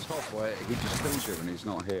around the top where he just kills you when he's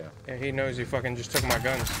not here. Yeah, he knows he fucking just took my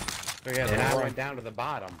guns. So yeah, And I went down to the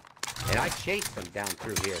bottom, and I chased him down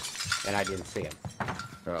through here, and I didn't see him.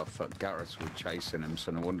 Oh, fuck, Garrus was chasing him,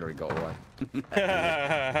 so no wonder he got away.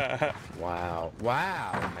 Wow.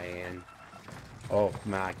 Wow, man. Oh,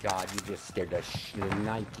 my God. You just scared the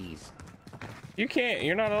Nikes. You can't.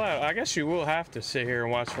 You're not allowed. I guess you will have to sit here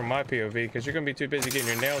and watch from my POV because you're gonna be too busy getting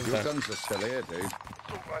your nails Your done. guns are still here, dude.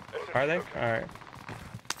 Are they? All right.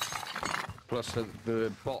 Plus, at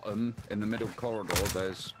the bottom, in the middle corridor,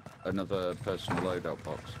 there's another personal loadout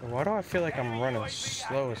box. Why do I feel like I'm running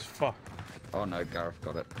slow as fuck? Oh no, Gareth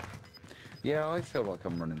got it. Yeah, I feel like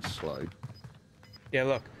I'm running slow. Yeah,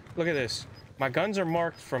 look at this. My guns are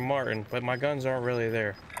marked for Martin, but my guns aren't really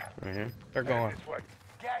there. They're going.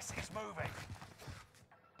 Gas is moving.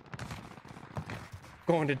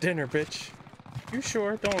 Going to dinner, bitch. You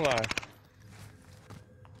sure? Don't lie.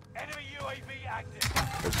 Enemy UAV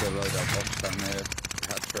active. There's a loadout box down there,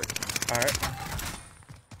 Patrick. All right.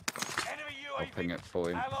 Enemy I'll UAV. ping it for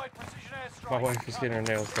you. Allied precision airstrike. My wife is getting her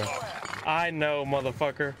nails done. I know,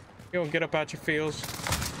 motherfucker. You don't get up out your fields.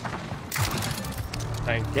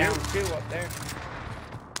 Thank you. Down two up there.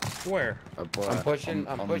 Where? Oh, boy, I'm pushing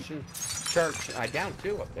church. I down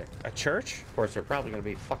two up there. A church? Of course, they're probably going to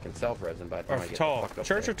be fucking self-resin by the Or time I get tall? the fuck up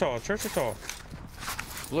Church there. or tall? Church or tall?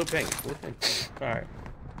 Blue pink. Blue pink. All right.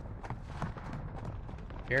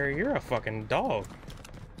 Gary, you're a fucking dog.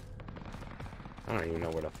 I don't even know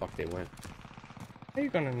where the fuck they went. How you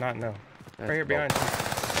gonna not know? That's Right here behind you.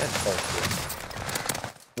 That's bullshit.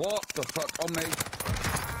 What the fuck on me?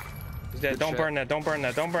 He's dead. Good Don't shit. burn that. Don't burn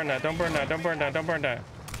that. Don't burn that. Don't burn that. Don't burn that. Don't burn that.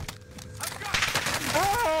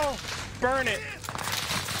 Oh! Burn it!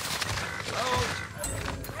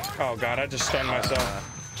 Oh god, I just stunned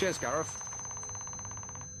myself. Cheers, Gareth.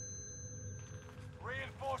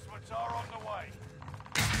 Reinforcements are on the way.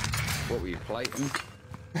 What were you plating?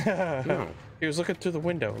 No. He was looking through the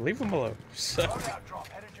window. Leave him alone. So, Loadout drop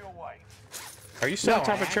headed your way. are you still No, on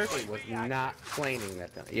top I of church? actually was not planing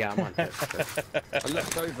that time. Yeah, I'm on church. I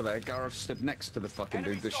looked over there, Gareth stood next to the fucking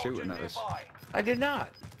Enemy dude that's soldier shooting at us. nearby. I did not.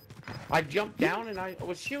 I jumped down and I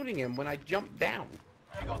was shooting him when I jumped down.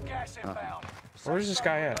 You got gas inbound. Where's this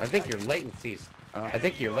guy at? I think your latency's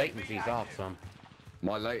off some.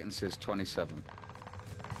 My latency is 27.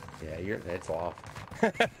 Yeah, it's off.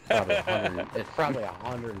 Probably 100, it's probably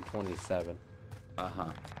 127. Uh-huh.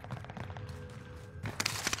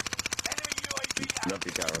 Enemy UAV active. Love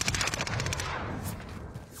you, Gareth.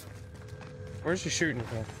 Where's he shooting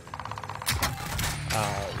from?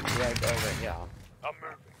 Right over here. I'm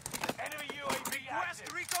moving. Enemy UAV active.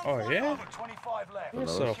 Oh yeah? Over 25 left.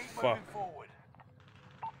 This little Keep fuck. moving forward.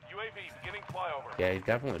 UAV beginning flyover. Yeah, he's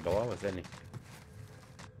definitely below us, isn't he?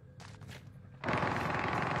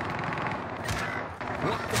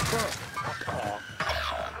 What the fuck?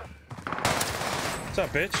 What's up,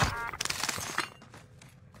 bitch?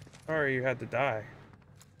 Sorry you had to die.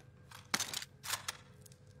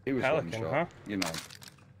 He was Pelican, one shot, huh? you know.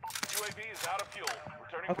 UAV is out of fuel.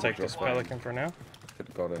 Returning I'll to take this resupply. pelican for now. Could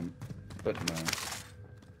have got him, but no.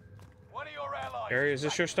 One of your allies. Gary, is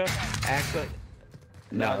this your stuff? Actually,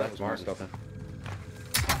 no, that that's was my Martin's stuff.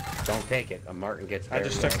 stuff. Don't take it. Martin gets. I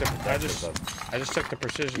just took very the. I possessive just took the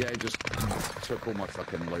precision. Yeah, he just took all my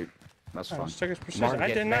fucking loot. That's I fine. just took his precision. Martin I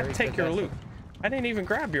gets did not very take your loot. possessive. I didn't even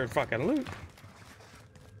grab your fucking loot.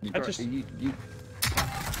 You I got- just- you,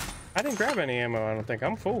 I didn't grab any ammo. I don't think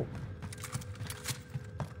I'm full.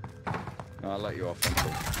 I'll let you off,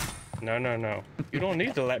 Uncle. No, no, no. You don't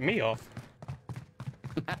need to let me off.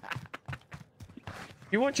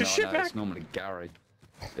 You want your shit back? It's normally Gary.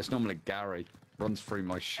 It's normally Gary. Runs through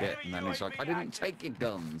my shit, and then he's like, I didn't take your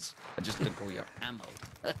guns. I just took all your ammo.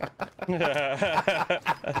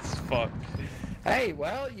 That's fucked. Hey,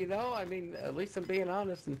 well, you know, I mean, at least I'm being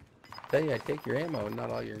honest and tell you I take your ammo and not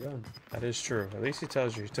all your guns. That is true. At least he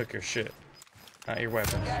tells you he took your shit. not your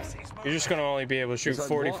weapons. Gas is You're moving. just gonna only be able to shoot It's like,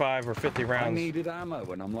 45 or 50 I rounds. needed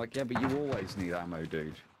ammo, and I'm like, yeah, but you always need ammo,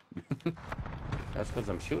 dude. That's because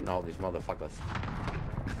I'm shooting all these motherfuckers.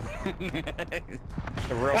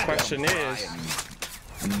 The real question is,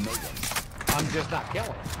 No one. I'm just not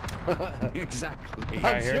killing them. Exactly.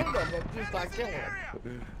 I I'm hear- shooting them, I'm just not killing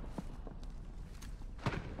them.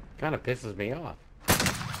 Kind of pisses me off.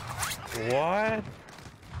 what?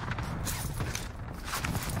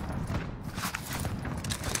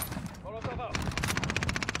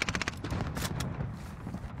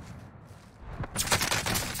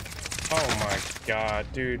 Oh my god,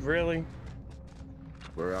 dude, really?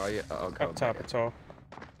 Where are you? Oh, Up top, it's all.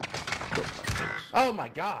 Oh my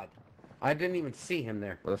god! I didn't even see him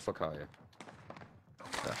there. Where the fuck are you?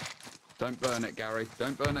 There. Don't burn it, Gary.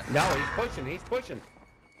 Don't burn it. No, he's pushing, he's pushing.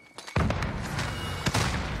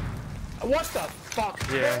 What the fuck?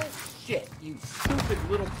 Yeah. Shit, you stupid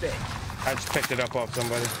little bitch. I just picked it up off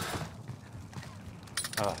somebody.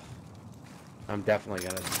 Oh, I'm definitely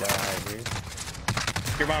gonna die here.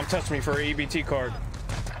 Your mom touched me for an EBT card.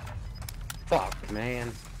 Fuck,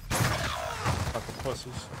 man. Fucking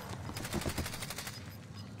pussies.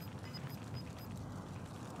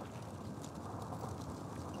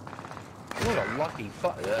 What a lucky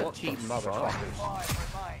fuck. What Cheating the fuck? motherfuckers.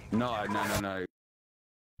 5 remain. No, no, no, no.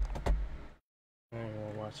 I don't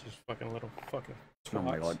wanna watch these fucking little fucking Not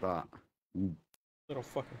me twats. like that. Little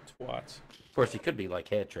fucking twats. Of course, he could be like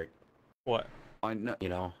Hattrick. What? I know. You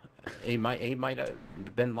know, he might have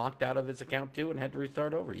been locked out of his account too and had to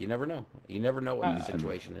restart over. You never know. You never know what the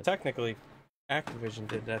situation is. Technically, Activision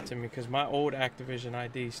did that to me because my old Activision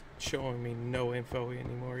ID's showing me no info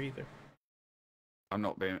anymore either. I'm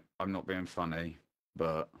not being funny,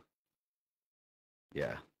 but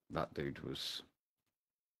yeah, that dude was.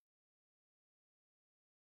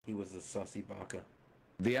 He was a sussy baka.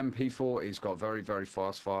 The MP40's got very, very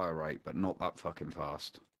fast fire rate, but not that fucking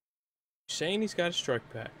fast. Saying he's got a strike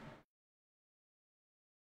pack.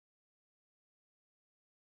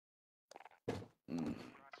 Mm.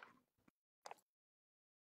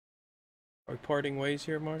 Are we parting ways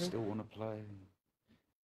here, Martin? Still want to play?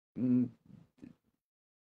 Mm.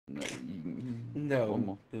 No. No. One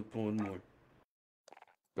more. One more.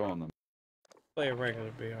 Go on then. Play a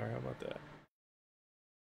regular BR, how about that?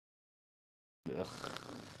 Ugh.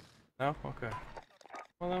 No? Okay.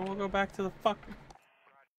 Well then we'll go back to the fucking...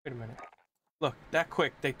 Wait a minute. Look, that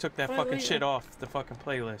quick, they took that fucking shit off the fucking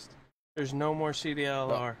playlist. There's no more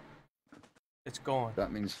CDLR. It's gone.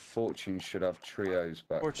 That means Fortune should have trios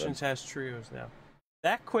back Fortunes has trios now.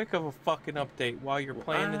 That quick of a fucking update while you're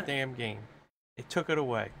playing the damn game. They took it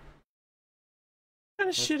away. What kind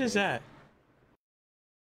of shit is that?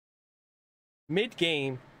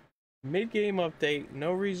 Mid-game update,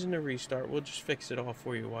 no reason to restart. We'll just fix it all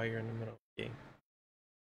for you while you're in the middle of the game.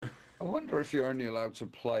 I wonder if you're only allowed to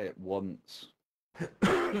play it once.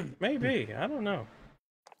 Maybe, I don't know.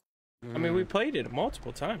 I mean, we played it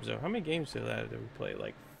multiple times though. How many games did we play?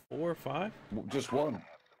 Like 4 or 5? Just one.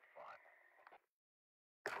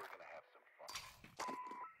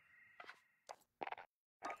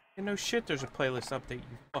 Yeah, no shit, there's a playlist update,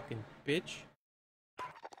 you fucking bitch.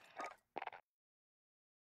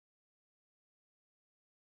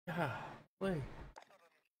 Ah, play.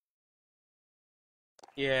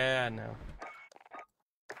 Yeah, I know.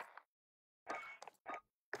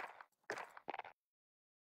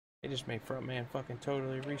 They just made Frontman fucking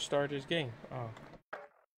totally restart his game. Oh.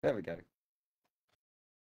 There we go.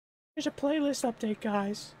 There's a playlist update,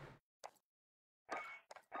 guys.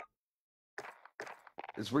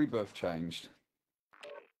 Has Rebirth changed?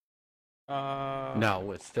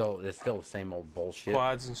 No, it's still the same old bullshit.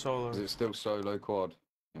 Quads and solos. Is it still solo quad?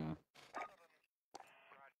 Yeah.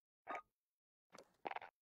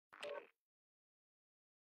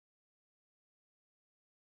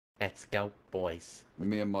 Let's go, boys.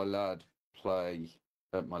 Me and my lad play.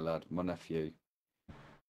 My nephew.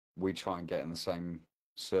 We try and get in the same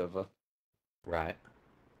server. Right.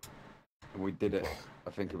 And we did it.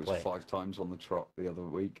 I think it was Play. 5 times on the trot the other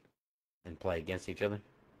week. And play against each other?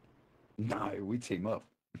 No, we team up.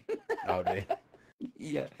 Oh, dude.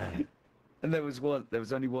 Yeah. And there was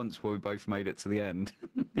only once where we both made it to the end.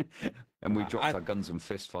 And we dropped our guns and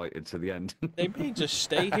fist fighted to the end. They may just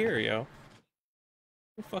stay here, yo.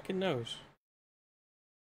 Who fucking knows?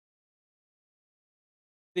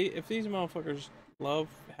 If these motherfuckers love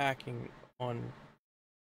hacking on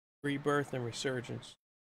Rebirth and Resurgence,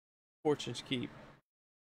 Fortune's Keep,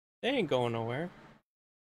 they ain't going nowhere.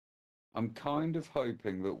 I'm kind of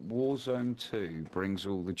hoping that Warzone 2 brings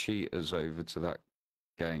all the cheaters over to that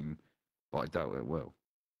game, but I doubt it will.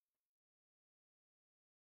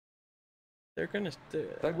 They're gonna.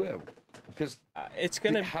 They will, because It's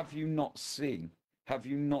gonna. Have you not seen? Have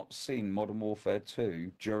you not seen Modern Warfare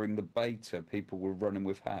 2 during the beta? People were running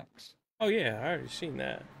with hacks. Oh yeah, I already seen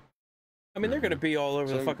that. I mean, they're gonna be all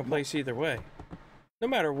over the So, fucking place either way. No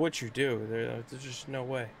matter what you do, there's just no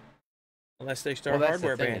way. Unless they start Well, that's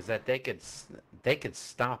hardware the thing ban. is that they could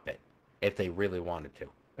stop it if they really wanted to.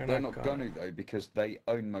 They're not gonna though, because they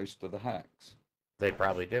own most of the hacks. They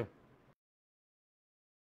probably do.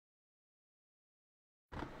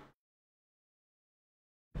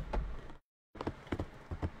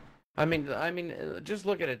 I mean, just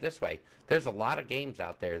look at it this way. There's a lot of games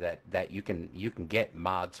out there that you can get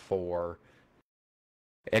mods for,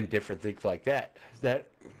 and different things like that. That,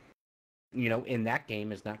 you know, in that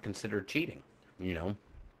game is not considered cheating. You know.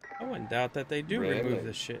 I wouldn't doubt that they do Really? remove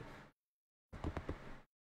this shit.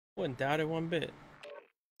 Wouldn't doubt it one bit.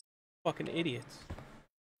 Fucking idiots.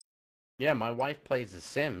 Yeah, my wife plays The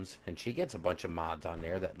Sims, and she gets a bunch of mods on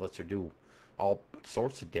there that lets her do all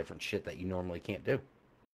sorts of different shit that you normally can't do.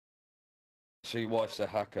 So your wife's a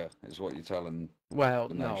hacker, is what you're telling Well,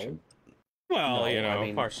 the no. nation. Well, No, you know, I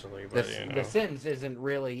mean, partially, but you know. The Sims isn't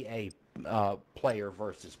really a player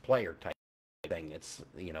versus player type thing. It's,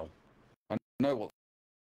 you know. I know what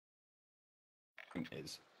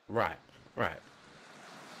is. Right, right.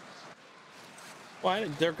 Well,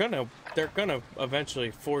 they're gonna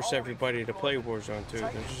eventually force everybody to play Warzone 2.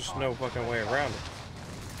 There's just no fucking way around it.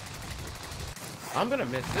 I'm gonna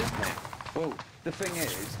miss this map. Well, the thing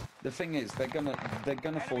is, they're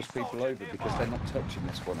gonna force people over because they're not touching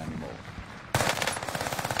this one anymore.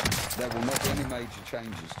 There will not be any major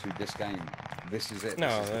changes to this game. This is it.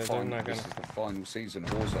 No, this is they're not This gonna. is the final season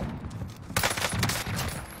of Warzone.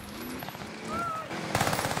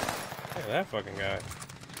 Look at that fucking guy.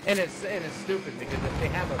 And it's stupid because if they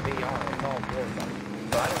have a VR, it's all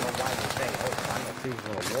Warzone. So I don't know why they say, oh, final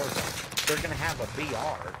season of Warzone. They're gonna have a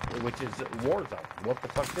VR, which is Warzone. What the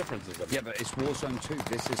fuck difference is it? Yeah, but it's Warzone 2.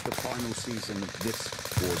 This is the final season of this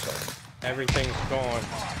Warzone. Everything's gone.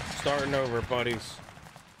 Starting over, buddies.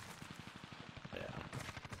 Yeah.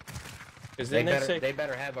 Because They then better,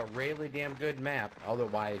 better have a really damn good map,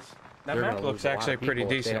 otherwise that they're map gonna looks lose a lot actually of pretty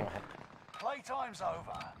people if they decent. don't have- Playtime's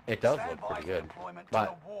over. It does Stand look by pretty for good, deployment to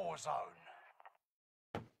but- the war zone.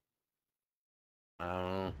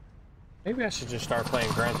 Maybe I should just start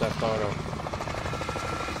playing Grand Theft Auto.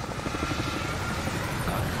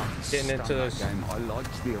 Getting into those. Game. I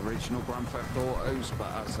liked the original Grand Theft Autos, but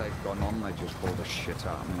as they've gone on, they just bore the shit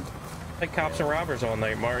out of me. Like cops and robbers all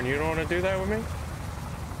night, Martin. You don't want to do that with me?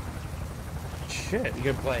 Shit. You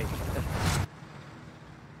can play.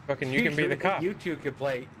 Fucking, you can be the cop. You two could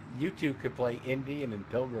play. You two could play Indian and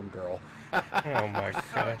Pilgrim Girl. Oh my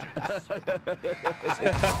god.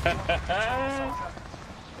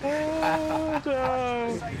 Oh,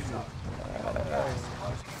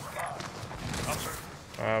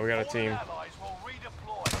 no. We got a team. Allies will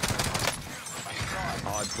redeploy.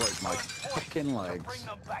 I broke my fucking legs. Bring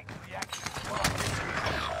them back to the action.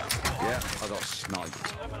 Yeah, I got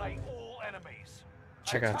sniped. Eliminate all enemies.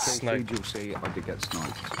 Check got the kill sniped. feed, you'll see I did get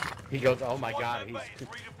sniped. He goes, oh my god,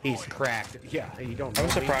 he's cracked. Yeah, you don't. I'm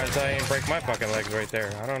know me. surprised I ain't break my fucking legs right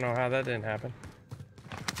there. I don't know how that didn't happen.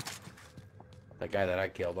 The guy that I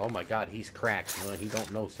killed, oh my god, he's cracked. Well, he don't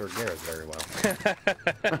know Sir Gareth very well.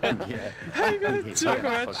 Yeah. How you gonna He's talk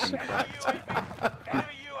yeah, about fucking shit? cracked. Enemy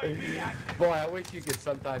UAV active. Boy, I wish you could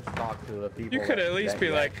sometimes talk to the people. You could at least that be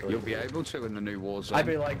you like- actually- You'll be able to in the new Warzone. I'd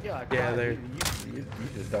be like, yeah, Yeah, God, they're- you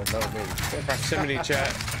just don't know me. Proximity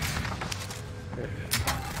chat.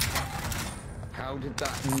 How did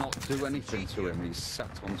that not do anything to him? He's sat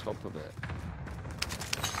on top of it.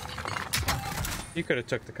 You could have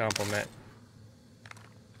took the compliment.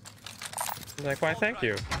 Like, why, thank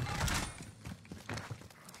you.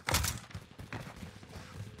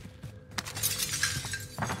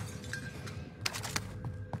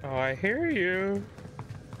 Oh, I hear you.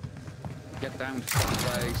 Get down to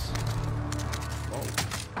front base.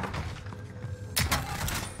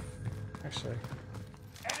 Actually,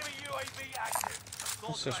 Enemy UAV active.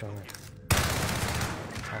 what's this one?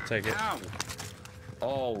 I'll take it. Ow!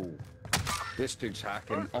 Oh, this dude's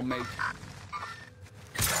hacking on me.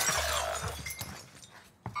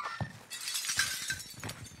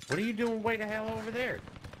 What are you doing way the hell over there?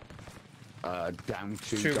 Down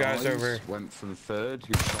Two guys over. Went for the third,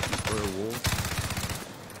 who shot me through a wall.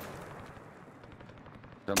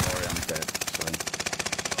 Don't worry, I'm dead. So.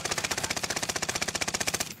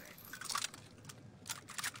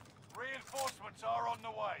 Reinforcements are on the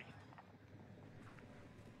way.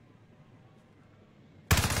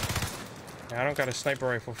 I don't got a sniper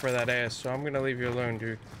rifle for that ass, so I'm gonna leave you alone,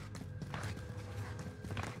 dude.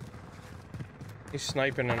 He's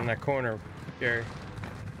sniping in that corner, Gary.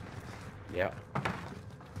 Yeah.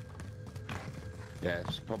 Yeah,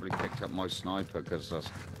 it's probably picked up my sniper because that's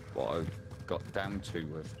what I got down to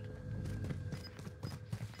with.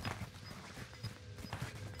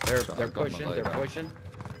 They're pushing. They're pushing.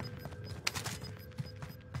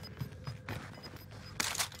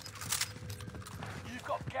 You've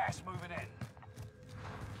got gas moving in.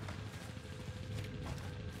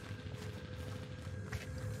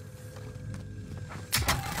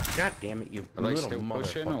 God damn it, you Are they little still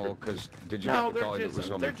pushing, motherfucker. or because did you No, get the guy they're that was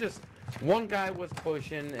just on they're the... just one guy was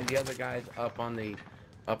pushing and the other guy's up on the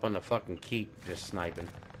fucking keep just sniping.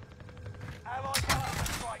 Allied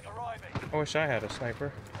cluster strike arriving. I wish I had a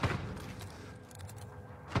sniper.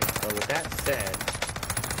 So with that said,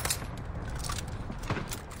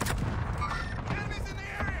 Enemies in the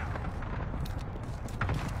area.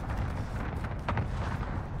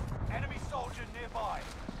 Enemy soldier nearby.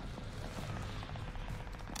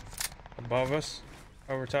 Above us,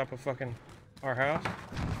 over top of fucking our house.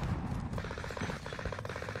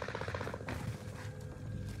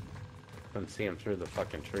 couldn't see him through the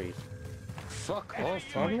fucking trees. Fuck Enemy off,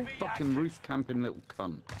 UAV you fucking active. roof camping little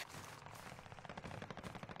cunt.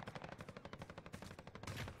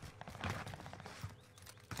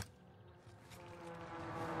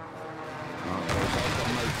 I've got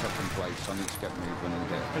no fucking place, I need to get moving and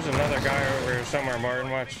get... There's another guy over here somewhere, Martin.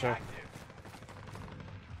 Watch. UAV active.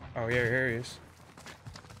 Oh, yeah, here he is.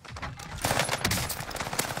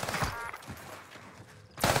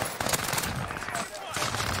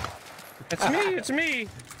 It's me, it's me!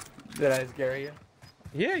 Did I scare you?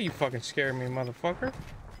 Yeah, you fucking scared me, motherfucker.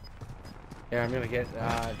 Yeah, I'm gonna get.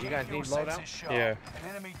 Do you guys Your need senses loadout? sharp. Yeah. An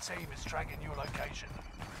enemy team is tracking your location.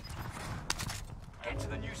 Get to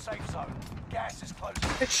the new safe zone. Gas is closing.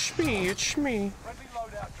 It's me, it's me. Friendly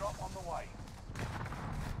loadout drop on the way.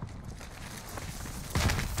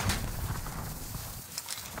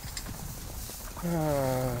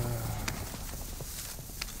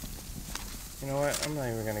 You know what? I'm not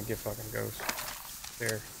even gonna get fucking ghost.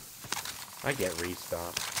 There. I get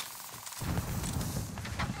restocked.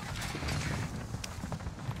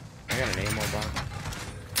 I got an ammo box.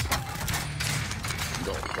 You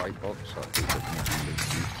got a bright box, I think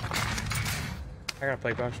I got a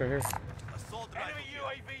plate box right here. Enemy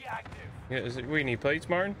UAV active. Yeah, we need plates,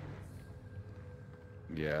 Martin?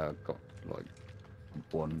 yeah, I've got like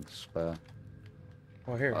one spare.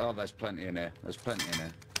 Well, here. Oh, there's plenty in there. There's plenty in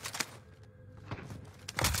there.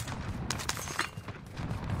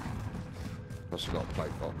 Plus I've got a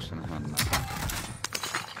plate box in a hand now.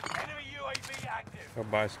 Enemy UAV active. Go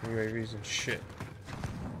buy some UAVs and shit.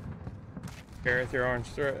 Gareth, your orange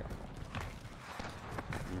threat.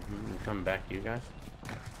 Coming back to you guys.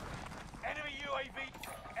 Enemy UAV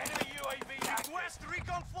active. Request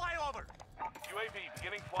recon flyover. UAV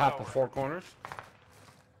beginning Top of flyover. four corners.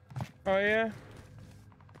 Oh, yeah?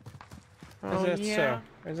 Oh, Is that yeah.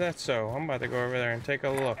 so? Is that so? I'm about to go over there and take a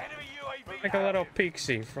look. Enemy UAV Take a little active.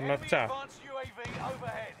 peek-see from up Enemy top. advanced UAV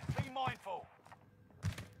overhead. Be mindful.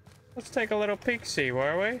 Let's take a little peek-see,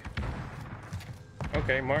 are we?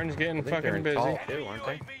 Okay, Martin's getting I think they're fucking in busy. tall. Enemy aren't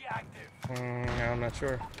they? UAV active. I'm not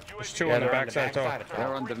sure. There's UAV two Yeah, on the they're on the backside tall. backside of They're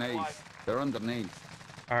tall. underneath. They're underneath.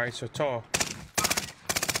 Alright, so tall.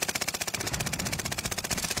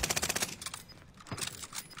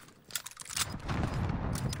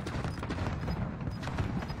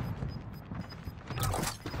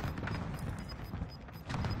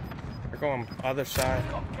 They're going other side.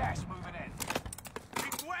 Got gas moving in.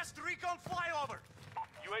 Request recon flyover.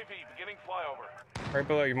 UAV beginning flyover. Right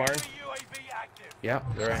below you, Martin. Enemy UAV active. Yep,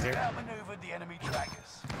 they're right here. Outmaneuvered the enemy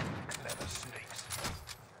trackers. Clever sneaks.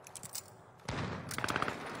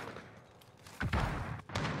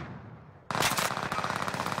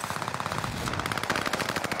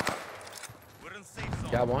 We're in safe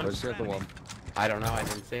zone. Got one. Where's the other one? I don't know. I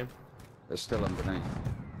didn't see him. They're still underneath.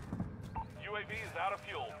 UAV is out of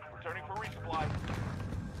fuel. Returning for resupply.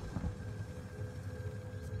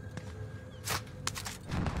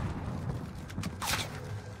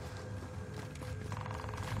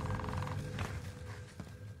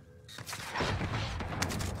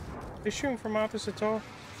 They shooting from opposite tall?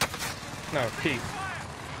 No, peak.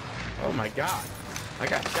 Oh my god. I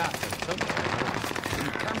got shot from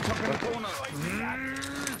somewhere. Camped up in the corner. UAV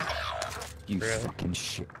active. You Really? fucking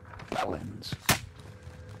shit bellends.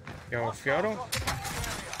 Yo, Fyodo? Watch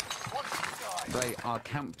the sky. They are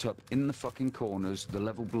camped up in the fucking corners, the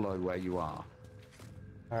level below where you are.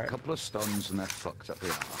 A Alright. couple of stuns and they're fucked up the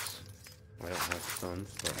ass. I don't have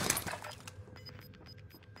stuns, but...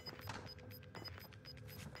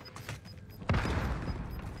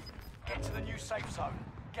 Get to the new safe zone.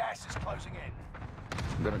 Gas is closing in.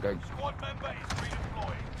 I'm gonna go. Squad member is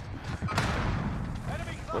redeploying.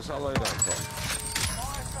 Enemy What's that cluster loadout strike. from?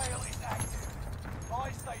 Fire sale is active.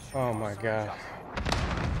 Buy station Oh my costs are God. adjusted.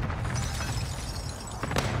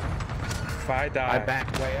 If I I die,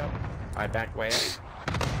 backed way up. I backed way up.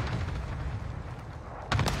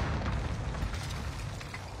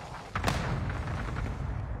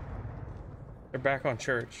 they're back on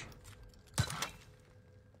church.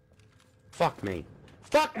 Fuck me.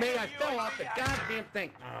 Fuck me, I fell off the goddamn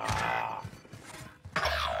thing. Ah.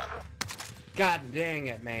 God dang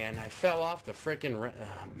it, man. I fell off the frickin'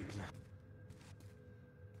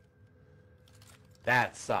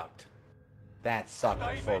 that sucked. That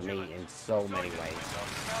sucked for me in so many ways.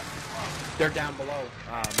 They're down below.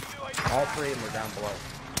 All three of them are down below,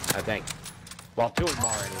 I think. Well, two of them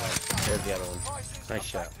are anyway. There's the other one. Nice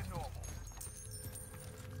shot.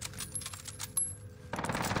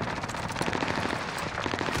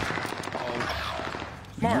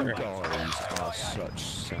 Martin. You guys are such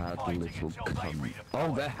sad little cunt.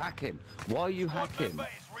 Oh, they're hacking. Why are you hacking?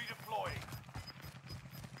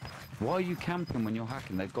 Why are you camping when you're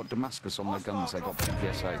hacking? They've got Damascus on their guns. They've got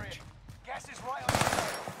PPSH. Gas is right on your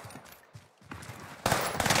tail.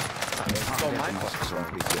 They can't get Damascus on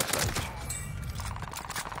PPSH.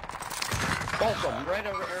 Both of them, right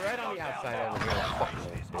on the outside over here. Fucking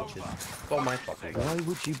little bitches. Stole my fucking gun. Why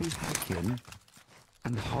would you be hacking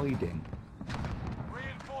and hiding?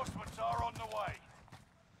 Reinforcements are on the way.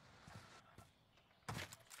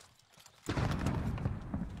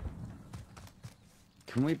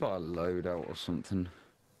 Can we buy a loadout or something?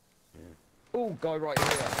 Yeah. Oh, guy right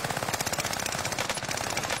here.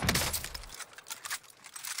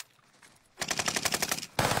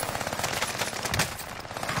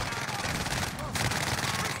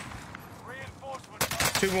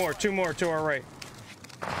 Reinforcements. Two more to our right.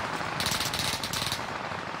 I'll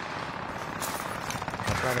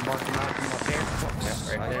try to mark them out from up here. Yep,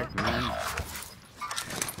 right there. Man.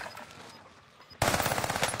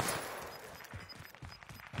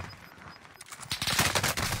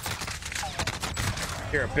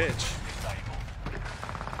 You're a bitch.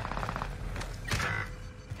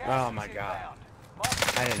 Oh my god.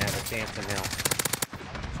 I didn't have a chance in hell.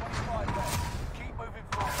 25 left. Keep moving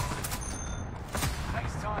forward.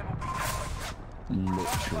 Next time will be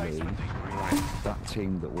Literally, that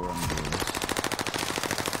team that were under us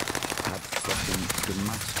had fucking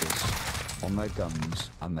Damascus on their guns,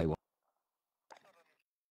 and they were.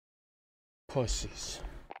 Pussies.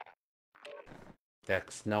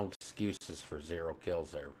 That's no excuses for 0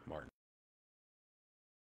 kills there, Martin.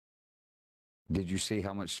 Did you see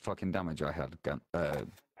how much fucking damage I had?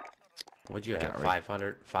 What'd you have? Gary.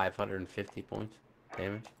 550 points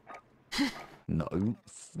damage? No,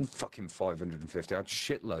 fucking 550. I had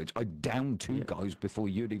shitloads. I downed two guys before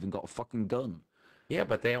you'd even got a fucking gun. Yeah,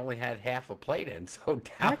 but they only had half a plate in, so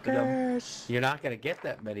down them, you're not going to get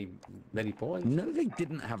that many points. No, they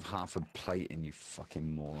didn't have half a plate in, you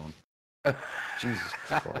fucking moron. Jesus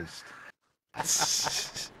Christ.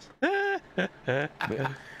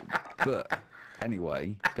 But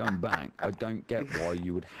anyway, going back, I don't get why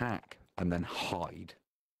you would hack and then hide.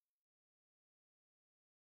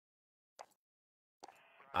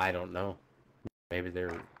 I don't know. Maybe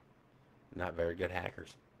they're not very good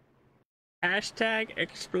hackers. Hashtag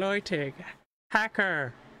exploiting.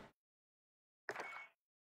 Hacker.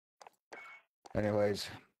 Anyways,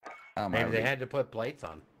 Maybe they had to put plates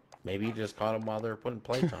on. Maybe you just caught them while they were putting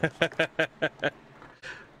plates on.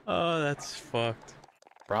 Oh, that's fucked.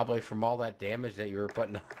 Probably from all that damage that you were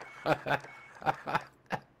putting on.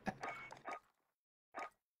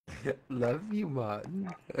 Love you, Martin.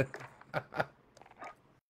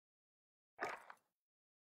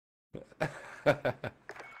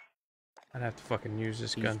 I'd have to fucking use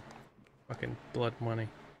this gun. Fucking blood money.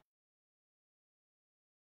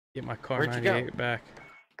 Get my car Where'd you 98 go? back.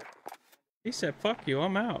 He said, fuck you,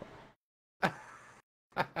 I'm out.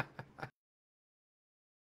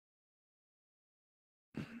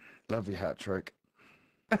 Love you, hat trick.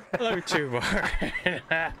 I love you too, Bar.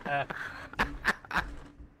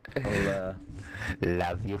 I'll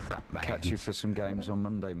Love you, catch you for some games on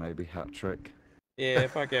Monday, maybe, hat trick. Yeah,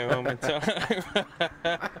 if I get home in time.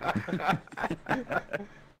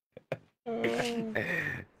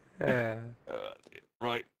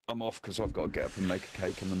 Right, I'm off because I've got to get up and make a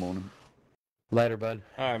cake in the morning. Later, bud.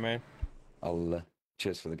 Alright, man. I'll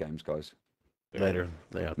cheers for the games, guys. Later.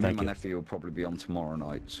 Yeah, Me and thank my you. nephew will probably be on tomorrow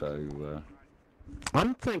night, so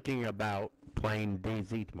I'm thinking about playing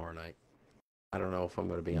DayZ tomorrow night. I don't know if I'm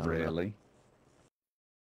going to be on. really.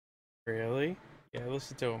 Really? Yeah,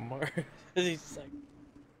 listen to him more. He's like,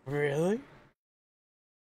 really?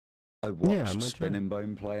 I watched Spinning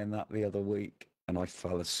Bone playing that the other week, and I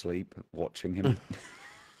fell asleep watching him.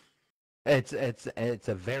 It's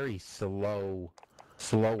a very slower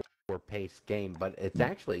paced game, but it's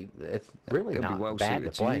really It'll not be well bad to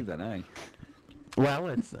suited to play. you then, eh? Well,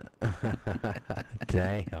 it's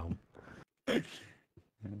damn.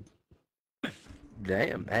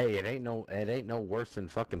 Damn. Hey, it ain't no worse than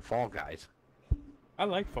fucking Fall Guys. I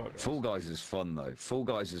like Fall Guys. Fall Guys is fun though. Fall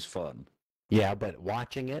Guys is fun. Yeah, but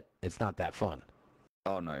watching it, it's not that fun.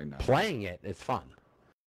 Oh no. Playing it, it's fun.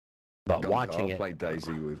 But watching I'll it. play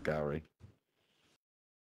Daisy with Gary.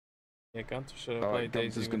 Yeah, Gunther should have played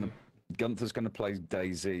Daisy. Gunther's gonna play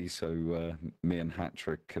Daisy, so me and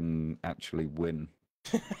Hattrick can actually win.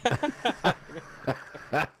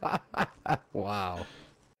 Wow.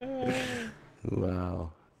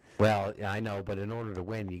 Wow. Well, yeah, I know, but in order to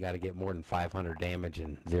win, you got to get more than 500 damage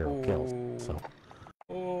and 0 kills. So,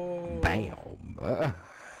 bam. All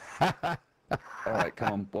right,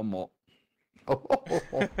 come on, one more. Oh,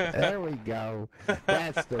 there we go.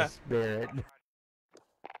 That's the spirit.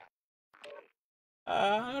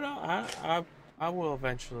 I will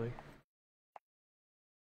eventually.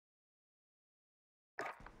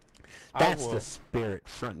 That's the spirit,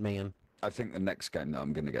 front man. I think the next game that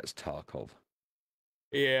I'm going to get is Tarkov.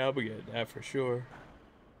 Yeah, I'll be getting that for sure.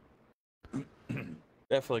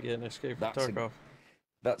 Definitely getting Escape from Tarkov.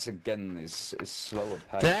 That's again is slower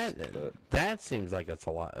paced. That seems like it's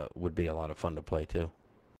a lot. Would be a lot of fun to play too.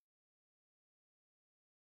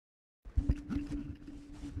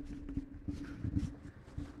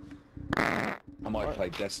 I might play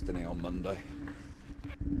Destiny on Monday.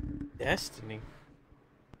 Destiny?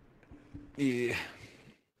 Yeah.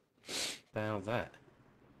 How's that?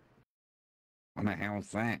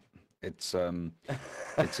 How's that? It's a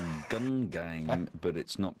gun game, but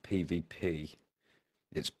it's not PvP.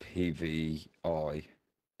 It's PvE,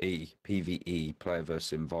 player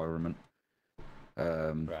versus environment.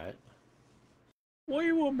 Right. What do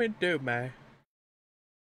you want me to do, man?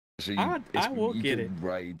 So I will get do it.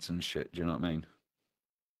 Raids and shit. Do you know what I mean?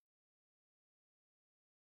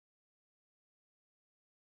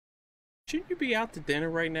 Shouldn't you be out to dinner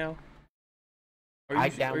right now? Are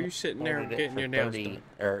you sitting there getting your nails done?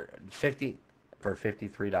 Or $53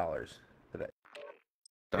 today.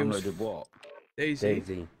 Downloaded what?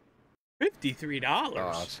 Daisy.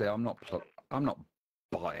 $53. See, I'm not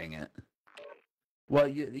buying it. Well,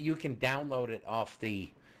 you can download it off the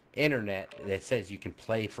internet that says you can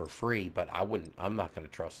play for free, but I'm not going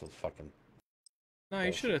to trust those fucking. No,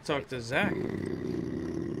 you should have talked to Zach.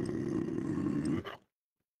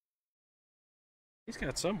 He's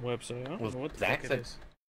got some website. I don't know what the fuck it is.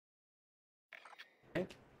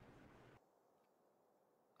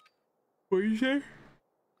 What you say?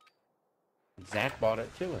 Zach bought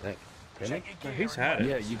it too, I think. Didn't he? No, he's had it.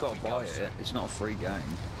 Yeah, you got to buy it. It's not a free game.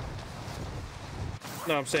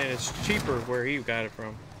 No, I'm saying it's cheaper where he got it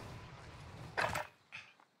from.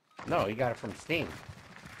 No, he got it from Steam.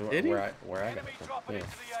 Did he? Where I got it from. Yeah.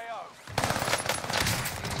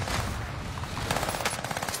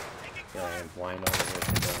 And flying over here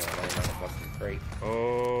and on a fucking crate.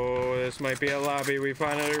 Oh, this might be a lobby. We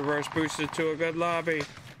finally reverse boosted to a good lobby.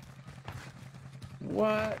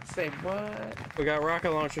 What? Say what? We got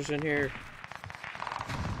rocket launchers in here.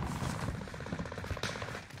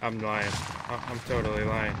 I'm lying. I'm totally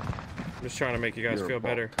lying. I'm just trying to make you guys feel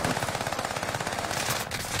better.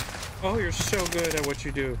 Oh, you're so good at what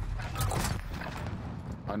you do.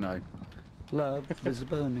 I know. Love is a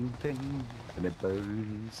burning thing, and it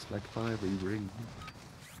burns like a fiery ring.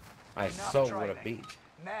 I so would have beat.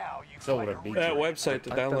 So would have beat that website to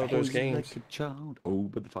download those games. Like a child, oh,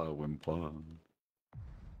 but the fire went flying.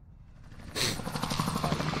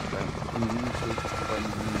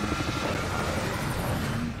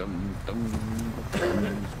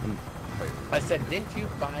 I said, didn't you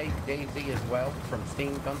buy Daisy as well from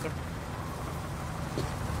Steam, Gunther?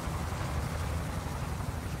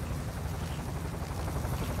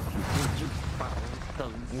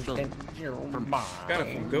 Got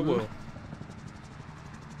it from Goodwill.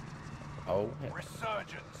 Oh.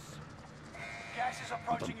 Resurgence. Gas is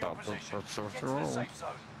approaching your position. Get to the safe zone.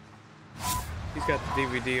 He's got the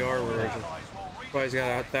DVD-R version. But he's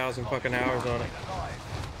got 1,000 fucking hours on it.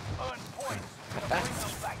 Earn points to bring them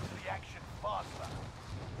back to the action faster.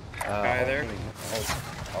 Guy there.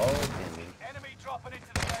 Enemy dropping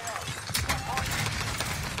into the AO.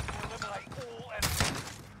 Eliminate all enemies.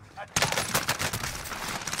 Attack.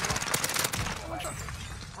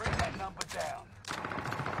 Bring that number down.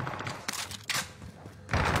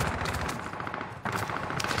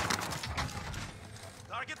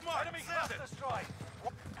 Target mark. Enemy cluster strike.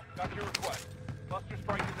 Got your request. Cluster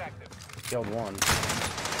strike is active. killed one.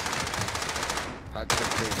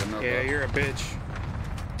 Yeah, you're a bitch.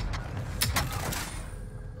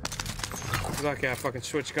 You're lucky I fucking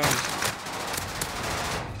switched guns.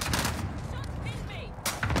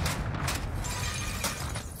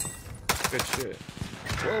 Good shit.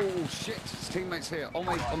 Whoa, shit! His teammates here. On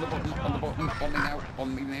me, on the bottom, on the bottom, on me now,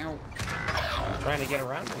 on me now. I'm trying to get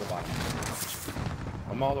around to the bottom.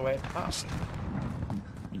 I'm all the way at the top.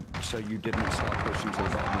 So you didn't start pushing to the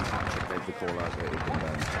bottom and Patrick gave the call out that it had been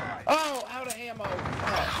burned. Oh, out of ammo!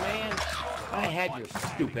 Oh, man. I had your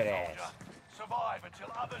stupid ass. Survive until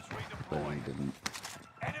others But redeploy. you didn't.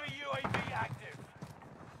 Enemy UAV active.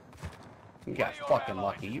 You got fucking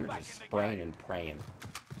lucky. You were just spraying and praying.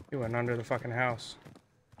 You went under the fucking house.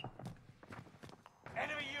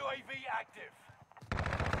 Enemy UAV active.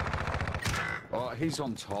 Oh, he's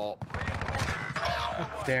on top.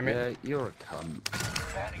 Damn it. Yeah, you're a cunt.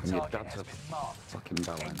 Bounty And your target dad's has a been marked. fucking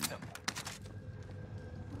bellend. Engage them.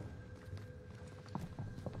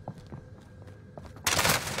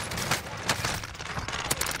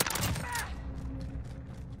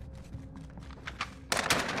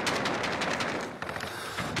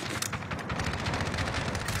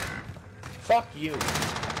 Fuck you.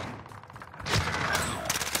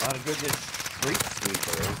 Not as good as street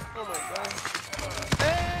sweeper is.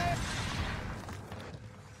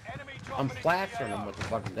 Enemy I'm dropping into plastering the him with the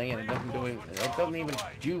fucking thing and it doesn't do anything. It doesn't even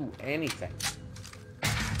do anything.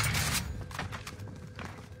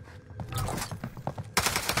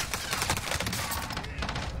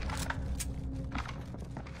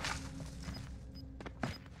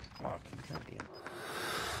 Fucking goddamn.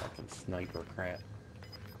 Fucking sniper crap.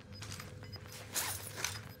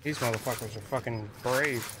 These motherfuckers are fucking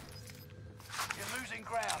brave. You're losing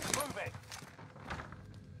ground. Move it.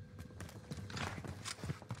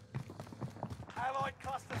 Allied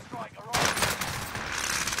cluster strike arriving.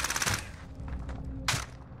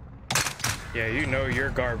 Yeah, you know you're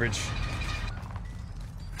garbage.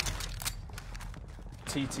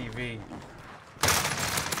 TTV.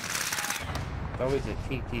 It's always a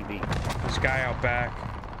TTV. This guy out back.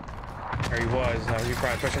 Or he was. No, he's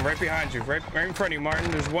probably pushing right behind you. Right in front of you, Martin.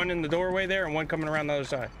 There's one in the doorway there and one coming around the other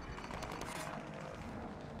side.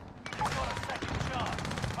 You've got a second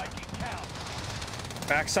chance. Make it count.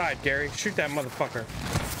 Backside, Gary. Shoot that motherfucker.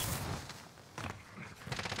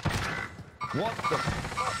 What the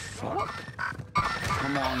fuck?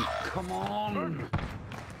 Come on, come on!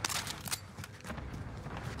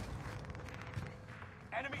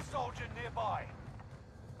 Enemy soldier nearby.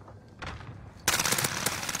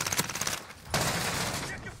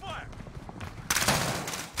 Check your fire.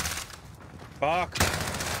 Fuck.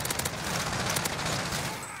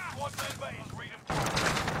 Squad member is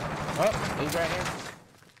redeployed. Oh, he's right here.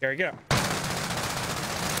 Gary, get up.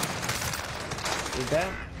 He's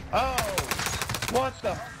down. Oh! What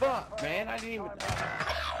the fuck, man? I didn't even...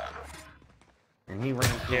 And he ran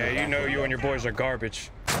through Yeah, the you know back you and your boys are garbage.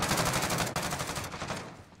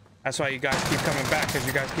 That's why you guys keep coming back, because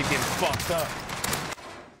you guys keep getting fucked up.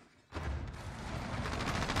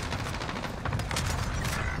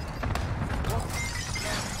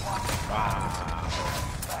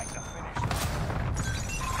 Back to finish.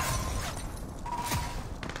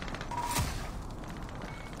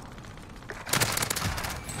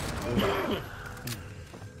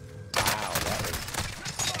 Wow, that was...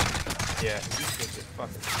 Yeah, these kids are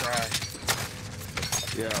fucking trash.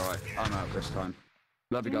 Yeah, alright, I'm out this time.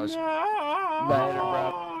 Love you guys. Later,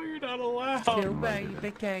 bro. Oh, you're not allowed. Kill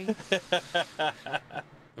baby K.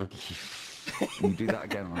 You do that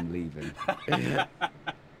again, I'm leaving.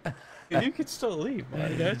 You can still leave,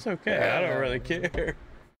 man. That's okay. I don't really care.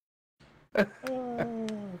 Oh,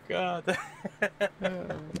 God.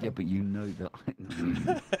 Yeah, but you know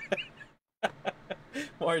that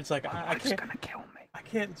Or it's like, I it's can't, gonna kill me. I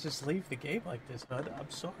can't just leave the game like this, bud.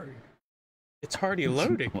 I'm sorry. It's already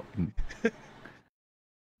loading.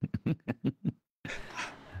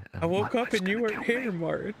 I woke up and you weren't here,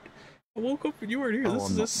 Martin. I woke up and you weren't here. Oh, This I'm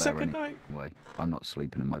is the not there second night. anyway. I'm not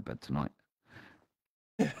sleeping in my bed tonight.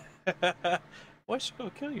 What's she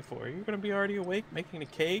gonna kill you for? You're gonna be already awake making a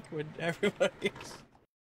cake with everybody else.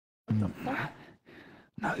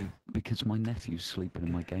 No, because my nephew's sleeping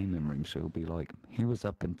in my gaming room, so he'll be like, he was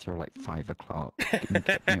up until like 5 o'clock. Didn't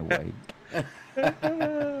keep me awake.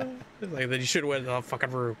 It's like, then you should have went to the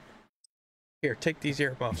fucking room. Here, take these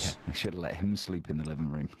earmuffs. Yeah, I should have let him sleep in the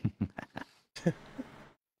living room.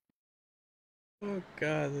 Oh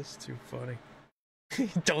God, this is too funny.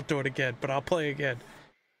 Don't do it again, but I'll play again.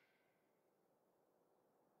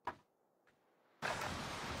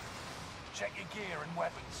 Check your gear and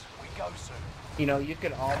weapons. We go soon. You know, you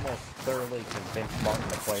could almost thoroughly convince Martin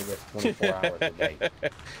to play this 24 hours a day.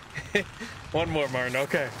 One more, Martin.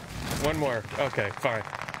 Okay. One more. Okay, fine.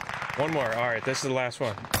 One more. All right, this is the last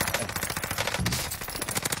one.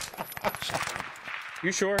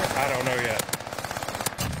 You sure? I don't know yet.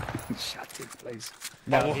 Shut it, please.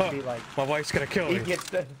 No, he'd be like, My wife's gonna kill me. Enemy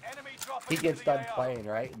he dropping gets into done the AO. playing,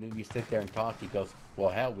 right? And then you sit there and talk. He goes, well,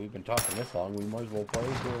 hell, we've been talking this long. We might as well play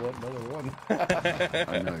another one.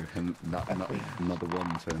 I know, and another one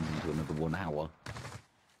turns into another 1 hour.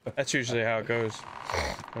 That's usually how it goes.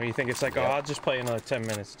 When you think it's like, oh, I'll just play another 10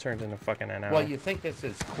 minutes, it turns into fucking an hour. Well, you think this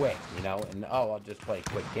is quick, you know, and oh, I'll just play a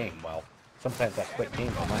quick game. Well, sometimes that quick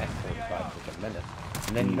game will last 45 freaking minutes.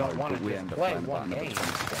 And then you don't want to just play one game.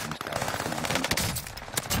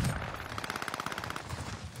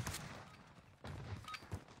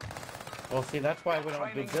 Well, see, that's why we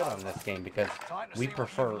don't do good on this game, because we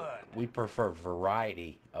prefer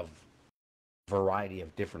variety of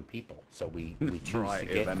different people. So we choose to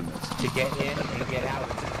Variety get of enemies. in and get out.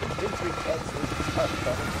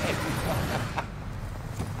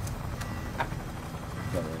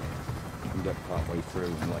 You can get partway through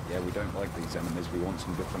and like, yeah, we don't like these enemies, we want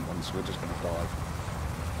some different ones, so we're just gonna die.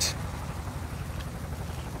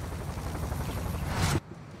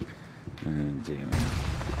 Oh dear.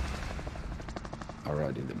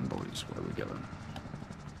 Alrighty then, boys, where are we going?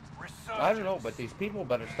 I don't know, but these people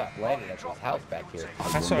better stop landing at this house back here.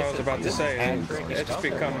 That's what I was about to say. Patrick is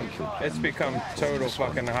It's become total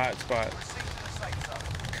fucking hot spot.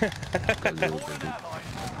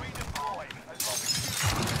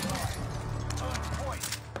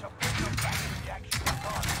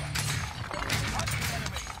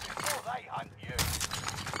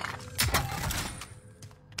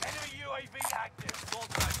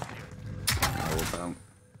 How about...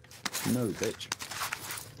 No, bitch.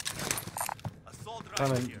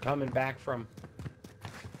 Coming back from...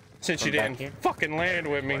 Since you Come back didn't here? fucking land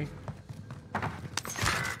with me.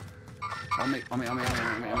 On me.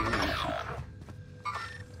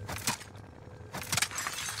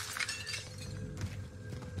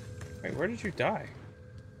 Wait, where did you die?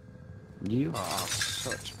 You are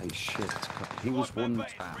such a shit. He was one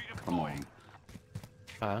tap. Come on.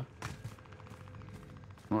 Huh?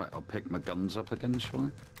 Alright, I'll pick my guns up again, shall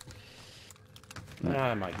I?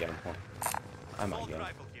 I might get him one. I might get him.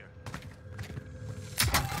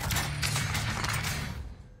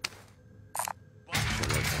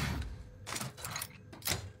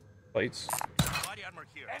 Plates.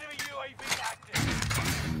 Enemy UAV active.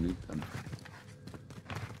 I need them.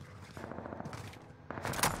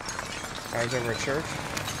 Guys over at church.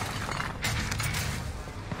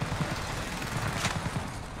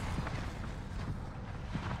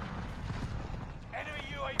 Enemy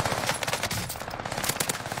UAV.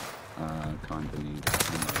 Kinda need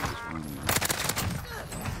ammo as well.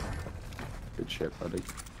 Good shit, buddy.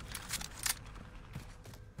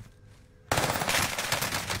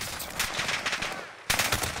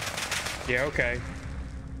 Yeah, okay.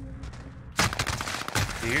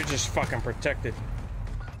 You're just fucking protected.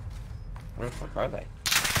 Where the fuck are they?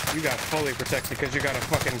 You got fully protected because you got a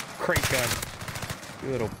fucking crate gun.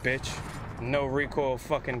 You little bitch. No recoil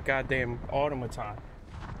fucking goddamn automaton.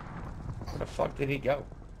 Where the fuck did he go?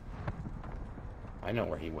 I know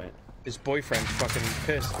where he went. His boyfriend's fucking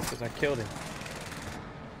pissed because I killed him.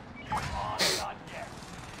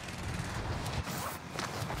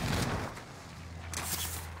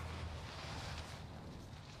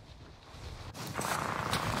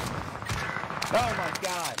 Oh my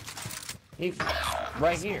god! He's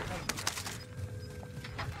right here.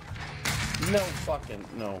 No fucking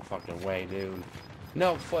way, dude.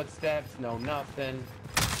 No footsteps, no nothing.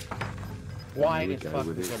 Why Here we this go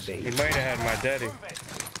fucking with so this. He big? might have had my daddy.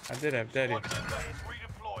 I did have daddy.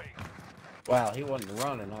 Well, he wasn't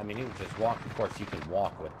running. I mean, he was just walking. Of course, you can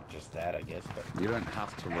walk with just that, I guess. But You don't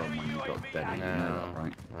have to run when you've got Daddy, you know that,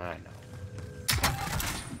 right? I know.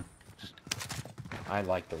 I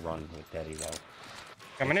like to run with Daddy though.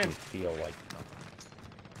 Coming in. Makes me feel like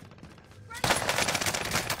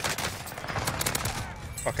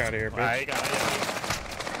Fuck out of here, bitch.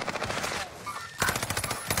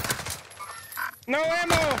 No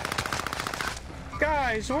ammo!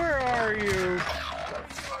 Guys, where are you?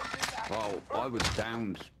 Well, I was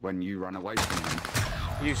downed when you ran away from him.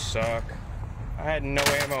 You suck. I had no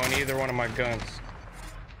ammo on either one of my guns.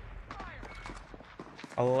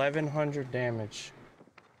 1100 damage.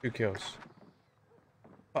 2 kills.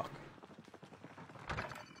 Fuck.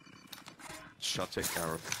 Shut it,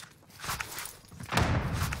 Gareth.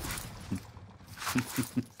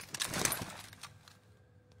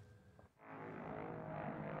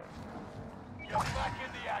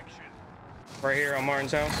 Right here on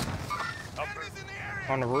Martin's house.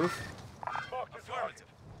 On the roof.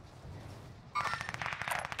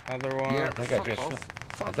 Another one. I think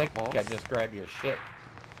I just grabbed your shit.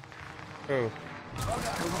 Who?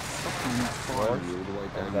 Or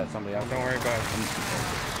is that somebody else? Don't worry about it.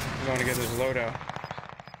 I'm going to get this loadout.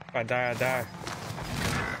 If I die, I die.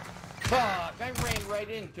 Fuck! I ran right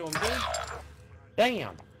into him, dude.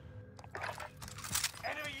 Damn.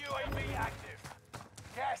 Enemy UAV active.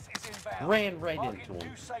 Gas is inbound. Ran right Marking into him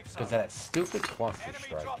new safe because of zone. that stupid cluster Enemy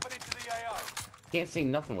strike. dropping into the AO. Can't see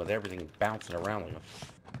nothing with everything bouncing around like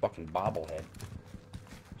a fucking bobblehead.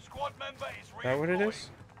 Squad member is Is that what it is?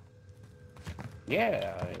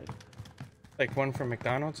 Yeah. Like one from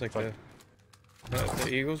McDonald's? Like the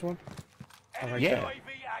Eagles one? I like Yeah.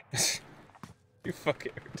 UAV active. You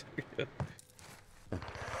fucking ridiculous.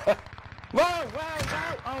 Whoa,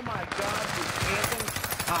 whoa! Oh my god, you camping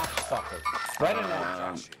cocksucker. Right in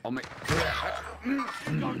that. I'll make... Go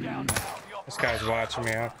down now. The This guy's watching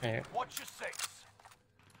me. I can't. Watch your six.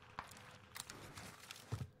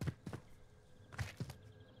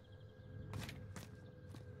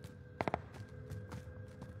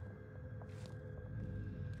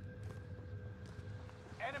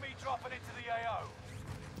 Enemy dropping into the AO.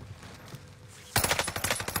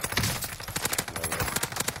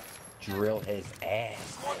 Drill his ass.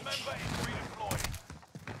 Squad member is redeployed.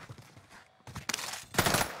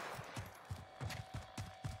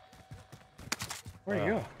 Where'd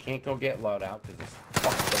you go? Can't go get loadout because it's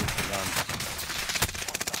fucking gun.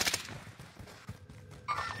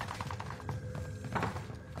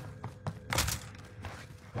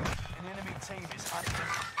 An enemy team is hunting.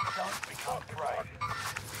 Don't become prey.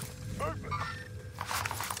 Movement.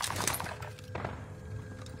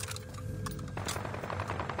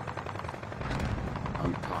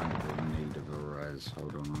 I'm kind of in need of a res.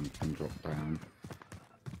 Hold on, I can drop down.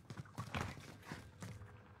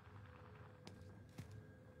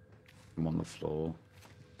 I'm on the floor.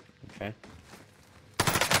 Okay.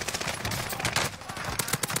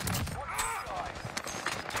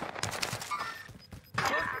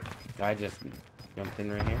 Guy just jumped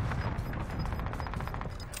in right here.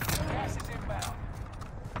 Gas is inbound.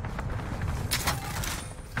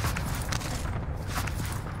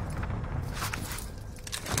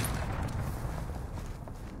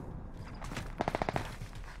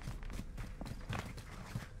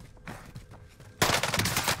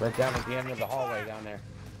 Right down at the end of the hallway down there.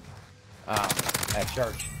 At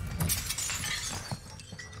church.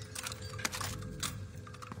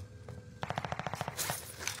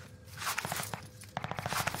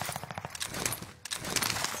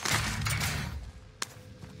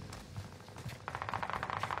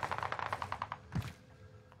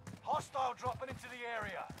 Hostile dropping into the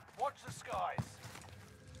area. Watch the skies.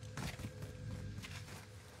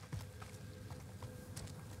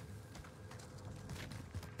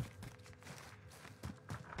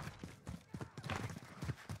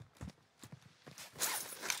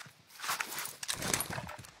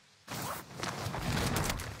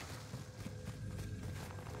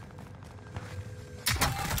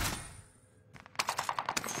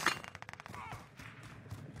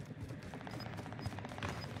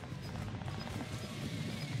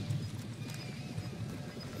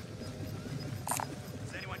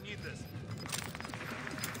 Does anyone need this?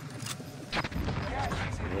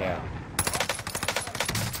 Yeah.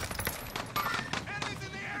 Enemies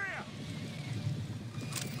in the area!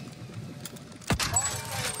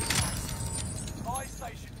 Buy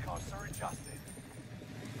station costs are adjusted.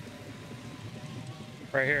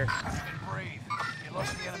 Right here. And breathe. You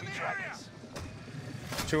lost the enemy trackers.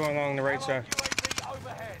 Two along the right Allied side. UAV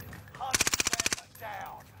overhead. Hunt them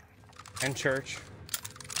down. And church.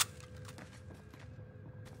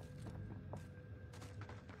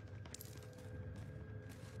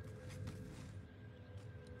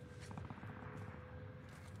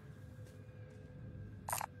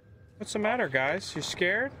 What's the matter, guys? You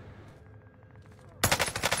scared?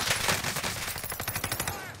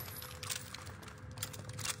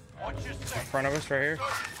 Watch your In six. front of us, right here.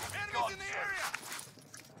 Enemies in the area!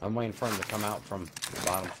 I'm waiting for him to come out from the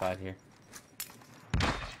bottom side here.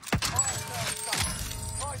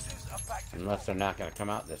 Prices are back to Unless they're not gonna come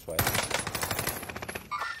out this way.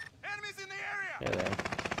 enemies in the area! Yeah, they are.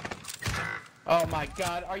 Oh my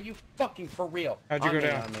god, are you fucking for real? How'd you On go me,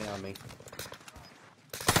 down? On me, on me.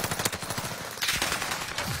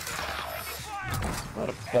 What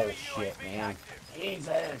a bullshit, man.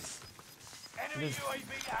 Jesus. Enemy UAV What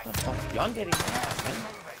the active. fuck? Young getting ass, man.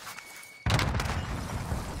 Moving.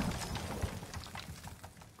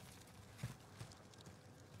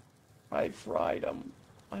 I fried him.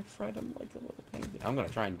 I fried him like a little baby. I'm gonna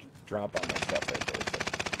try and drop all my stuff right there.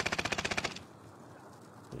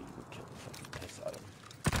 So you can kill the fucking piss out of him.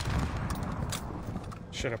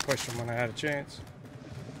 Should have pushed him when I had a chance.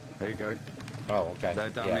 There you go. Oh, okay. They're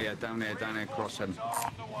down here, down here, cross him.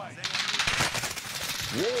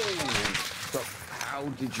 Whoa! So how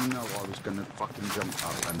did you know I was gonna fucking jump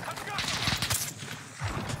up then?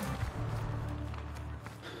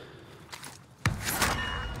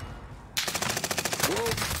 Whoa!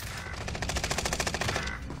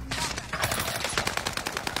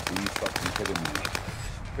 Are you fucking kidding me?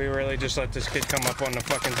 We really just let this kid come up on the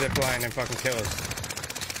fucking zip line and fucking kill us.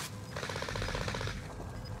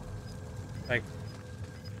 Like,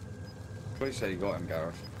 Please say you got him,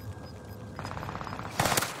 Gareth.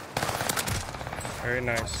 very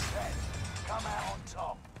nice. Come out on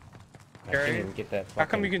top. I Gary, can't even get that how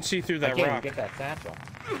come you can see through that I can't rock? even get that satchel.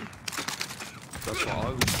 That's what I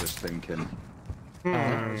was just thinking.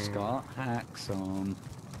 Got hacks on.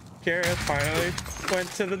 Gareth finally went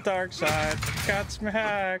to the dark side. Got some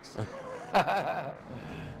hacks.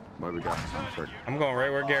 Where we got Sanford? I'm going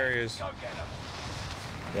right where Gary is.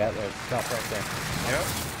 Yeah, there's stuff right there. Yep,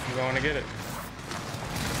 I'm going to get it.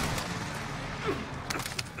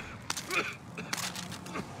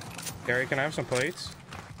 Gary, can I have some plates?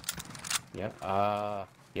 Yeah,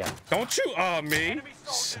 yeah. Don't shoot me! Enemy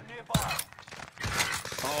soldier nearby.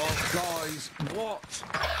 Oh, guys, what?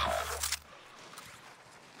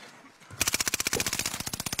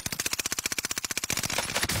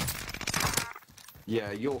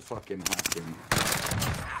 Yeah, you're fucking hacking.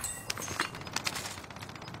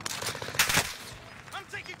 I'm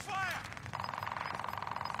taking fire.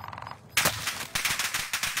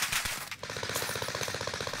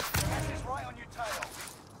 Gas is right on your tail.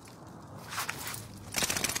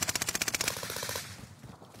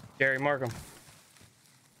 Gary, mark them.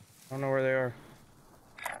 I don't know where they are.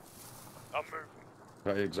 I'm moving.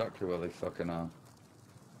 Tell you exactly where they fucking are.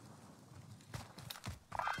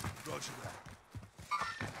 Roger that.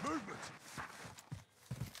 Movement.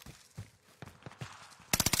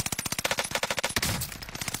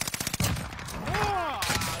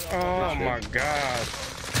 Oh my god.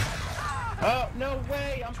 Oh, no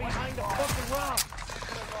way! I'm behind a fucking rock!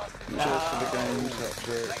 Cheers for the games, that's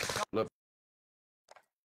it. Look.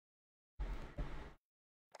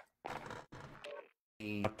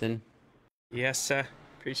 Captain. Yes, sir.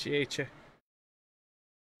 Appreciate you.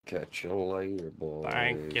 Catch you later, boys.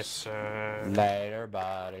 Thank you, sir. Later,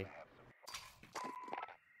 buddy.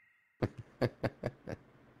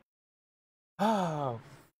 Oh,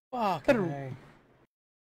 fuck.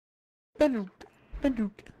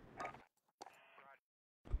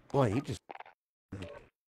 Boy, he just...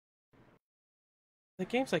 The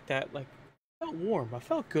games like that, like, felt warm. I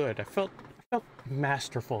felt good. I felt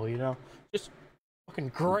masterful, you know? Just fucking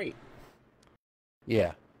great.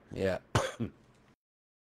 Yeah, yeah.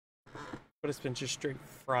 But it's been just straight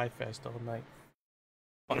fry fest all night.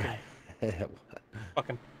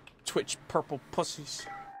 Fucking Twitch purple pussies.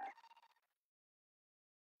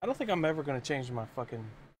 I don't think I'm ever gonna change my fucking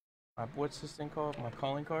what's this thing called? My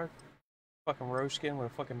calling card? Fucking rose skin with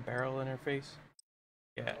a fucking barrel in her face.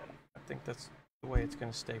 Yeah, I think that's the way it's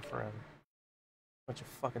gonna stay forever. Bunch of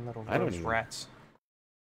fucking little rose rats.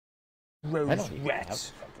 Rose I don't even have rats.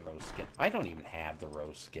 the fucking rose skin. I don't even have the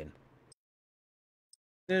rose skin.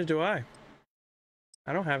 Neither do I.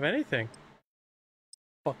 I don't have anything.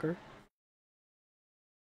 Fucker.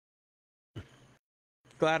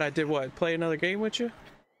 Glad I did what? Play another game with you?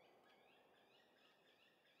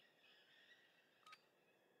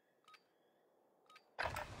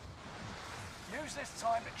 Use this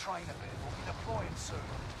time to train a bit. We'll be deploying soon.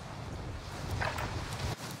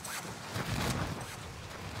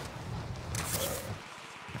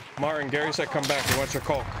 Martin, Gary said come back. He wants your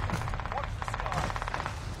call. Watch the sky.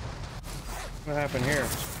 What happened here?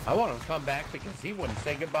 I want him to come back because he wouldn't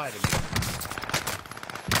say goodbye to me.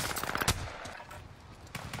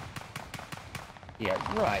 Yeah,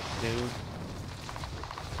 right, dude.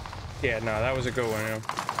 Yeah, no, that was a good one, yeah.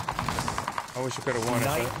 I wish I could have won it.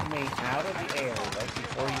 Sniped me out of the air right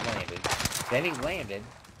before he landed. Then he landed,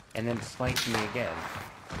 and then sniped me again.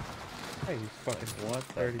 Hey, you fucking What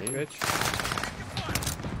the dirty dude? bitch.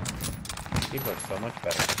 He looks so much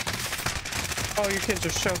better. Oh, your kids are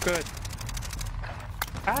so good.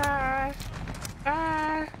 Ah!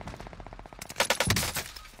 Ah!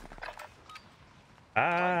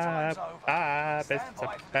 Ah! Ah! Mr.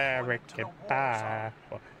 Barrick, goodbye.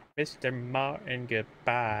 Mr. Martin,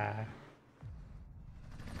 goodbye.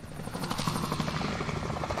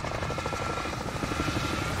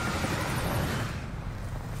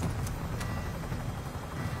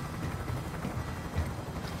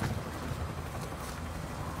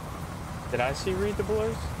 Did I see read the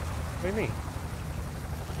blues? What do you mean?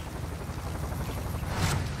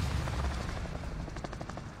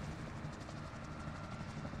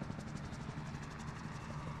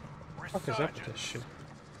 What the fuck is up with this shit?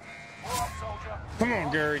 Come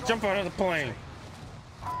on, Gary, jump out of the plane.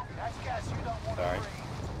 Sorry.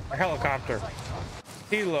 A helicopter.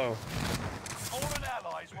 Helo.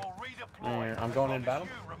 I'm going in battle.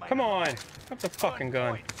 Come on. Got the fucking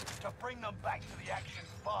gun. To bring them back to the action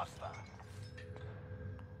faster.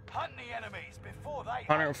 Hunt the enemies before they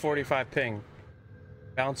 145 ping.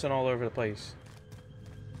 Bouncing all over the place.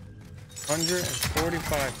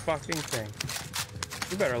 145 fucking ping.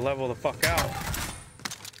 You better level the fuck out.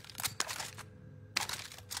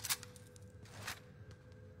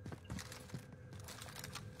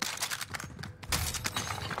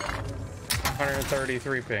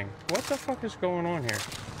 $133 ping. What the fuck is going on here?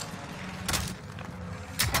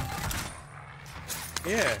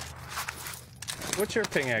 Yeah. What's your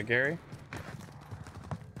ping at, Gary?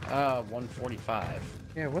 145.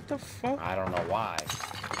 Yeah, what the fuck? I don't know why.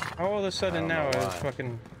 All of a sudden now know it's why.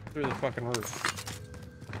 fucking through the fucking roof.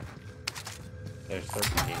 There's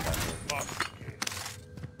 13 down here.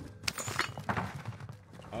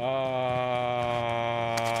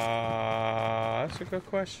 That's a good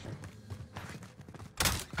question.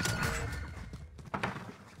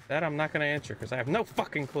 That I'm not gonna answer because I have no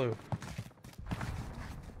fucking clue.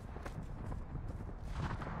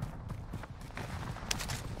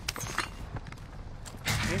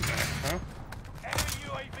 Huh? Enemy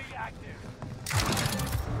UAV active.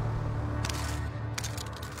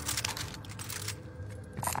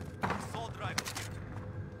 Assault rifle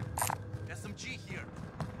here. SMG here.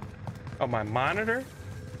 Oh, my monitor?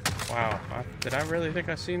 Wow. Did I really think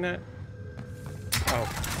I seen that? Oh,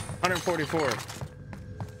 144.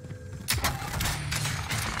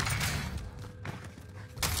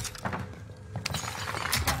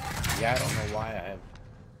 Yeah, I don't know why I have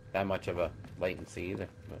that much of a latency either.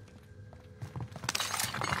 But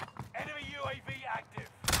Enemy UAV active.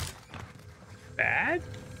 Bad?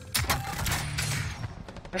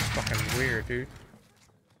 That's fucking weird, dude.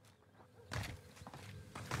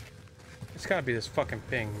 It's gotta be this fucking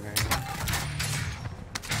ping, man.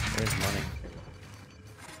 there's money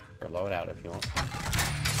for loadout if you want.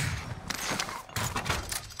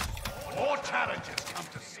 More challenges come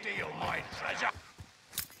to steal my treasure.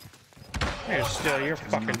 Here, steal your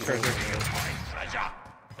fucking treasure. My treasure.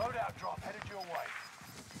 Loadout drop headed your way.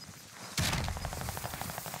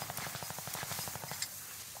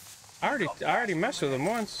 I already messed with him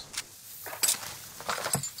once.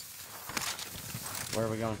 Where are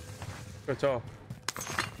we going? That's all.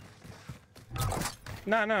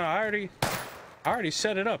 No, I already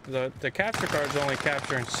set it up. The capture card's only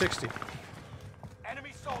capturing 60.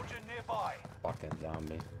 Enemy soldier nearby. Fucking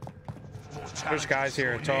zombie. There's guys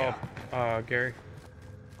here. It's all Gary.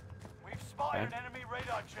 We've spotted an enemy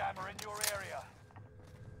radar jammer in your area.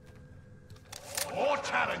 More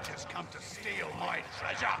challenges come to steal my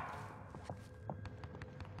treasure.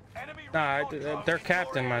 Enemy Nah, recon drone they're in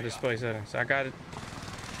capped your in my area. display settings. I got it.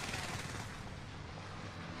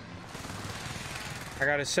 I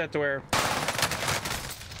got it set to where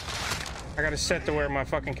my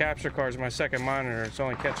fucking capture card is my second monitor. It's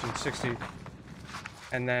only catching 60,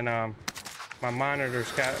 and then my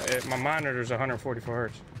monitor's 144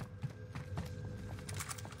 hertz.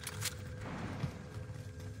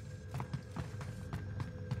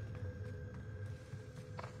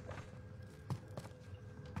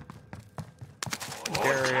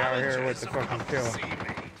 Gary out here with the fucking kill.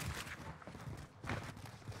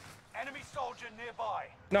 Enemy soldier nearby.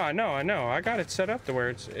 No, I know. I got it set up to where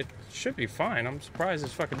it should be fine. I'm surprised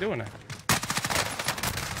it's fucking doing that.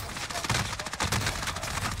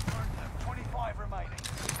 25 remaining.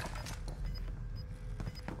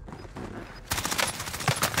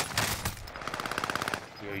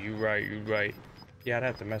 Yo, you right. Yeah, I'd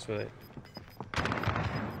have to mess with it.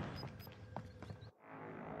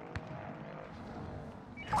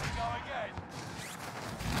 Go again.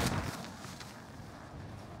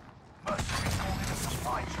 Mercenaries holding a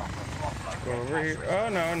supply chopper to offload Go their over here. cash Oh,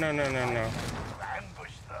 no.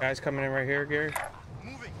 ambush them. Guys coming in right here, Gary.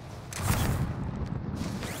 Moving.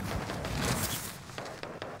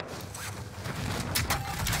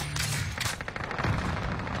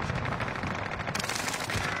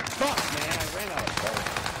 Fuck, man, I ran out of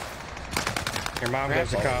bullets. Your mom goes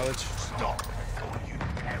to college. Stop before you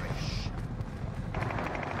perish.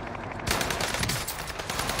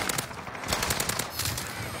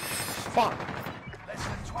 Fuck. Less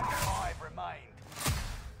than 25 remain.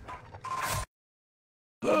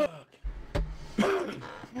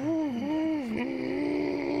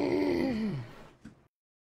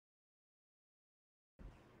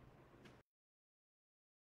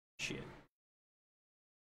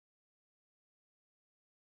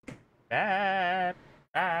 Ah,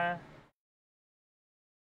 ah.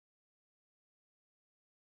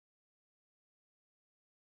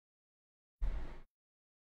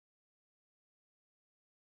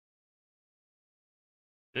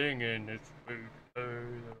 Singing this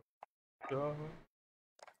song.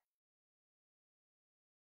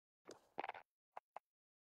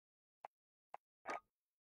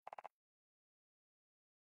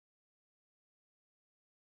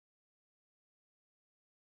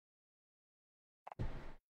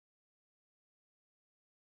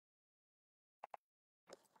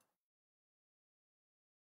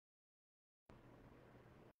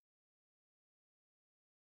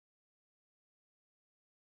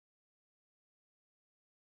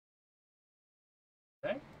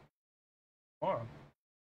 Okay. Tomorrow.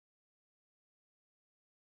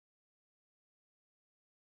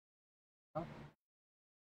 Huh?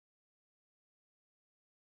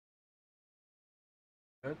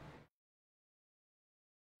 Good.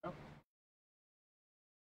 Oh.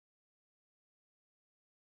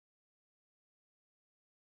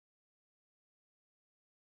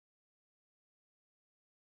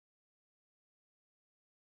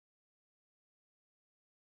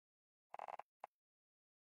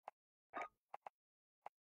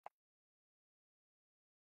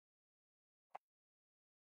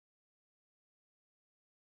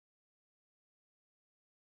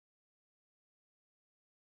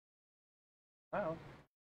 Loud.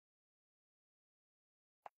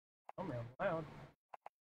 Oh man, loud.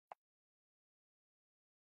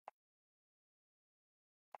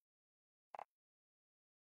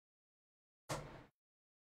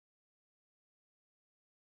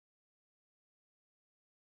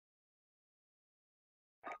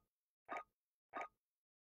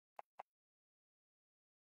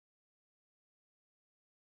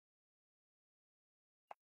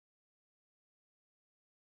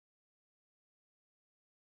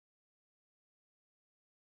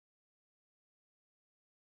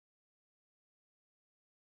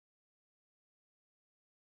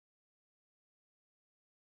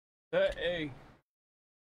 Hey.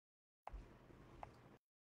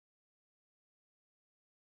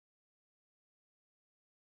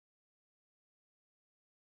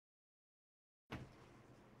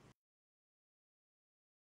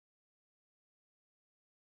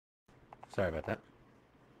 Sorry about that.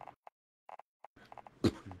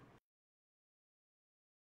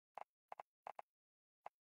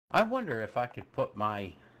 I wonder if I could put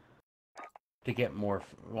my to get more.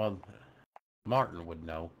 Well, Martin would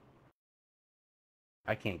know.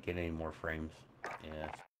 I can't get any more frames. Yeah,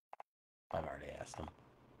 I've already asked him.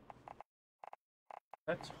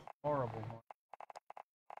 That's horrible.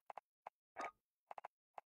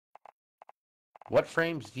 What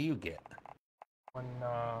frames do you get? When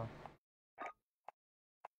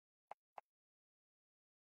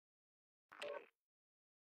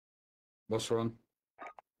What's wrong?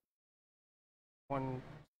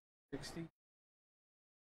 160.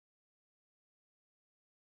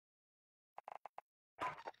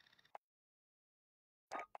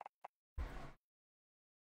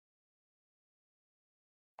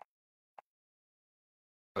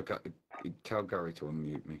 Okay, tell Gary to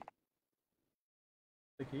unmute me.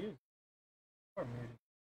 I think he is. Or muted.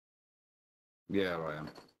 Yeah, I am,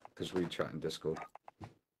 because we chat in Discord. Do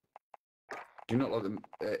you not like them?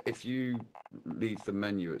 If you leave the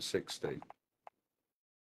menu at 60,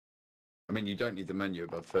 I mean, you don't need the menu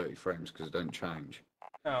above 30 frames because it don't change.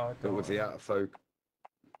 No, it But with don't. the out of focus.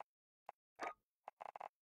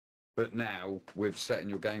 But now, with setting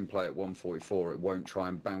your gameplay at 144, it won't try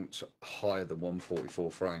and bounce higher than 144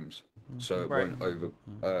 frames. So it Right. won't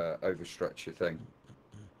overstretch your thing.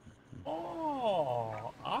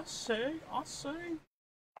 Oh, I see.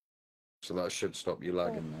 So that should stop you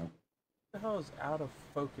lagging now. What the hell is out of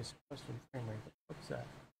focus custom frame rate? What's that?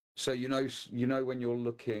 So you know when you're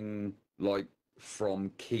looking like from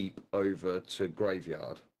keep over to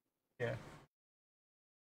graveyard. Yeah.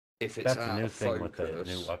 If it's That's a out new of thing with focus,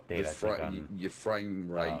 the new update, I think, on, your frame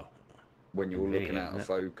rate when you're NVIDIA, looking out of isn't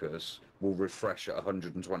focus will refresh at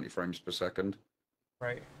 120 frames per second.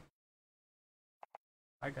 Right.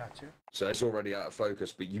 I got you. So it's already out of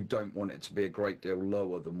focus, but you don't want it to be a great deal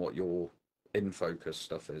lower than what your in focus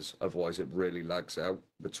stuff is. Otherwise, it really lags out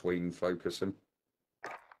between focusing.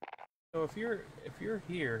 So if you're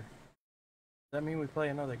here, does that mean we play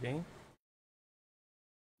another game?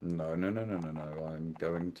 No. I'm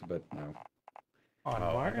going to bed now. On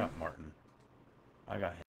I Martin? got Martin. I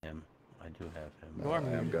got him. I do have him. You are I am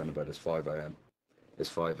muted. going to bed. It's 5 a.m. It's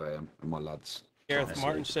 5 a.m. and my lads. Gareth, can't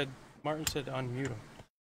Martin sleep. said unmute him.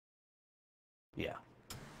 Yeah.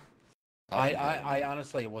 I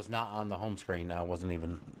honestly was not on the home screen. I wasn't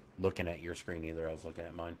even looking at your screen either. I was looking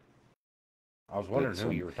at mine. I was wondering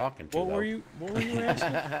who you were talking to. What were you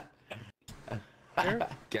asking?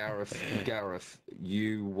 Gareth,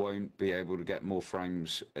 you won't be able to get more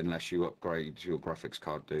frames unless you upgrade your graphics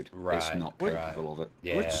card, dude. Right. It's not capable of it.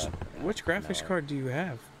 Yeah. Which graphics card do you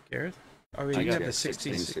have, Gareth? Oh, I you have get the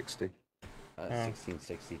 1660.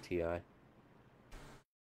 1660 Ti.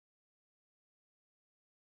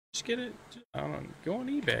 Just get it. Go on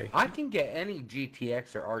eBay. I can get any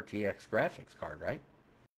GTX or RTX graphics card, right?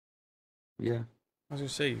 Yeah. I was gonna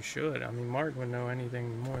say you should. I mean, Mark would know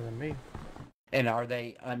anything more than me. And are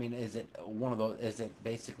they? I mean, is it one of those? Is it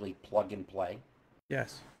basically plug and play?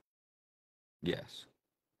 Yes. Yes.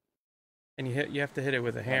 And you have to hit it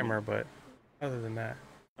with a hammer, but other than that,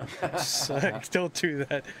 don't do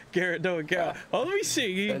that, Garrett. No, Garrett. Oh, let me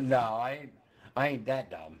see. No, I ain't that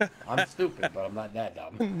dumb. I'm stupid, but I'm not that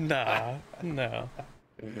dumb. Nah, no.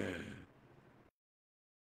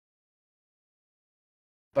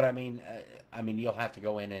 But I mean, you'll have to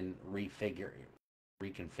go in and reconfigure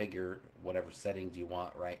whatever settings you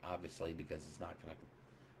want, right? Obviously, because it's not gonna.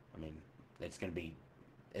 I mean, it's gonna be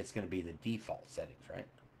the default settings, right?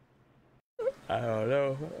 I don't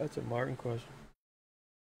know. That's a Martin question.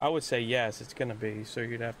 I would say yes. It's gonna be. So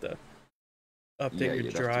you'd have to update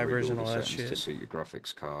your drivers and all that shit to suit your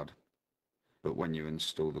graphics card. But when you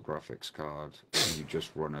install the graphics card, you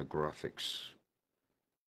just run a graphics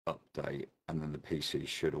update, and then the PC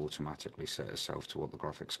should automatically set itself to what the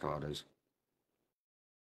graphics card is.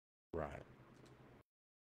 Right.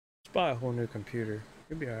 Just buy a whole new computer.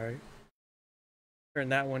 You'll be alright. Turn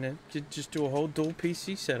that one in. Just do a whole dual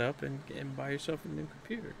PC setup and buy yourself a new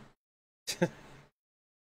computer.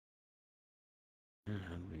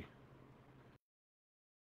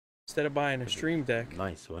 Instead of buying a Stream Deck.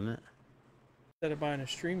 Nice, wouldn't it? Instead of buying a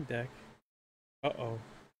Stream Deck. Uh-oh.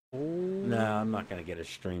 Oh. No, I'm not gonna get a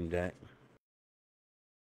Stream Deck.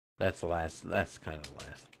 That's kind of the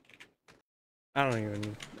last. I don't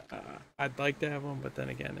even. I'd like to have one, but then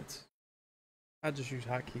again, I'll just use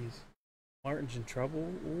hotkeys. Martin's in trouble.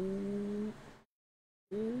 Ooh.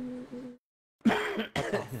 Ooh. What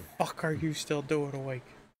the fuck are you still doing awake?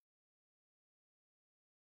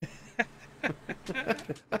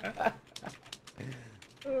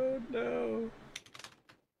 Oh no.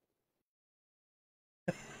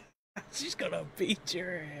 She's gonna beat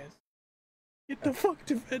your ass. Get the fuck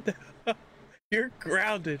to bed now. You're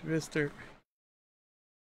grounded, mister.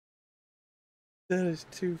 That is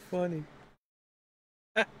too funny.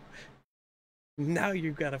 Now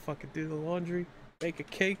you've gotta fucking do the laundry, make a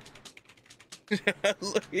cake.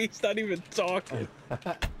 Look, he's not even talking.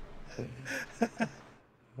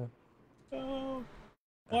 Oh,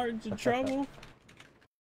 Martin's in trouble.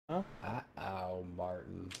 Huh? Uh-oh,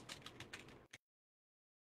 Martin.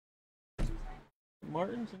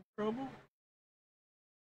 Martin's in trouble?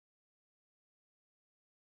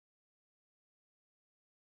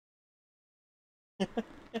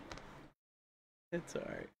 It's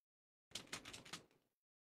alright.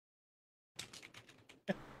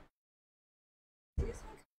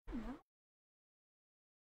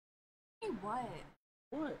 Hey, what?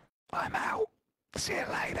 What? I'm out. See you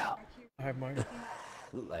later. Alright, Martin.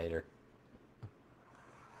 Later.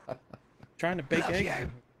 Trying to bake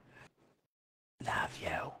eggs. Love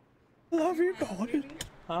you. Love you, Gordon.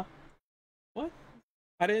 Huh? What?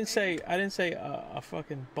 I didn't say a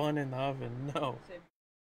fucking bun in the oven. No.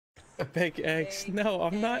 Bake eggs. No,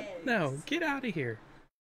 I'm not. No, get out of here.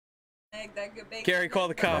 Gary, call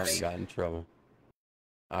the cops. Got in trouble.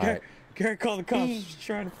 Gary, call the cops. She's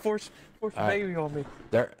trying to force a baby on me.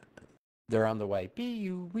 They're on the way.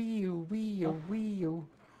 Wee-oo.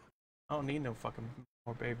 I don't need no fucking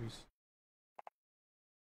more babies.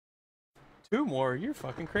 2 more? You're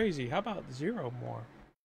fucking crazy. How about 0 more?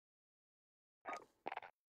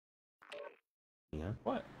 Yeah.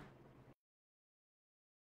 What?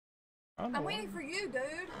 I'm waiting for you, dude.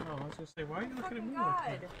 No, I was gonna say, why are you looking at me God.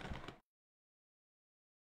 like that?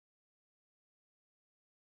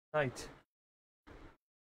 Right.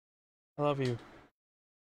 I love you.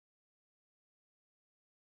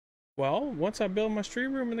 Well, once I build my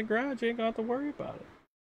stream room in the garage, you ain't gonna have to worry about it.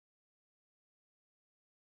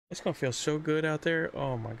 It's gonna feel so good out there.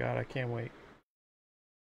 Oh my god, I can't wait.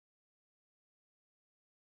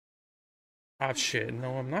 Ah, shit.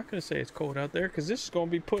 No, I'm not gonna say it's cold out there because this is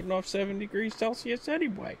gonna be putting off 7 degrees Celsius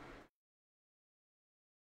anyway.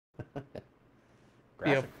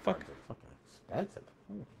 Yeah, fuck. Fucking expensive.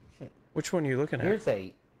 Holy shit. Which one are you looking at?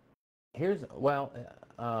 Well,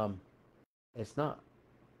 it's not,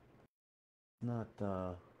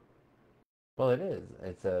 well, it is.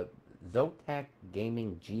 Zotac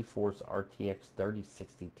Gaming GeForce RTX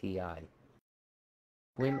 3060 Ti.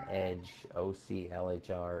 Twin Edge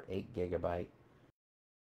OCLHR 8 GB,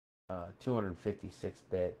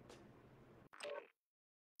 256-bit.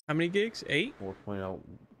 How many gigs? 8? 4.0.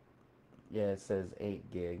 Yeah, it says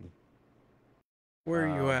 8 gig. Where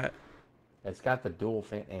are you at? It's got the dual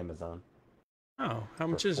fan Amazon. Oh, how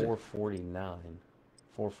much is it? $449.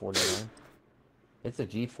 $449. It's a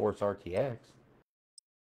GeForce RTX.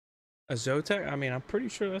 A Zotac? I mean, I'm pretty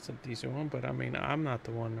sure that's a decent one, but I mean, I'm not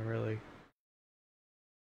the one to really.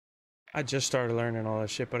 I just started learning all that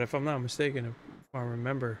shit, but if I'm not mistaken, if I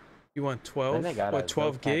remember, you want 12? What,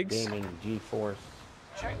 12 Zotac gigs? Gaming GeForce.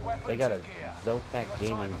 Check weapons They got a and gear. Zotac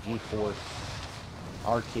Gaming GeForce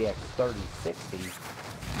RTX 3060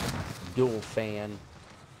 dual fan.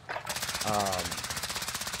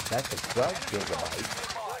 That's a 12 gigabyte.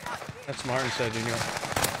 That's what Martin said you want.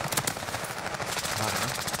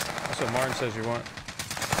 That's what Martin says you want.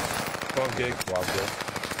 12 gig. 12 gig.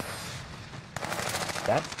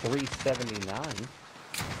 That's $379.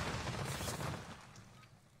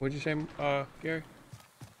 What'd you say, Gary?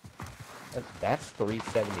 That's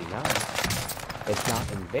 $379. It's not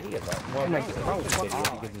NVIDIA though. Well, no, it's probably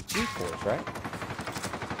NVIDIA because it's GeForce, right?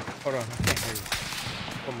 Hold on, I can't hear you.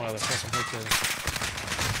 Put my other fucking headset in.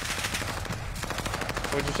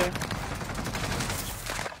 What'd you say?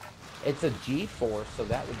 It's a GeForce, so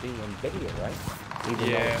that would be NVIDIA, right? Even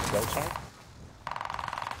Yeah. though it's Zotac?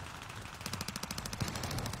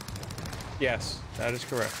 Yes, that is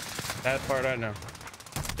correct. That part I know.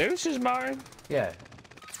 Deuces, Martin. Yeah.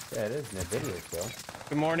 Yeah, it is NVIDIA still.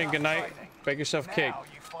 Good morning, good night. Bake yourself a cake. Now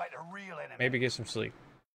you fight a real enemy. Maybe get some sleep.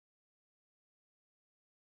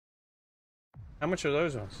 How much are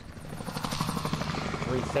those ones?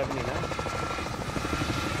 $379.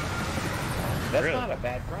 That's Really? not a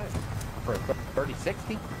bad price for a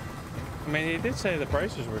 3060. I mean, he did say the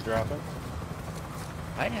prices were dropping.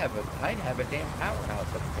 I'd have a damn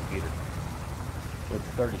powerhouse of a computer with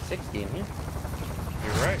 3060 in here.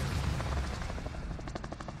 You're right.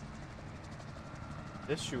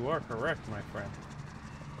 This you are correct, my friend.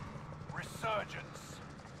 Resurgence.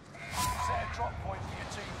 Set a drop point for your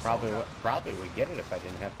team. Probably would get it if I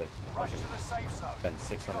didn't have to Rush to the safe zone. spend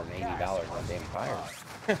 $680 on damn fire.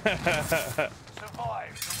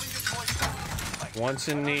 Survive. The redeploy zone. Wants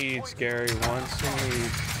and needs, Gary. Wants and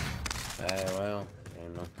needs. Well, you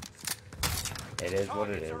know, it is what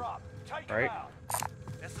it is. Right?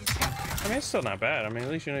 I mean, it's still not bad. I mean, at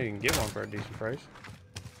least you know you can get one for a decent price.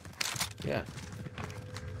 Yeah.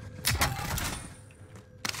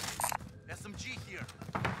 SMG here.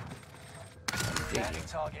 The enemy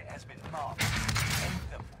target has been marked. End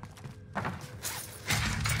them.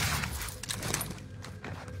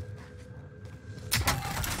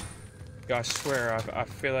 I swear, I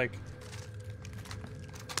feel like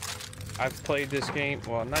I've played this game.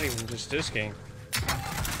 Well, not even just this game.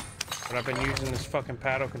 But I've been using this fucking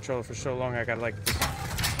paddle controller for so long, I got like this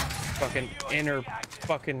fucking inner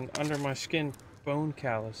fucking under my skin bone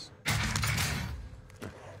callus.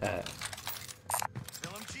 Like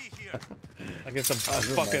it's a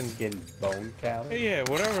fucking skin bone callus. Yeah,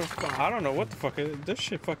 whatever. I don't know what the fuck. This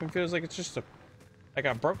shit fucking feels like it's just a. Like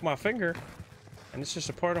I broke my finger, and it's just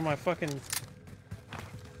a part of my fucking.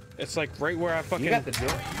 It's like right where I fucking. You got the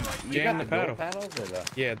dual. You got the paddle. dual paddles or the?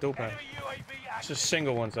 Yeah, dual paddle. It's just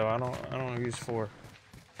single ones though. I don't use 4.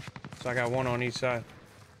 So I got one on each side.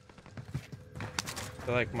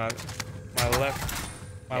 So like my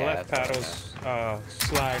left paddle's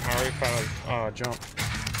slide, my right paddle jump.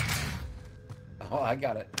 Oh, I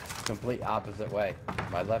got it. Complete opposite way.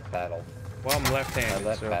 My left paddle. Well, I'm left-handed. My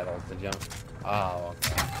left so paddle's the jump. Oh,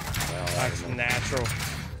 okay. Well, that's natural.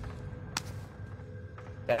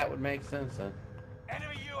 That would make sense then.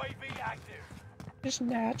 Enemy UAV active. It's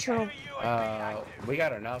natural. Enemy UAV active. We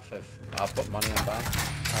got enough if I'll put money on buy.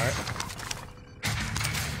 Alright.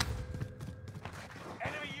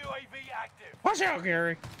 Enemy UAV active. Watch out,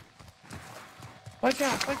 Gary. Watch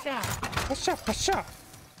out! Watch out! Watch out! Watch out!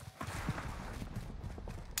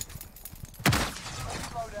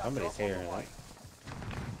 Somebody's here. Right?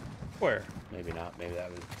 Where? Maybe not. Maybe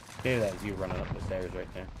that was you running up the stairs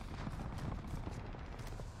right there.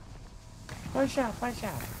 Watch out! Watch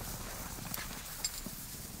out!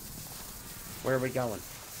 Where are we going?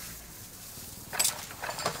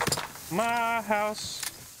 My house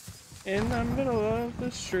in the middle of the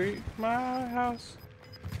street. My house.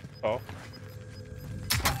 Oh.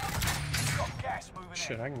 Got gas moving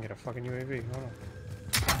Shit, in. I can get a fucking UAV. Hold on.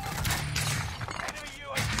 Enemy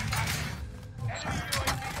UAV active. Enemy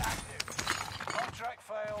UAV active. Contract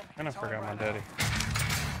failed. And I Time forgot my ran daddy. out.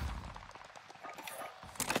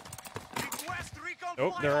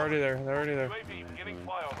 Nope, they're already there. They're already there. UAV beginning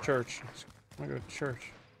flyover. Church. I'm gonna go to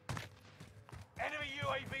church. Enemy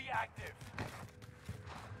UAV active.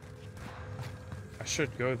 I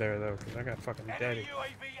should go there though, because I got fucking Enemy daddy.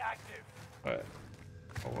 UAV active. But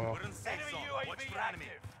oh well. Enemy UAV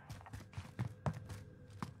active.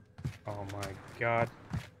 Oh my god.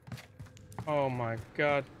 Oh my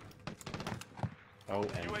god.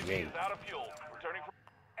 UAV OMG. is out of fuel. Returning from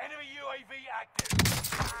enemy UAV active.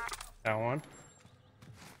 That one.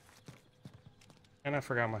 And I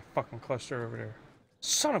forgot my fucking cluster over there.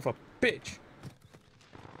 Son of a bitch!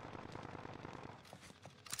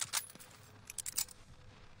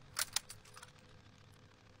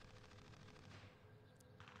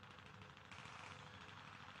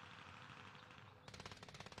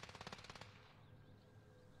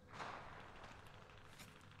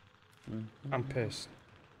 I'm pissed.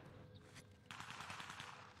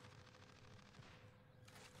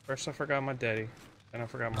 First I forgot my daddy, then I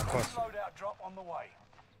forgot my cluster. Loadout drop on the way.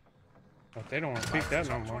 But they don't want to peek that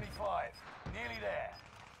no more. 25. Nearly there.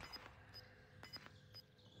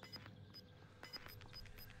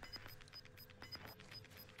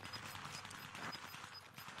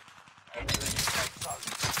 Get to the safe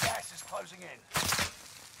zone. Gas is closing in.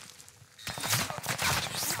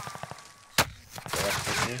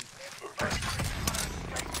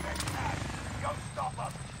 Go stop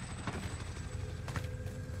them.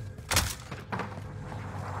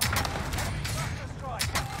 Enemy cluster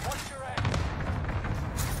strike. Watch your head.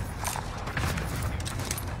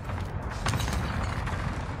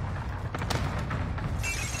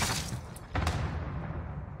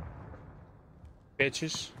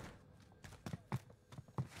 Bitches.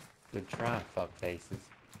 Good try, fuck faces.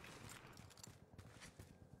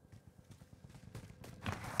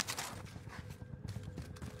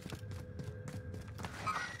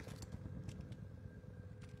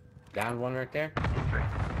 Down one right there.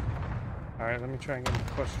 Alright, let me try and get my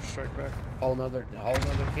cluster strike back. Whole nother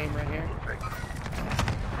game right here.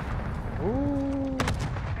 Ooh.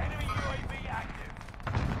 Enemy UAV active.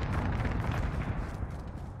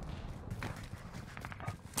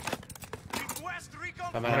 Request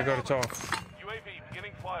recon. Come I'm gonna out. go to talk. UAV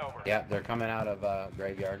beginning flyover. Yeah, they're coming out of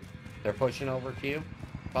graveyard. They're pushing over to you,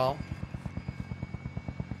 Paul.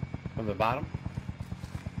 From the bottom.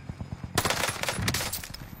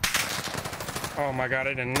 Oh my god,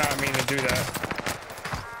 I did not mean to do that.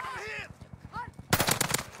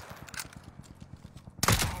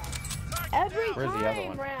 Every Where's the other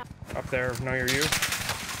one? round. Up there, near you. Out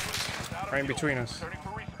of Right in fuel. between us. Returning for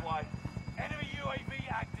resupply. Enemy UAV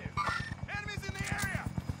active. Enemies in the area.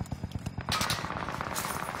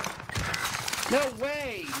 No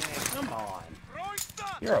way, man! Come on. Throwing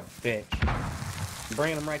stun. You're a bitch. I'm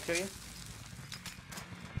bringing them right to you.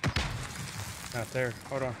 Not there.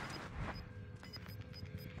 Hold on.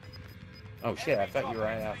 Oh shit! I thought you were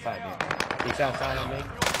right outside me. He's outside of me.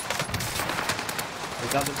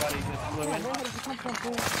 His other buddy just flew in. Where did you come from,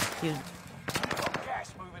 fool? Got gas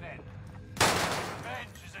moving in.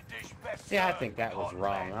 Revenge is a dish best Yeah, I served think that was with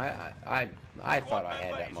wrong. hot I thought I fat.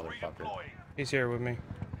 had that Base motherfucker. redeploying. He's here with me.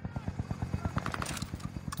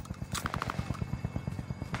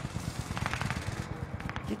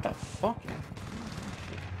 Get the fuck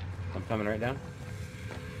out. I'm coming right down.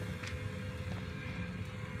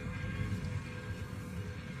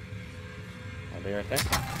 I'll be right there.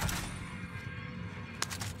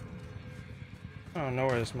 I don't know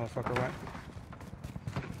where this motherfucker went.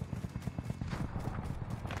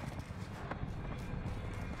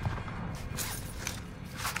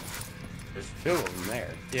 There's two of them there.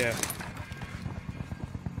 Yeah.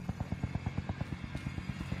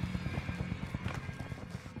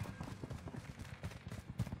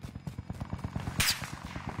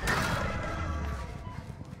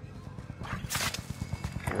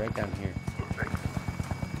 They're right down here.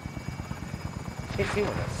 Can't see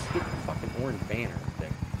what a stupid fucking orange banner up there.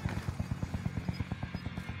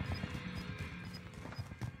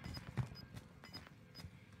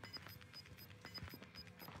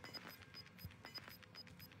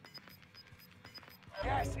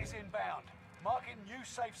 Gas is inbound. Marking new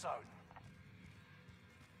safe zone.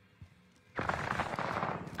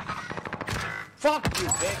 Fuck you,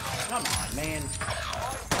 bitch! Come on, man.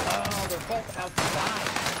 Oh, they're both outside.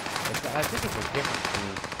 I think it's a difference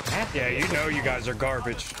between. Yeah, you know you guys are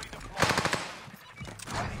garbage.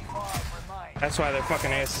 25 remain. That's why their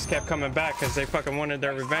fucking asses kept coming back, because they fucking wanted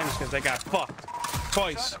their revenge, because they got fucked.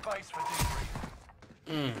 Twice. Turn to base for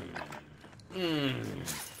debrief.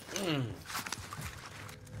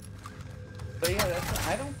 But yeah,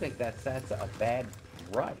 I don't think that's a bad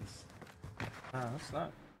rice. No, that's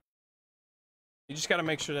not. You just gotta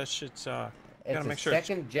make sure that shit's It's Gotta a make sure it's-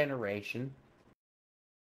 second gen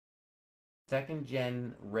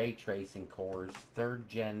ray tracing cores, third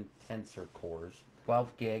gen tensor cores,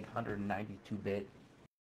 12 gig, 192-bit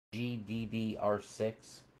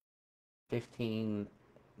GDDR6, 15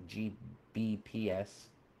 Gbps,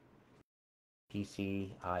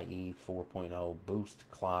 PCIe 4.0 boost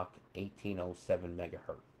clock, 1807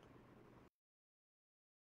 megahertz.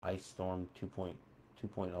 Ice Storm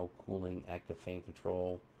 2.0 cooling, active fan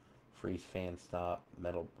control, freeze fan stop,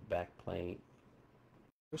 metal backplate.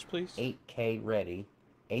 Yes, please. 8K ready,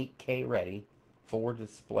 4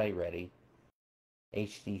 display ready,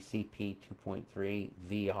 HDCP 2.3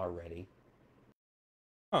 VR ready,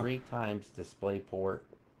 Huh. 3 times display port,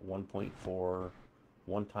 1.4,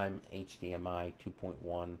 1 time HDMI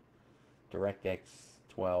 2.1, DirectX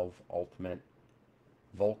 12 Ultimate,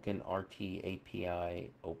 Vulkan RT API,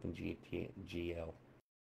 OpenGL.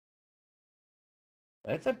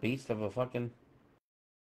 That's a beast of a fucking,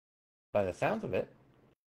 by the sounds of it.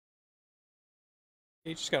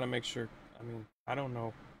 You just gotta make sure. I mean, I don't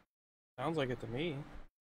know. Sounds like it to me,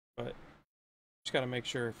 but just gotta make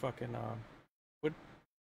sure. Fucking what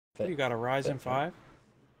you got, a Ryzen 5?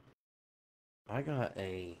 I got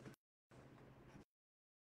a. I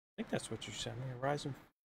think that's what you sent me. A Ryzen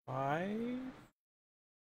 5,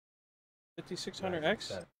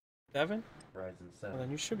 5600X, 7. Ryzen 7. Well, then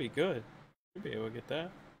you should be good. You'll be able to get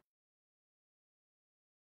that.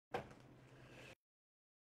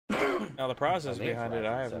 Now the process behind it,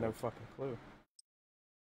 I have no fucking clue.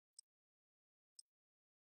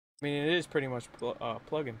 I mean, it is pretty much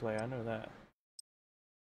plug and play. I know that.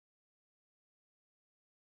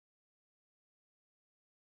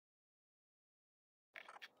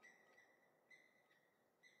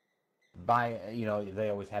 They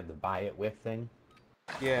always have the buy it with thing.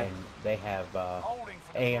 Yeah. And they have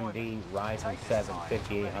AMD Ryzen 7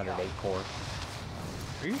 5800 8-core.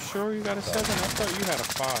 Are you sure you got a 7? I thought you had a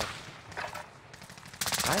 5.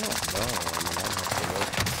 I don't know.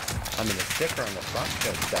 I mean, the sticker on the front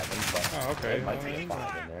says 7, but okay. there might be a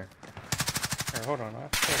 5 in there. Here, hold on. I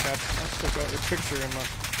still got your picture in my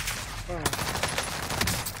phone.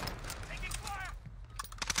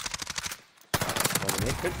 I mean,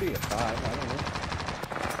 it could be a 5. I don't know.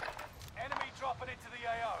 Enemy dropping into the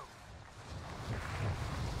AO.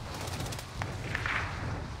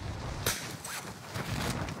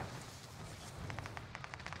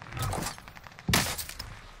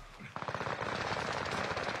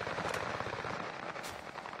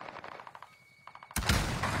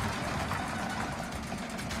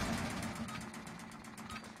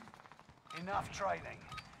 Enough training.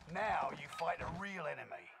 Now you fight a real enemy.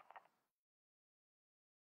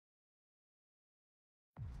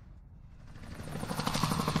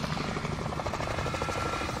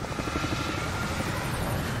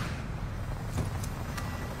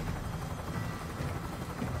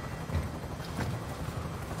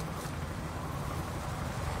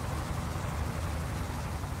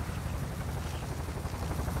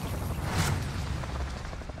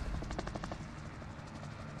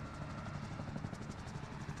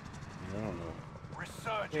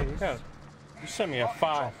 Yeah, you sent me a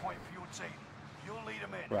 5.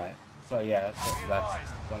 Right. So yeah, that's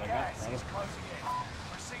what I got.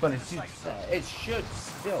 But it should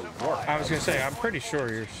still work. I was gonna say, I'm pretty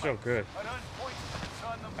sure you're still good.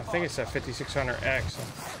 I think it's that 5600X. I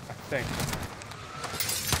think.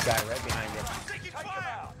 Guy right behind you.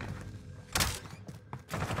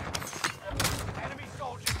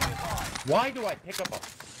 Why do I pick up a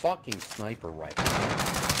fucking sniper rifle?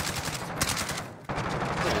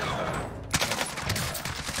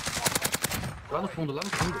 Lá no fundo,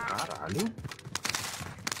 caralho.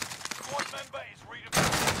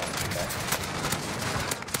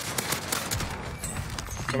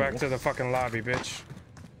 Go back to the fucking lobby, bitch.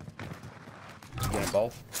 You get them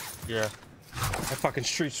both? Yeah. That fucking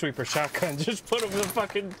street sweeper shotgun just put him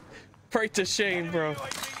fucking right to shame, bro.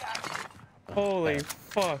 Holy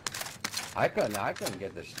fuck. I couldn't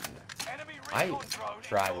get this. I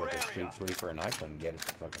tried with a street sweeper and I couldn't get it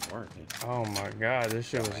to fucking work. Oh my god, this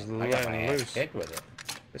shit was letting loose. Hit with it.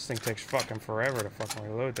 This thing takes fucking forever to fucking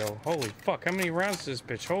reload though. Holy fuck, how many rounds does this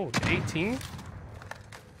bitch hold? 18?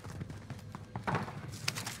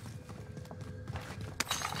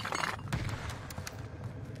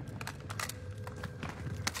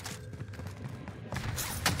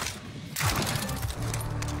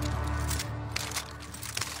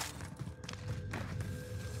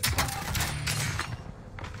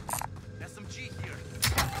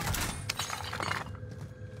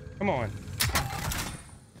 Come on.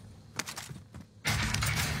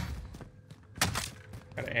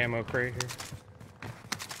 Got an ammo crate here.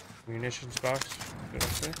 Munitions box. Did I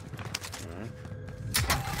say? Alright.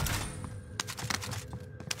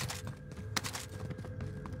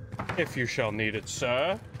 If you shall need it,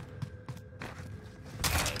 sir.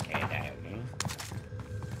 Okay, Daddy.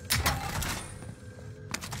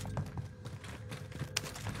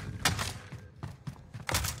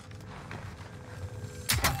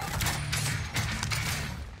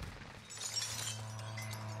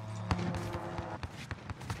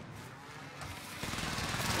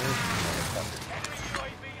 Enemy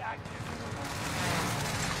UAV active.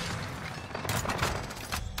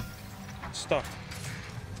 Stuck.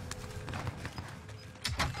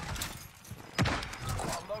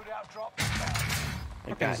 Our loadout drop inbound.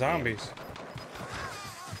 Fucking Goddamn. zombies.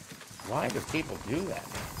 Why do people do that?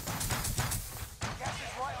 Gas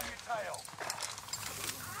is right on your tail.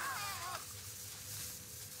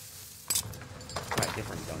 Try a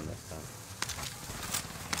different gun this time.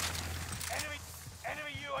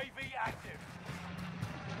 Enemy UAV active.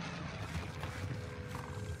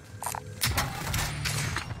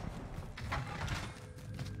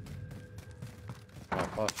 Oh,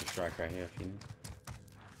 cluster strike right here if you need.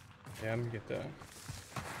 Yeah, I'm gonna get that.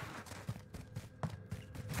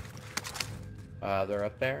 They're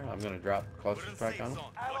up there. I'm gonna drop cluster strike on them.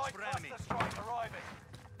 Allied cluster strike arriving.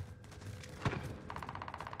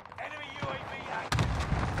 Enemy UAV active.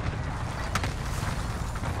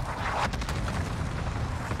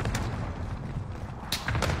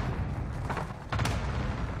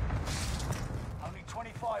 Only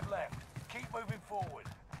 25 left. Keep moving forward.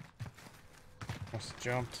 Must have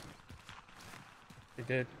jumped. He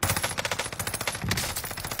did.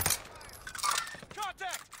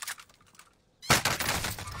 Contact!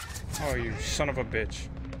 Oh, you son of a bitch.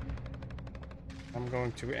 I'm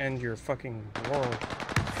going to end your fucking world.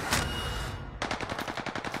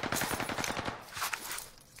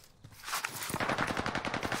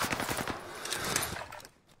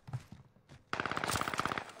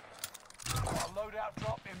 Our loadout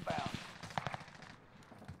drop inbound.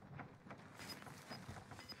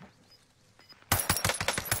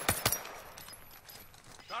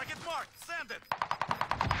 Target marked. Send it.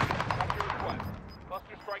 Copy your request.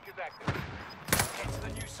 Cluster strike is active. Get to the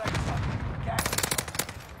new safe zone. Gas is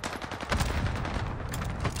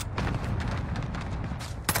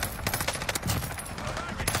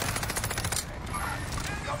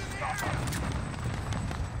Don't stop us.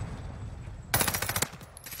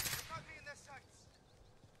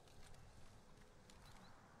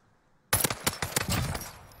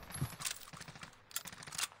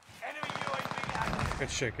 Enemy UAV active. Good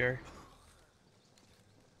shit, Gary.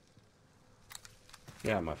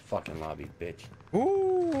 Get out of my fucking lobby, bitch.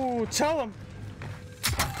 Ooh, tell him.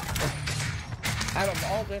 Out of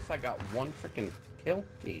all this, I got one freaking kill,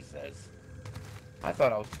 he says. I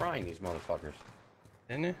thought I was frying these motherfuckers.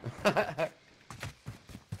 Didn't you?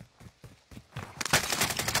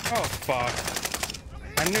 Oh, fuck.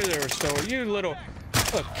 I knew they were still. You little.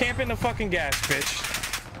 Look, camp in the fucking gas, bitch.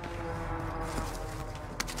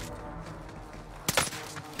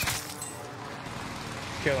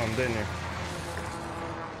 Kill him, didn't you?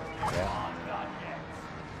 Yeah. Not yet.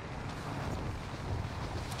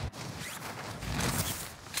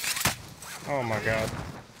 Oh my god.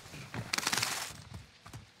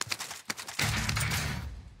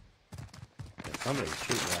 Somebody's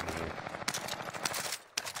shooting out here.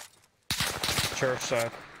 Church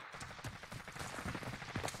side.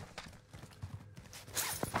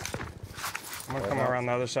 I'm gonna come around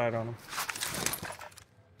the other side on him.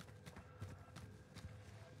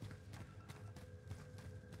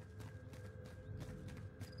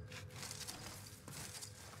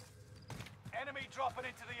 Enemy dropping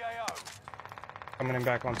into the AO. Coming in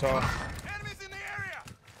back on top. Enemies in the area.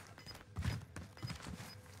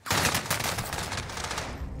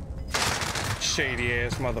 Shady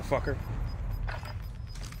ass motherfucker.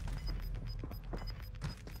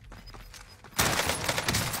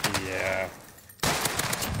 Yeah.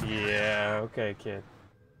 Yeah, okay, kid.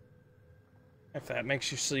 If that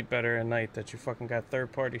makes you sleep better at night that you fucking got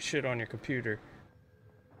third-party shit on your computer.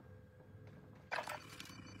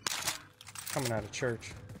 Coming out of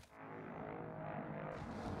church.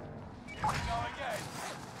 Go again.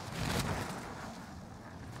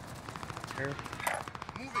 Here.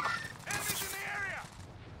 Moving. Enemies in the area.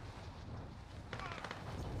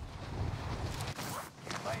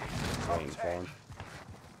 Waiting for him.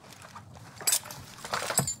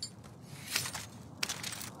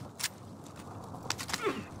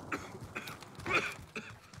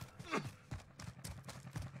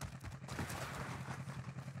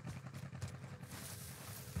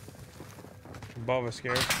 Above us,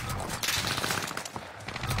 Gary.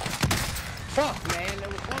 Fuck, man, there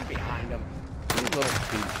was one behind him. You little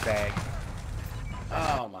douchebag.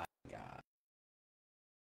 Oh my god.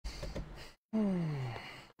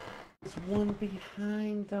 There's one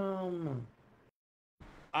behind them.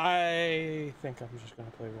 I think I'm just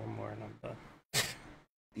gonna play one more and I'm done.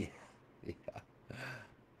 Yeah. Yes.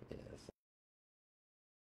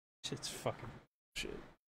 Shit's fucking shit.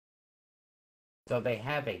 So they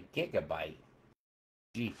have a gigabyte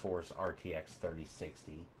GeForce RTX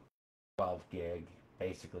 3060, 12 gig,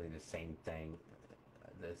 basically the same thing.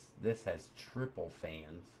 This has triple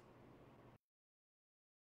fans.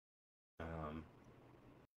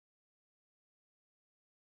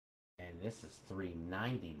 And this is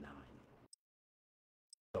 $399.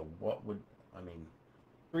 So what would, I mean,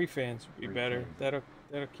 3 fans would be 3 better. fans.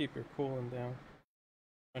 That'll keep your cooling down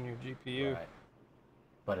on your GPU. Right.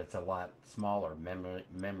 But it's a lot smaller.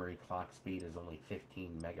 Memory clock speed is only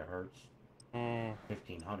 15 megahertz.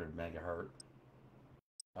 1500 megahertz.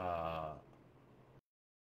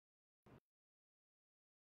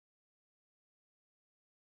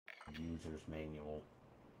 User's manual.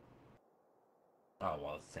 Oh,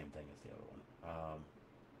 well, it's the same thing as the other one.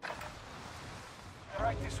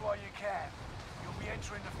 Practice while you can. You'll be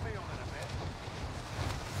entering the field in a bit.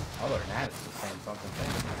 Other than that, it's the same fucking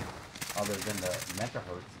thing. Other than the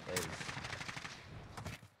megahertz is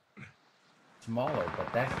smaller, but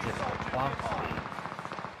that's just the clock speed.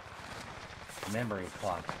 Memory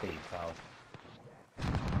clock speed, so.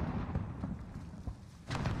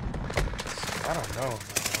 I don't know.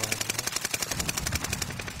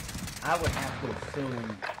 I would have to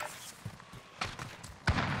assume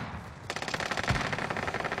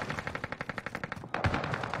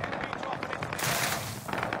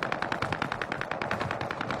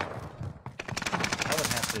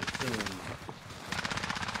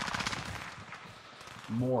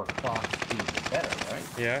more clock speed the better, right?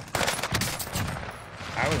 Yeah.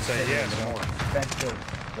 I would say yes. The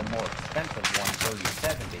more expensive one,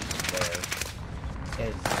 3070 there,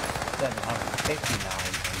 is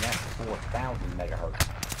 759, and that's 4,000 megahertz.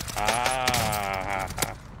 Ah.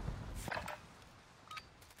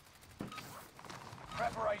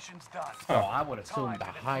 Preparation's done. So I would assume the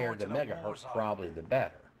higher the megahertz, probably the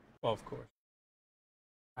better. Well, of course.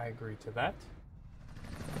 I agree to that.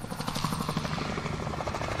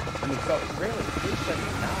 I mean, so really, 370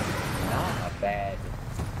 not a bad.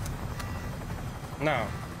 No.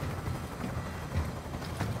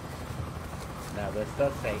 Now this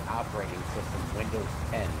does say operating system Windows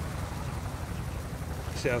 10.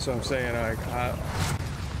 See, that's what I'm saying.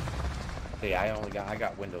 See, I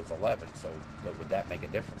got Windows 11, so would that make a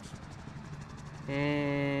difference?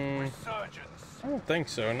 Resurgence. I don't think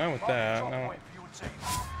so. Not with that. No.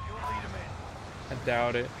 I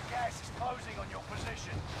doubt it. The gas is closing on your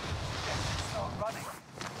position. Get to start running.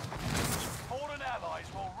 Fallen allies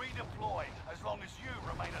will redeploy as long as you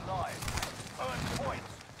remain alive. Earn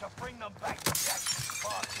points to bring them back to the action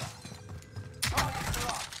faster. Targets are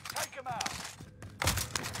up. Take them out.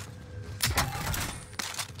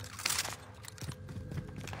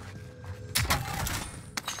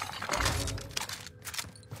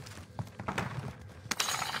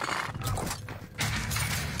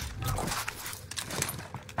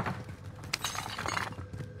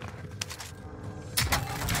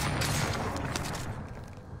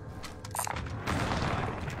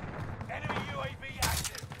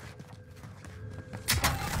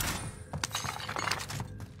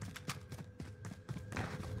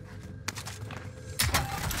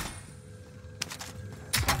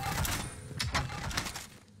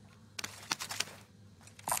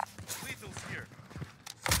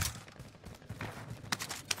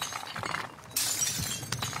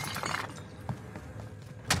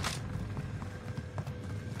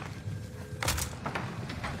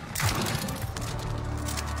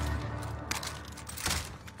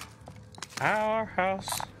 Our house.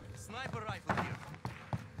 Sniper rifle here.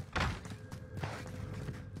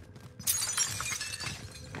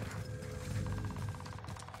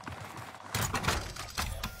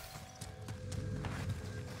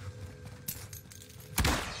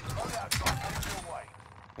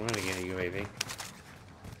 I'm gonna get a UAV.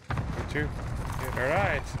 You too.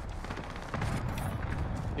 Alright.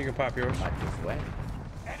 You can pop yours. Not this way.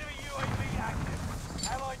 Enemy UAV active.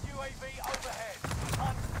 Allied UAV overhead.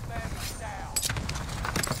 Hunt them down.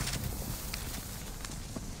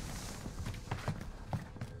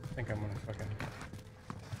 I think I'm gonna fucking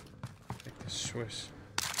take this Swiss.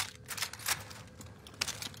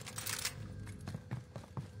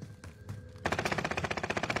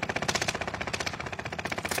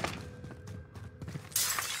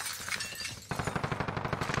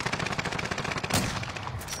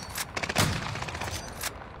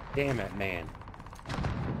 damn it, man. I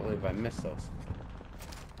can't believe I missed those.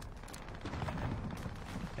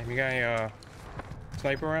 Have you got any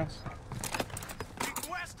sniper rounds?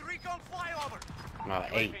 Request recon flyover.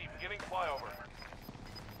 8. Beginning flyover.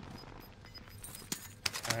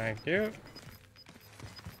 Thank you. You're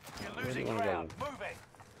Where do losing you wanna ground. go? Move it.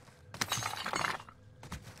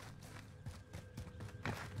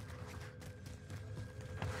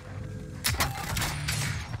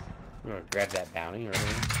 I'm gonna grab that bounty or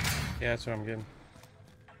anything. Yeah, that's what I'm getting.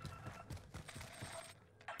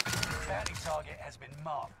 Bounty target has been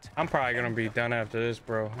marked. I'm probably gonna be done after this,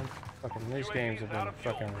 bro. These games have been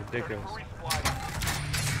fucking ridiculous.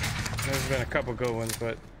 There's been a couple good ones,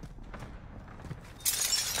 but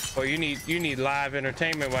well, you need live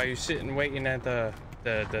entertainment while you're sitting waiting at the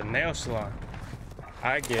nail salon.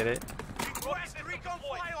 I get it. Request recon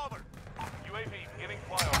flyover. UAV beginning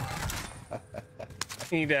flyover.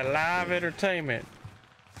 You need that live entertainment.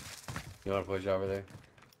 You wanna push over there?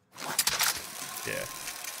 Yeah.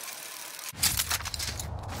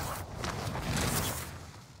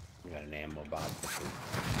 We got an ammo box.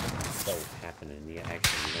 So happening. Yeah,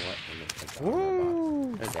 actually, you know what? I'm gonna take the Woo!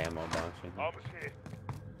 ammo box. There's ammo box in here. Almost hit.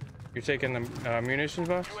 You're taking the munitions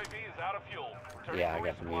box? UAV is out of fuel. Returning Yeah, to I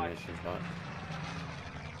got the resupply. munitions box.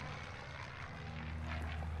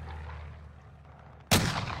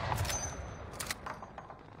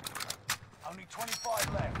 Only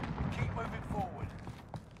 25 left. Keep moving forward.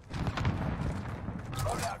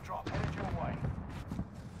 Loadout drop headed your way.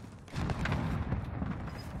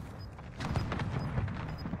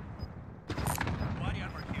 Body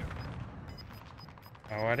armor here.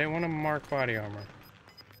 Oh, I didn't want to mark body armor.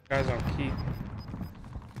 Guys on key.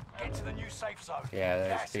 Get to the new safe zone. Yeah, there's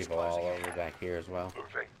Gas is people all closing over in. back here as well.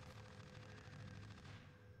 Moving.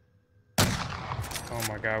 Oh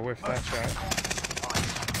my god, whiff that shot.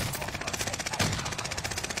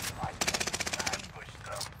 Ambushed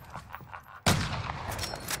them.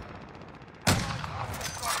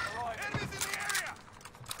 Enemies in the area.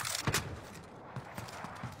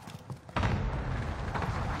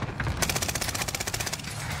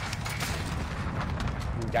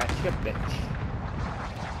 Gotcha, bitch.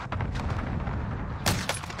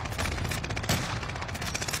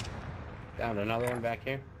 Found another one back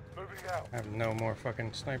here. Moving out. I have no more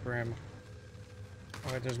fucking sniper ammo.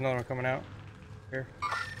 Oh wait, there's another one coming out. Here.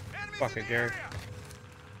 Enemies Fuck in it, the Gary. area.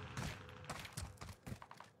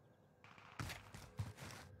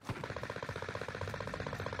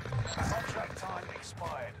 Contract time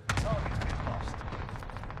expired. Target's been lost.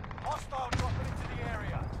 Hostile dropping into the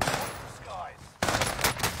area. Watch the skies.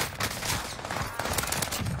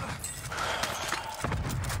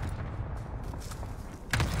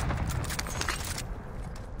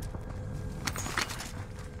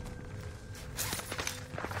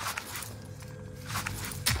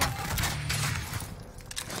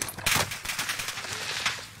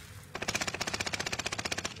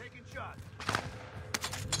 Taking shots.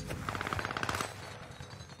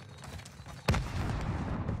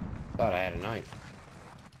 Thought I had a knife.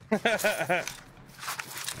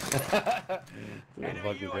 Threw a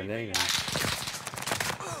fucking grenade in.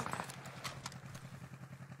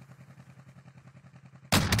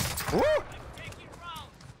 Woo!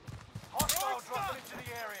 Hostile dropping into the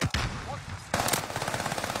area. Watch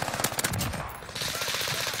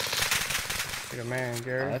the Like a man, Oh,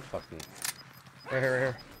 Gary. that's fucking. Right here, right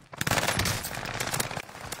here.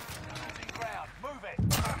 losing ground. Move it.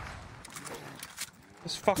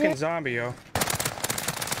 This fucking zombie, yo.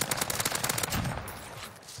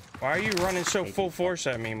 Why are you running so full force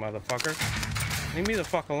at me, motherfucker? Leave me the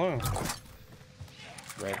fuck alone.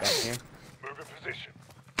 Right back here. Moving position.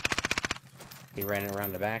 He ran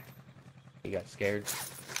around the back. He got scared.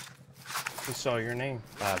 He saw your name.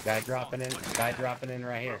 Guy dropping in. Guy dropping in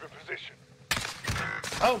right here. Moving position.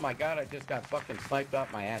 Oh my god, I just got fucking sniped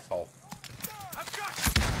off my asshole. I've got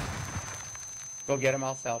Go get him,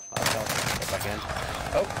 I'll self if I can.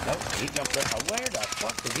 Oh, no, he jumped up. Oh, where the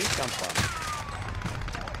fuck did he come from?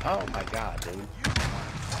 Oh my god, dude.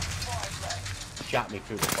 Shot me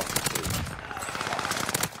through the fucking tube.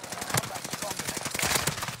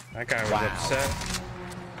 That guy was Wow. upset.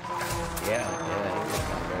 Yeah, he was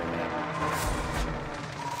not very mad.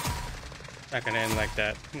 Not gonna end like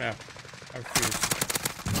that. No. I refuse.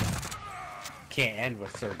 Can't end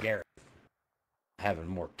with Sir Garrett having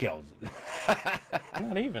more kills.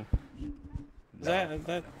 Not even. That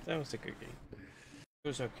was a good game. It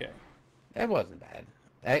was okay. It wasn't bad.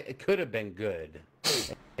 It could have been good.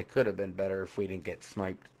 It could have been better if we didn't get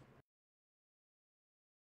sniped.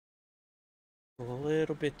 A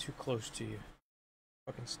little bit too close to you.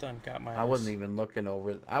 Fucking stun got my I wasn't even looking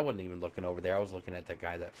over. I wasn't even looking over there. I was looking at the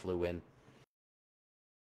guy that flew in.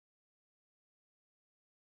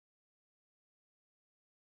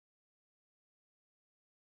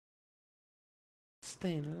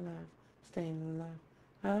 Staying alive, staying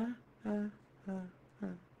alive.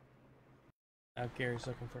 Now Gary's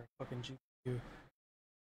looking for a fucking GPU.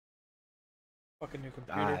 Fucking new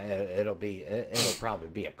computer. It'll probably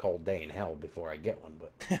be a cold day in hell before I get one,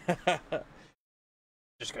 but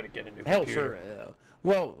Just gotta get a new hell, computer. sure.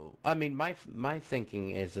 Well, I mean, my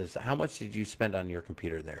thinking is how much did you spend on your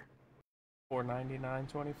computer there?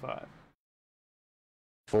 $499.25.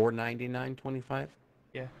 $499.25.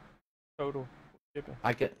 Yeah, total shipping.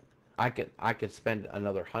 I could spend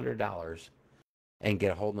another $100 and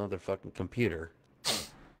get a whole nother fucking computer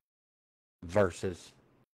versus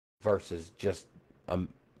just a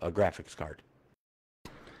graphics card.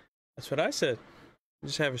 That's what I said.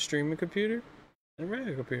 Just have a streaming computer and a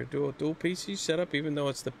regular computer. Dual PC setup, even though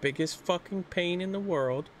it's the biggest fucking pain in the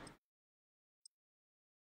world.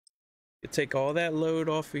 You take all that load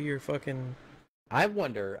off of your fucking I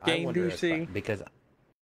wonder PC. Because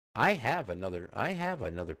I have another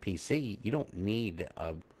PC. You don't need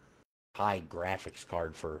a high graphics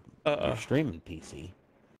card for your streaming PC.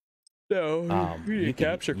 No, you can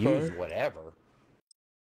capture use card. whatever.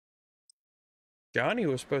 Johnny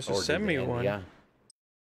was supposed to send me one. Yeah.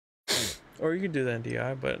 Or you could do that in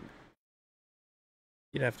DI, but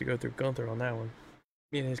you'd have to go through Gunther on that one.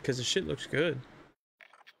 I mean, because the shit looks good.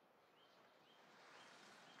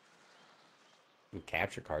 The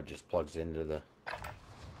capture card just plugs into the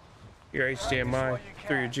Your HDMI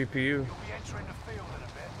through your GPU. You'll be entering the field in a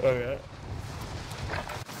bit. Oh, yeah.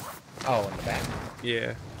 in the back.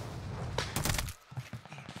 Yeah.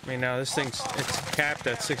 I mean, now it's capped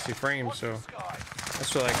at 60 frames, so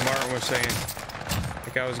that's what like Martin was saying.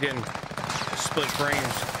 Like I was getting split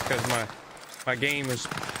frames because my game was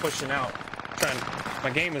pushing out. My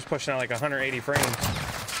game was pushing out like 180 frames.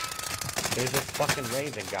 There's this fucking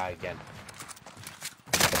Raven guy again.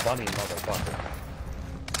 The bunny motherfucker.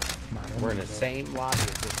 We're in the same lobby as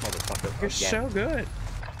this motherfucker. You're again. so good.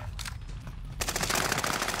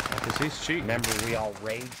 Because he's cheating. Remember we all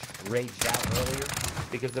raged out earlier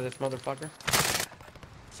because of this motherfucker?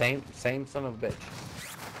 Same son of a bitch.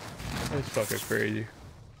 This fucker's crazy.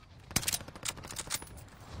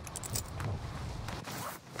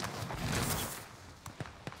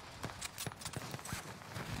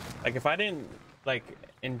 Like if I didn't like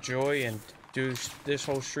enjoy and do this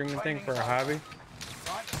whole streaming thing for a hobby,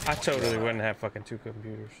 I totally wouldn't have fucking 2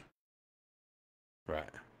 computers. Right.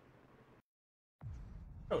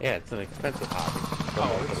 Yeah, it's an expensive hobby.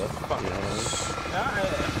 Oh, it's fucking. You know what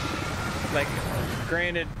I mean? Like,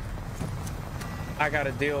 granted, I got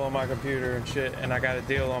a deal on my computer and shit, and I got a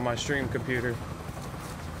deal on my stream computer.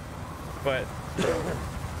 But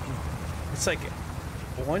it's like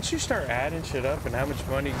once you start adding shit up and how much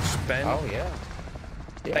money you spend. Oh yeah.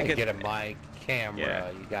 Yeah, like you get a mic, camera,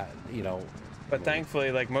 yeah. you got, you know. But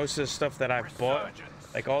thankfully, like most of the stuff that I bought,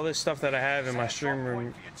 like all this stuff that I have in my stream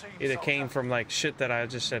room, either came from like shit that I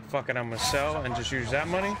just said, fuck it, I'm gonna sell and just use that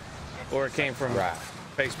money, or it came from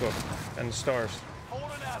Facebook and the stars.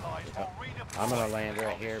 I'm gonna land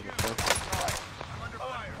right here before.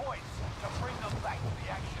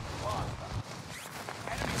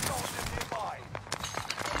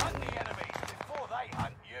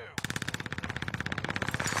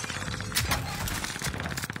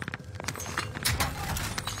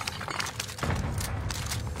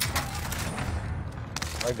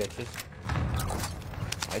 Hi, bitches.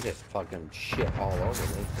 I just fucking shit all over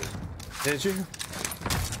this. Did you?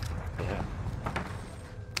 Yeah.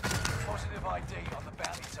 Positive ID on the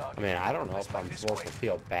bounty target. I mean, I don't know if I'm supposed to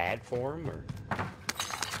feel bad for him or.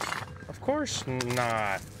 Of course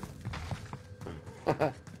not.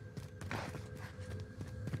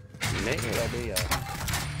 Maybe it'll be a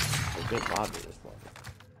good lobby this one.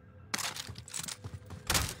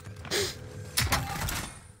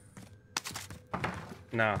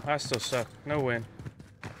 Nah, I still suck. No win.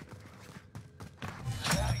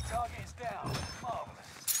 Bounty target is down.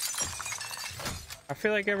 Marvelous. I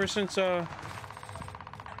feel like ever since Positive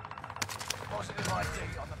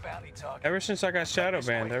ID on the bounty target. ever since I got shadow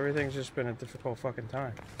banned, everything's just been a difficult fucking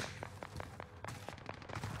time.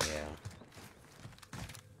 Yeah.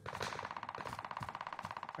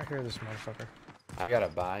 I hear this motherfucker. I gotta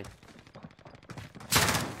buy.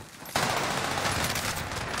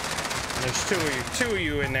 There's two of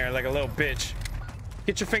you in there like a little bitch.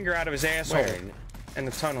 Get your finger out of his asshole. Where? And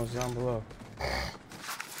the tunnels down below.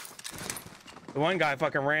 The one guy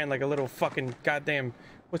fucking ran like a little fucking goddamn,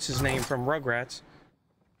 what's his name from Rugrats?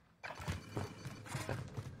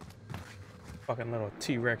 Fucking little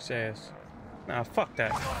T-Rex ass. Nah, fuck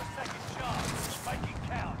that. Got a second chance. Make it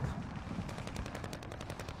count.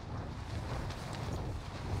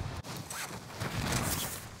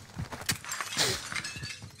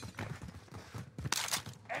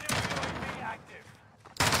 Enemy UAV active.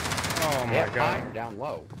 Oh my Yeah, god. higher, down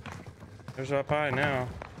low. There's up high now.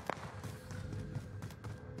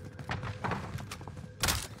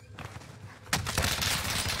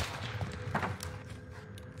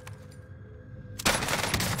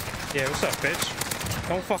 Yeah, what's up, bitch?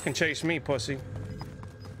 Don't fucking chase me, pussy.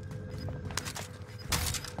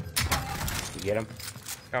 You get him?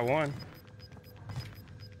 Got one.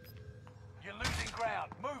 You're losing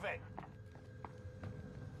ground. Move it.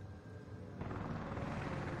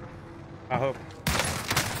 I hope.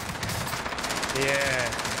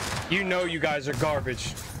 Yeah. You know you guys are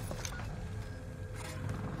garbage.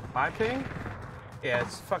 My ping? Yeah,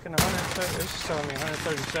 it's fucking 130. It's telling me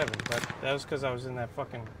 137, but that was because I was in that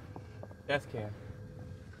fucking death cam.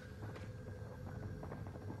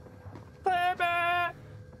 Baby!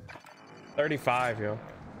 35, yo.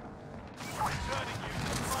 Returning you to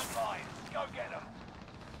the front line. Go get them.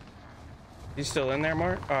 You still in there,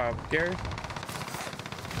 Mark? Gary?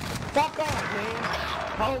 Fuck off, man!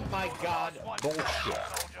 Oh my god, bullshit.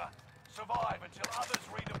 Soldier. Survive until others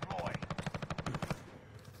redeploy.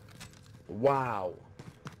 Wow.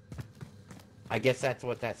 I guess that's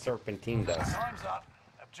what that serpentine does. Time's up.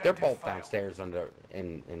 They're Objective both failed. downstairs in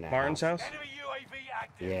that Martin's house? Enemy UAV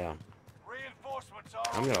active. Yeah. Reinforcements are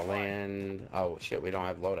I'm on gonna the way. land. Oh shit, we don't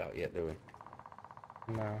have loadout yet, do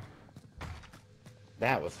we? No.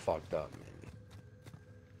 That was fucked up, man.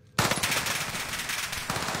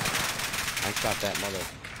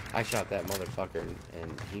 I shot that motherfucker and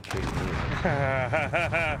he treated me.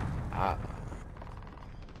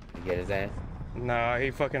 You get his ass? Nah,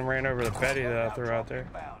 he fucking ran over the Betty that I threw out there.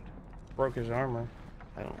 Inbound. Broke his armor.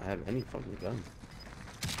 I don't have any fucking guns.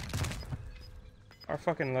 Our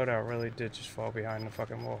fucking loadout really did just fall behind the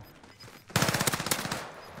fucking wall.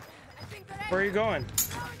 Where are you going?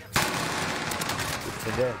 It's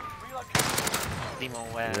a dead. Demo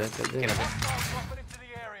Yes, it did. Hostiles dropping into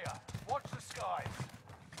the area. Watch the skies.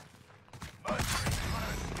 Mercenaries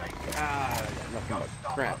trying to escape. Ah, I got nothing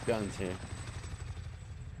but crap guns here.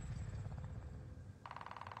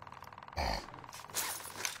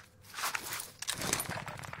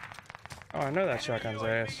 Oh, I know that shotgun's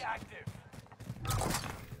UAV ass. active.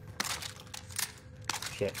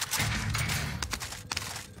 Shit.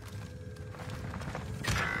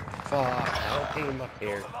 Fuck, whole team up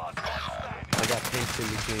here. Last one standing. I got pinched in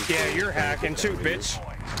between. Yeah, you're hacking too, bitch.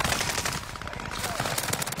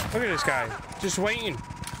 Look at this guy. Just waiting.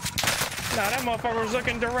 Nah, that motherfucker was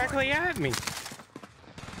looking directly at me.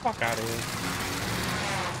 Fuck out of here.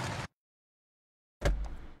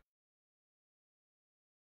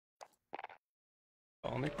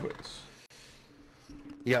 Only quiz.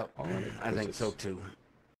 Yep, Only I think quizzes. so too.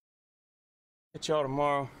 Hit y'all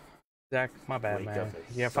tomorrow. Zach, my bad, Wake man. up at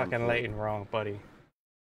You're some fucking point. late and wrong, buddy.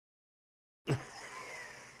 Done.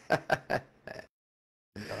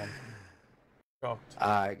 Chalked.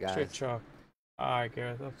 Alright, Shit guys. chalk. Alright,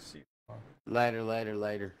 Gareth. I'll see you Later, later,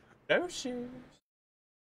 later. tomorrow. No shoes.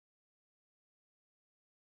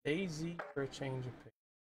 Daisy for a change of pick.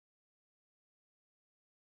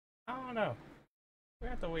 I don't know. We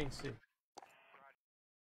have to wait and see.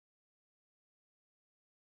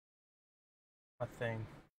 A thing.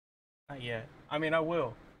 Not yet. I mean, I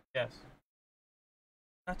will. Yes.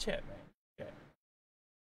 Not yet, man. Yeah.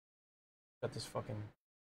 Got this fucking.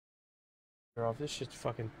 Off. This shit's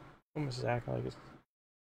fucking. Almost acting like it's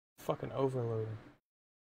fucking overloading.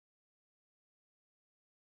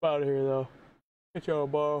 Out of here though. Get y'all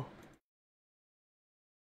tomorrow.